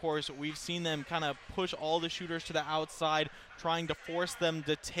down. Of course, we've seen them kind of push all the shooters to the outside, trying to force them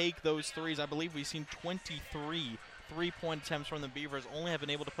to take those threes. I believe we've seen 23 3-point attempts from the Beavers, only have been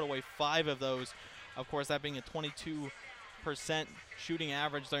able to put away 5 of those. Of course, that being a 22% shooting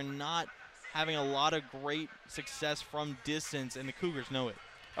average. They're not having a lot of great success from distance, and the Cougars know it.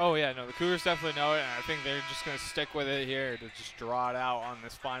 Oh, yeah, no, the Cougars definitely know it, and I think they're just going to stick with it here to just draw it out on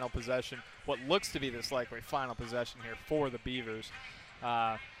this final possession, what looks to be this likely final possession here for the Beavers.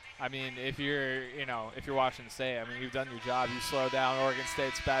 I mean, if you're Washington State, I mean, you've done your job. You slowed down Oregon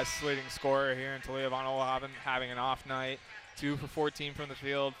State's best leading scorer here in Talia von Oelhoffen, having an off night. 2 for 14 from the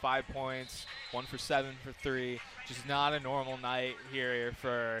field, 5 points, 1 for 7 for 3. Just not a normal night here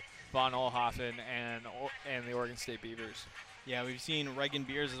for von Oelhoffen and the Oregon State Beavers. Yeah, we've seen Reagan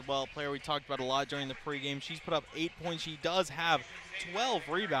Beers as well, a player we talked about a lot during the pregame. She's put up 8 points. She does have 12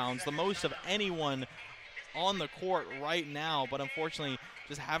 rebounds, the most of anyone on the court right now, but unfortunately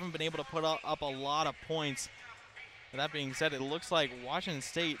just haven't been able to put up a lot of points. With that being said, it looks like Washington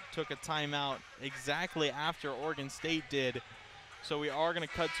State took a timeout exactly after Oregon State did. So we are going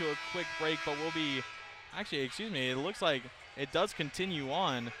to cut to a quick break, but we'll be – actually, excuse me, it looks like it does continue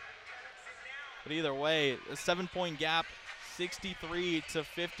on. But either way, a 7-point gap,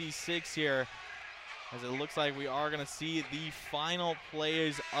 63-56 here, as it looks like we are going to see the final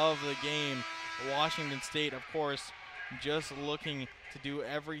plays of the game. Washington State, of course, just looking to do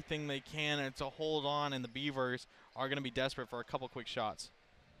everything they can and to hold on, and the Beavers are going to be desperate for a couple quick shots.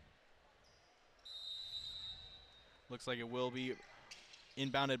 Looks like it will be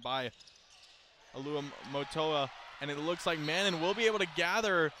inbounded by Alua Motoa, and it looks like Mannon will be able to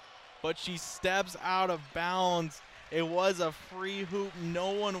gather, but she steps out of bounds. It was a free hoop.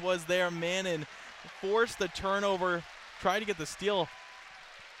 No one was there. Mannon forced the turnover, tried to get the steal.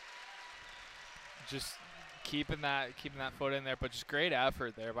 Just keeping that foot in there, but just great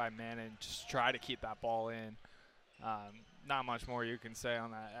effort there by Mannon. Just try to keep that ball in. Not much more you can say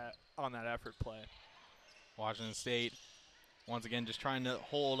on that effort play. Washington State, once again, just trying to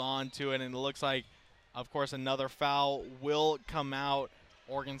hold on to it, and it looks like, of course, another foul will come out.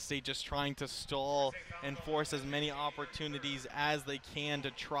 Oregon State just trying to stall and force as many opportunities as they can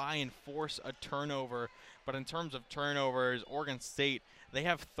to try and force a turnover. But in terms of turnovers, Oregon State, they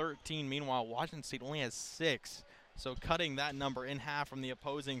have 13. Meanwhile, Washington State only has 6. So cutting that number in half from the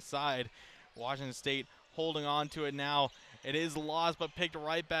opposing side. Washington State holding on to it now. It is lost, but picked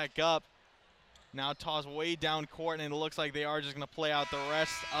right back up. Now tossed way down court, and it looks like they are just going to play out the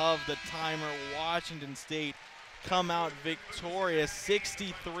rest of the timer. Washington State come out victorious,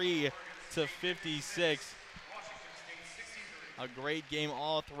 63-56. A great game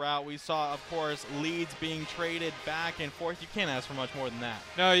all throughout. We saw, of course, leads being traded back and forth. You can't ask for much more than that.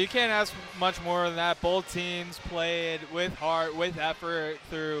 No, you can't ask much more than that. Both teams played with heart, with effort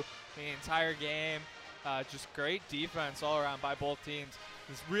through the entire game. Just great defense all around by both teams.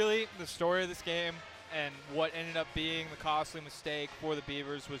 It's really the story of this game, and what ended up being the costly mistake for the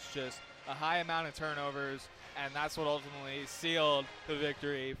Beavers was just a high amount of turnovers, and that's what ultimately sealed the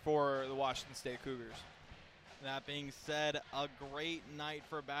victory for the Washington State Cougars. That being said, a great night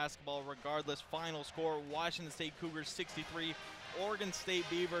for basketball regardless. Final score, Washington State Cougars 63, Oregon State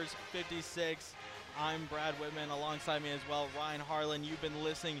Beavers 56. I'm Brad Whitman, alongside me as well, Ryan Harlan. You've been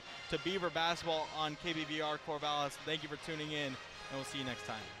listening to Beaver Basketball on KBVR Corvallis. Thank you for tuning in, and we'll see you next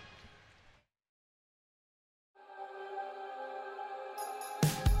time.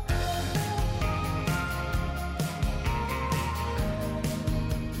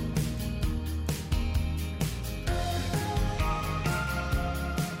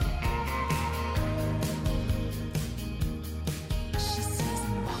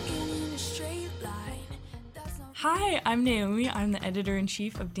 Hi, I'm Naomi. I'm the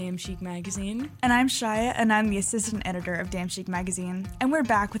editor-in-chief of Damn Chic Magazine. And I'm Shia, and I'm the assistant editor of Damn Chic Magazine. And we're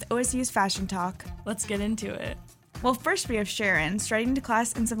back with OSU's Fashion Talk. Let's get into it. Well, first we have Sharon, striding to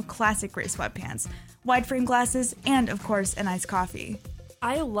class in some classic gray sweatpants, wide frame glasses, and, of course, an iced coffee.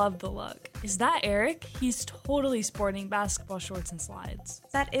 I love the look. Is that Eric? He's totally sporting basketball shorts and slides.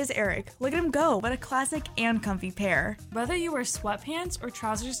 That is Eric. Look at him go. What a classic and comfy pair. Whether you wear sweatpants or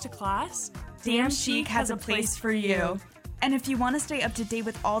trousers to class, Damn Chic has a place for you. And if you want to stay up to date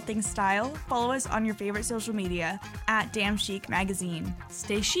with all things style, follow us on your favorite social media at Damn Chic Magazine.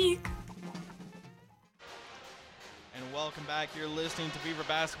 Stay chic. And welcome back. You're listening to Beaver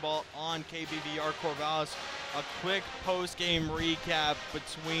Basketball on KBVR Corvallis. A quick post-game recap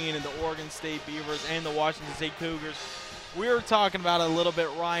between the Oregon State Beavers and the Washington State Cougars. We were talking about it a little bit,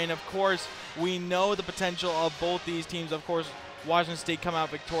 Ryan. Of course, we know the potential of both these teams. Of course, Washington State come out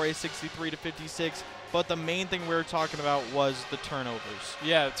victorious 63-56, but the main thing we were talking about was the turnovers.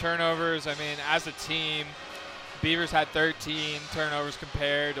 Yeah, the turnovers. I mean, as a team, Beavers had 13 turnovers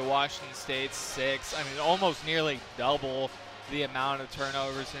compared to Washington State's 6. I mean, almost nearly double the amount of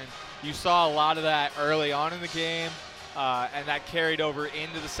turnovers, and you saw a lot of that early on in the game, and that carried over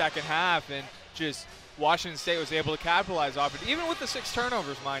into the second half, and just Washington State was able to capitalize off it, even with the 6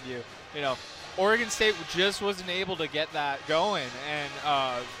 turnovers, mind you. You know, Oregon State just wasn't able to get that going, and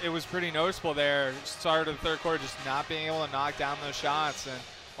it was pretty noticeable there. Start of the third quarter, just not being able to knock down those shots, and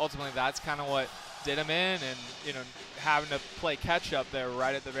ultimately that's kind of what did him in, and having to play catch up there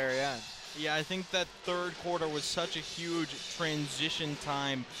right at the very end. Yeah, I think that third quarter was such a huge transition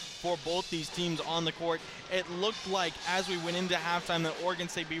time for both these teams on the court. It looked like as we went into halftime, the Oregon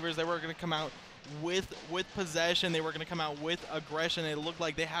State Beavers, they were going to come out with possession. They were going to come out with aggression. It looked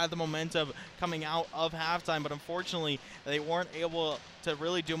like they had the momentum coming out of halftime, but unfortunately, they weren't able to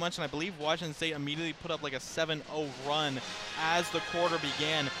really do much, and I believe Washington State immediately put up like a 7-0 run as the quarter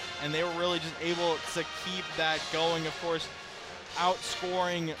began, and they were really just able to keep that going. Of course,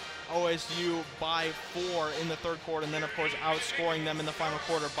 outscoring OSU by 4 in the third quarter, and then of course outscoring them in the final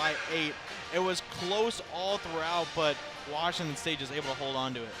quarter by 8. It was close all throughout, but Washington State just able to hold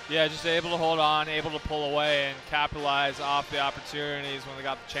on to it. Yeah, just able to hold on, able to pull away and capitalize off the opportunities when they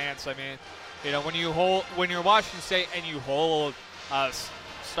got the chance. I mean, when you're Washington State and you hold a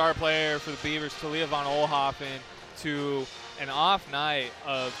star player for the Beavers, Talia von Oelhoffen, to an off night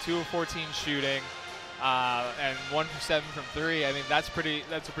of 2 of 14 shooting, and 1 for 7 from 3. I mean, that's a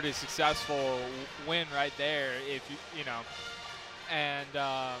pretty successful win right there. And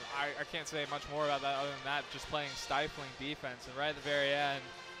I can't say much more about that other than that. Just playing stifling defense, and right at the very end,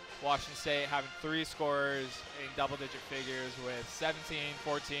 Washington State having 3 scorers in double-digit figures with 17,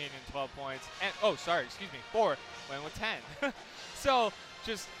 14, and 12 points. And 4 went with 10. So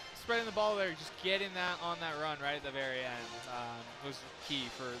just spreading the ball there, just getting that on that run right at the very end was key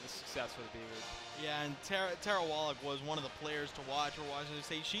for the success for the Beavers. Yeah, and Tara Wallach was one of the players to watch for Washington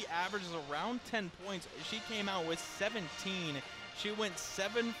State. She averages around 10 points. She came out with 17. She went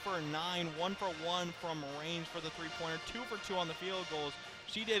 7 for 9, 1 for 1 from range for the three-pointer, 2 for 2 on the field goals.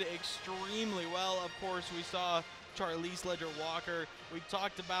 She did extremely well. Of course, we saw Charlize Ledger-Walker. We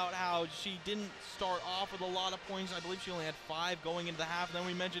talked about how she didn't start off with a lot of points. I believe she only had 5 going into the half. Then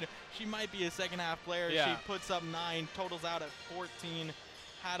we mentioned she might be a second-half player. Yeah. She puts up 9, totals out at 14.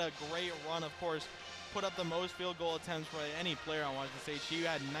 Had a great run, of course. Put up the most field goal attempts for any player on Washington State. She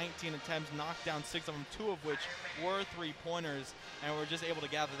had 19 attempts, knocked down 6 of them, 2 of which were three-pointers, and we're just able to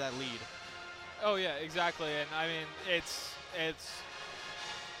gather that lead. Oh yeah, exactly. And I mean, it's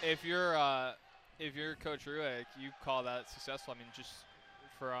if you're Coach Ruick, you call that successful. I mean, just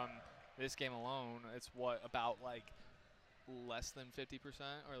from this game alone, it's about like less than 50%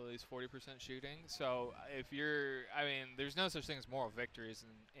 or at least 40% shooting. So there's no such thing as moral victories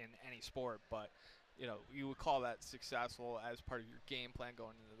in any sport, but you would call that successful as part of your game plan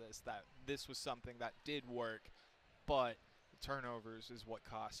going into this, that this was something that did work, but the turnovers is what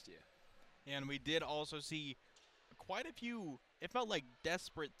cost you. And we did also see quite a few, it felt like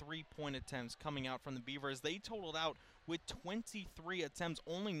desperate three-point attempts coming out from the Beavers. They totaled out with 23 attempts,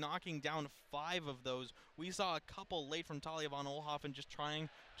 only knocking down 5 of those. We saw a couple late from Talia von Oelhoffen just trying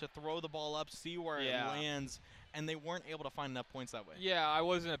to throw the ball up, see where it lands, and they weren't able to find enough points that way. Yeah, I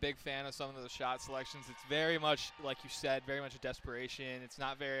wasn't a big fan of some of the shot selections. It's very much, like you said, very much a desperation. It's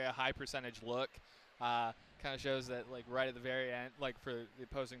not very a high percentage look. Kind of shows that, like, right at the very end, like, for the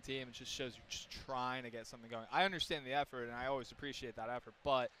opposing team, it just shows you're just trying to get something going. I understand the effort, and I always appreciate that effort,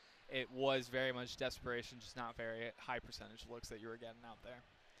 but it was very much desperation, just not very high percentage looks that you were getting out there.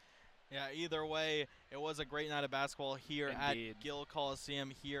 Yeah, either way, it was a great night of basketball here Indeed. at Gil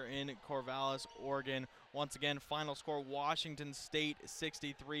Coliseum here in Corvallis, Oregon. Once again, final score, Washington State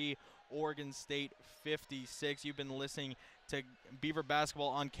 63, Oregon State 56. You've been listening to Beaver Basketball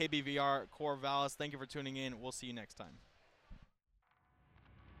on KBVR Corvallis. Thank you for tuning in. We'll see you next time.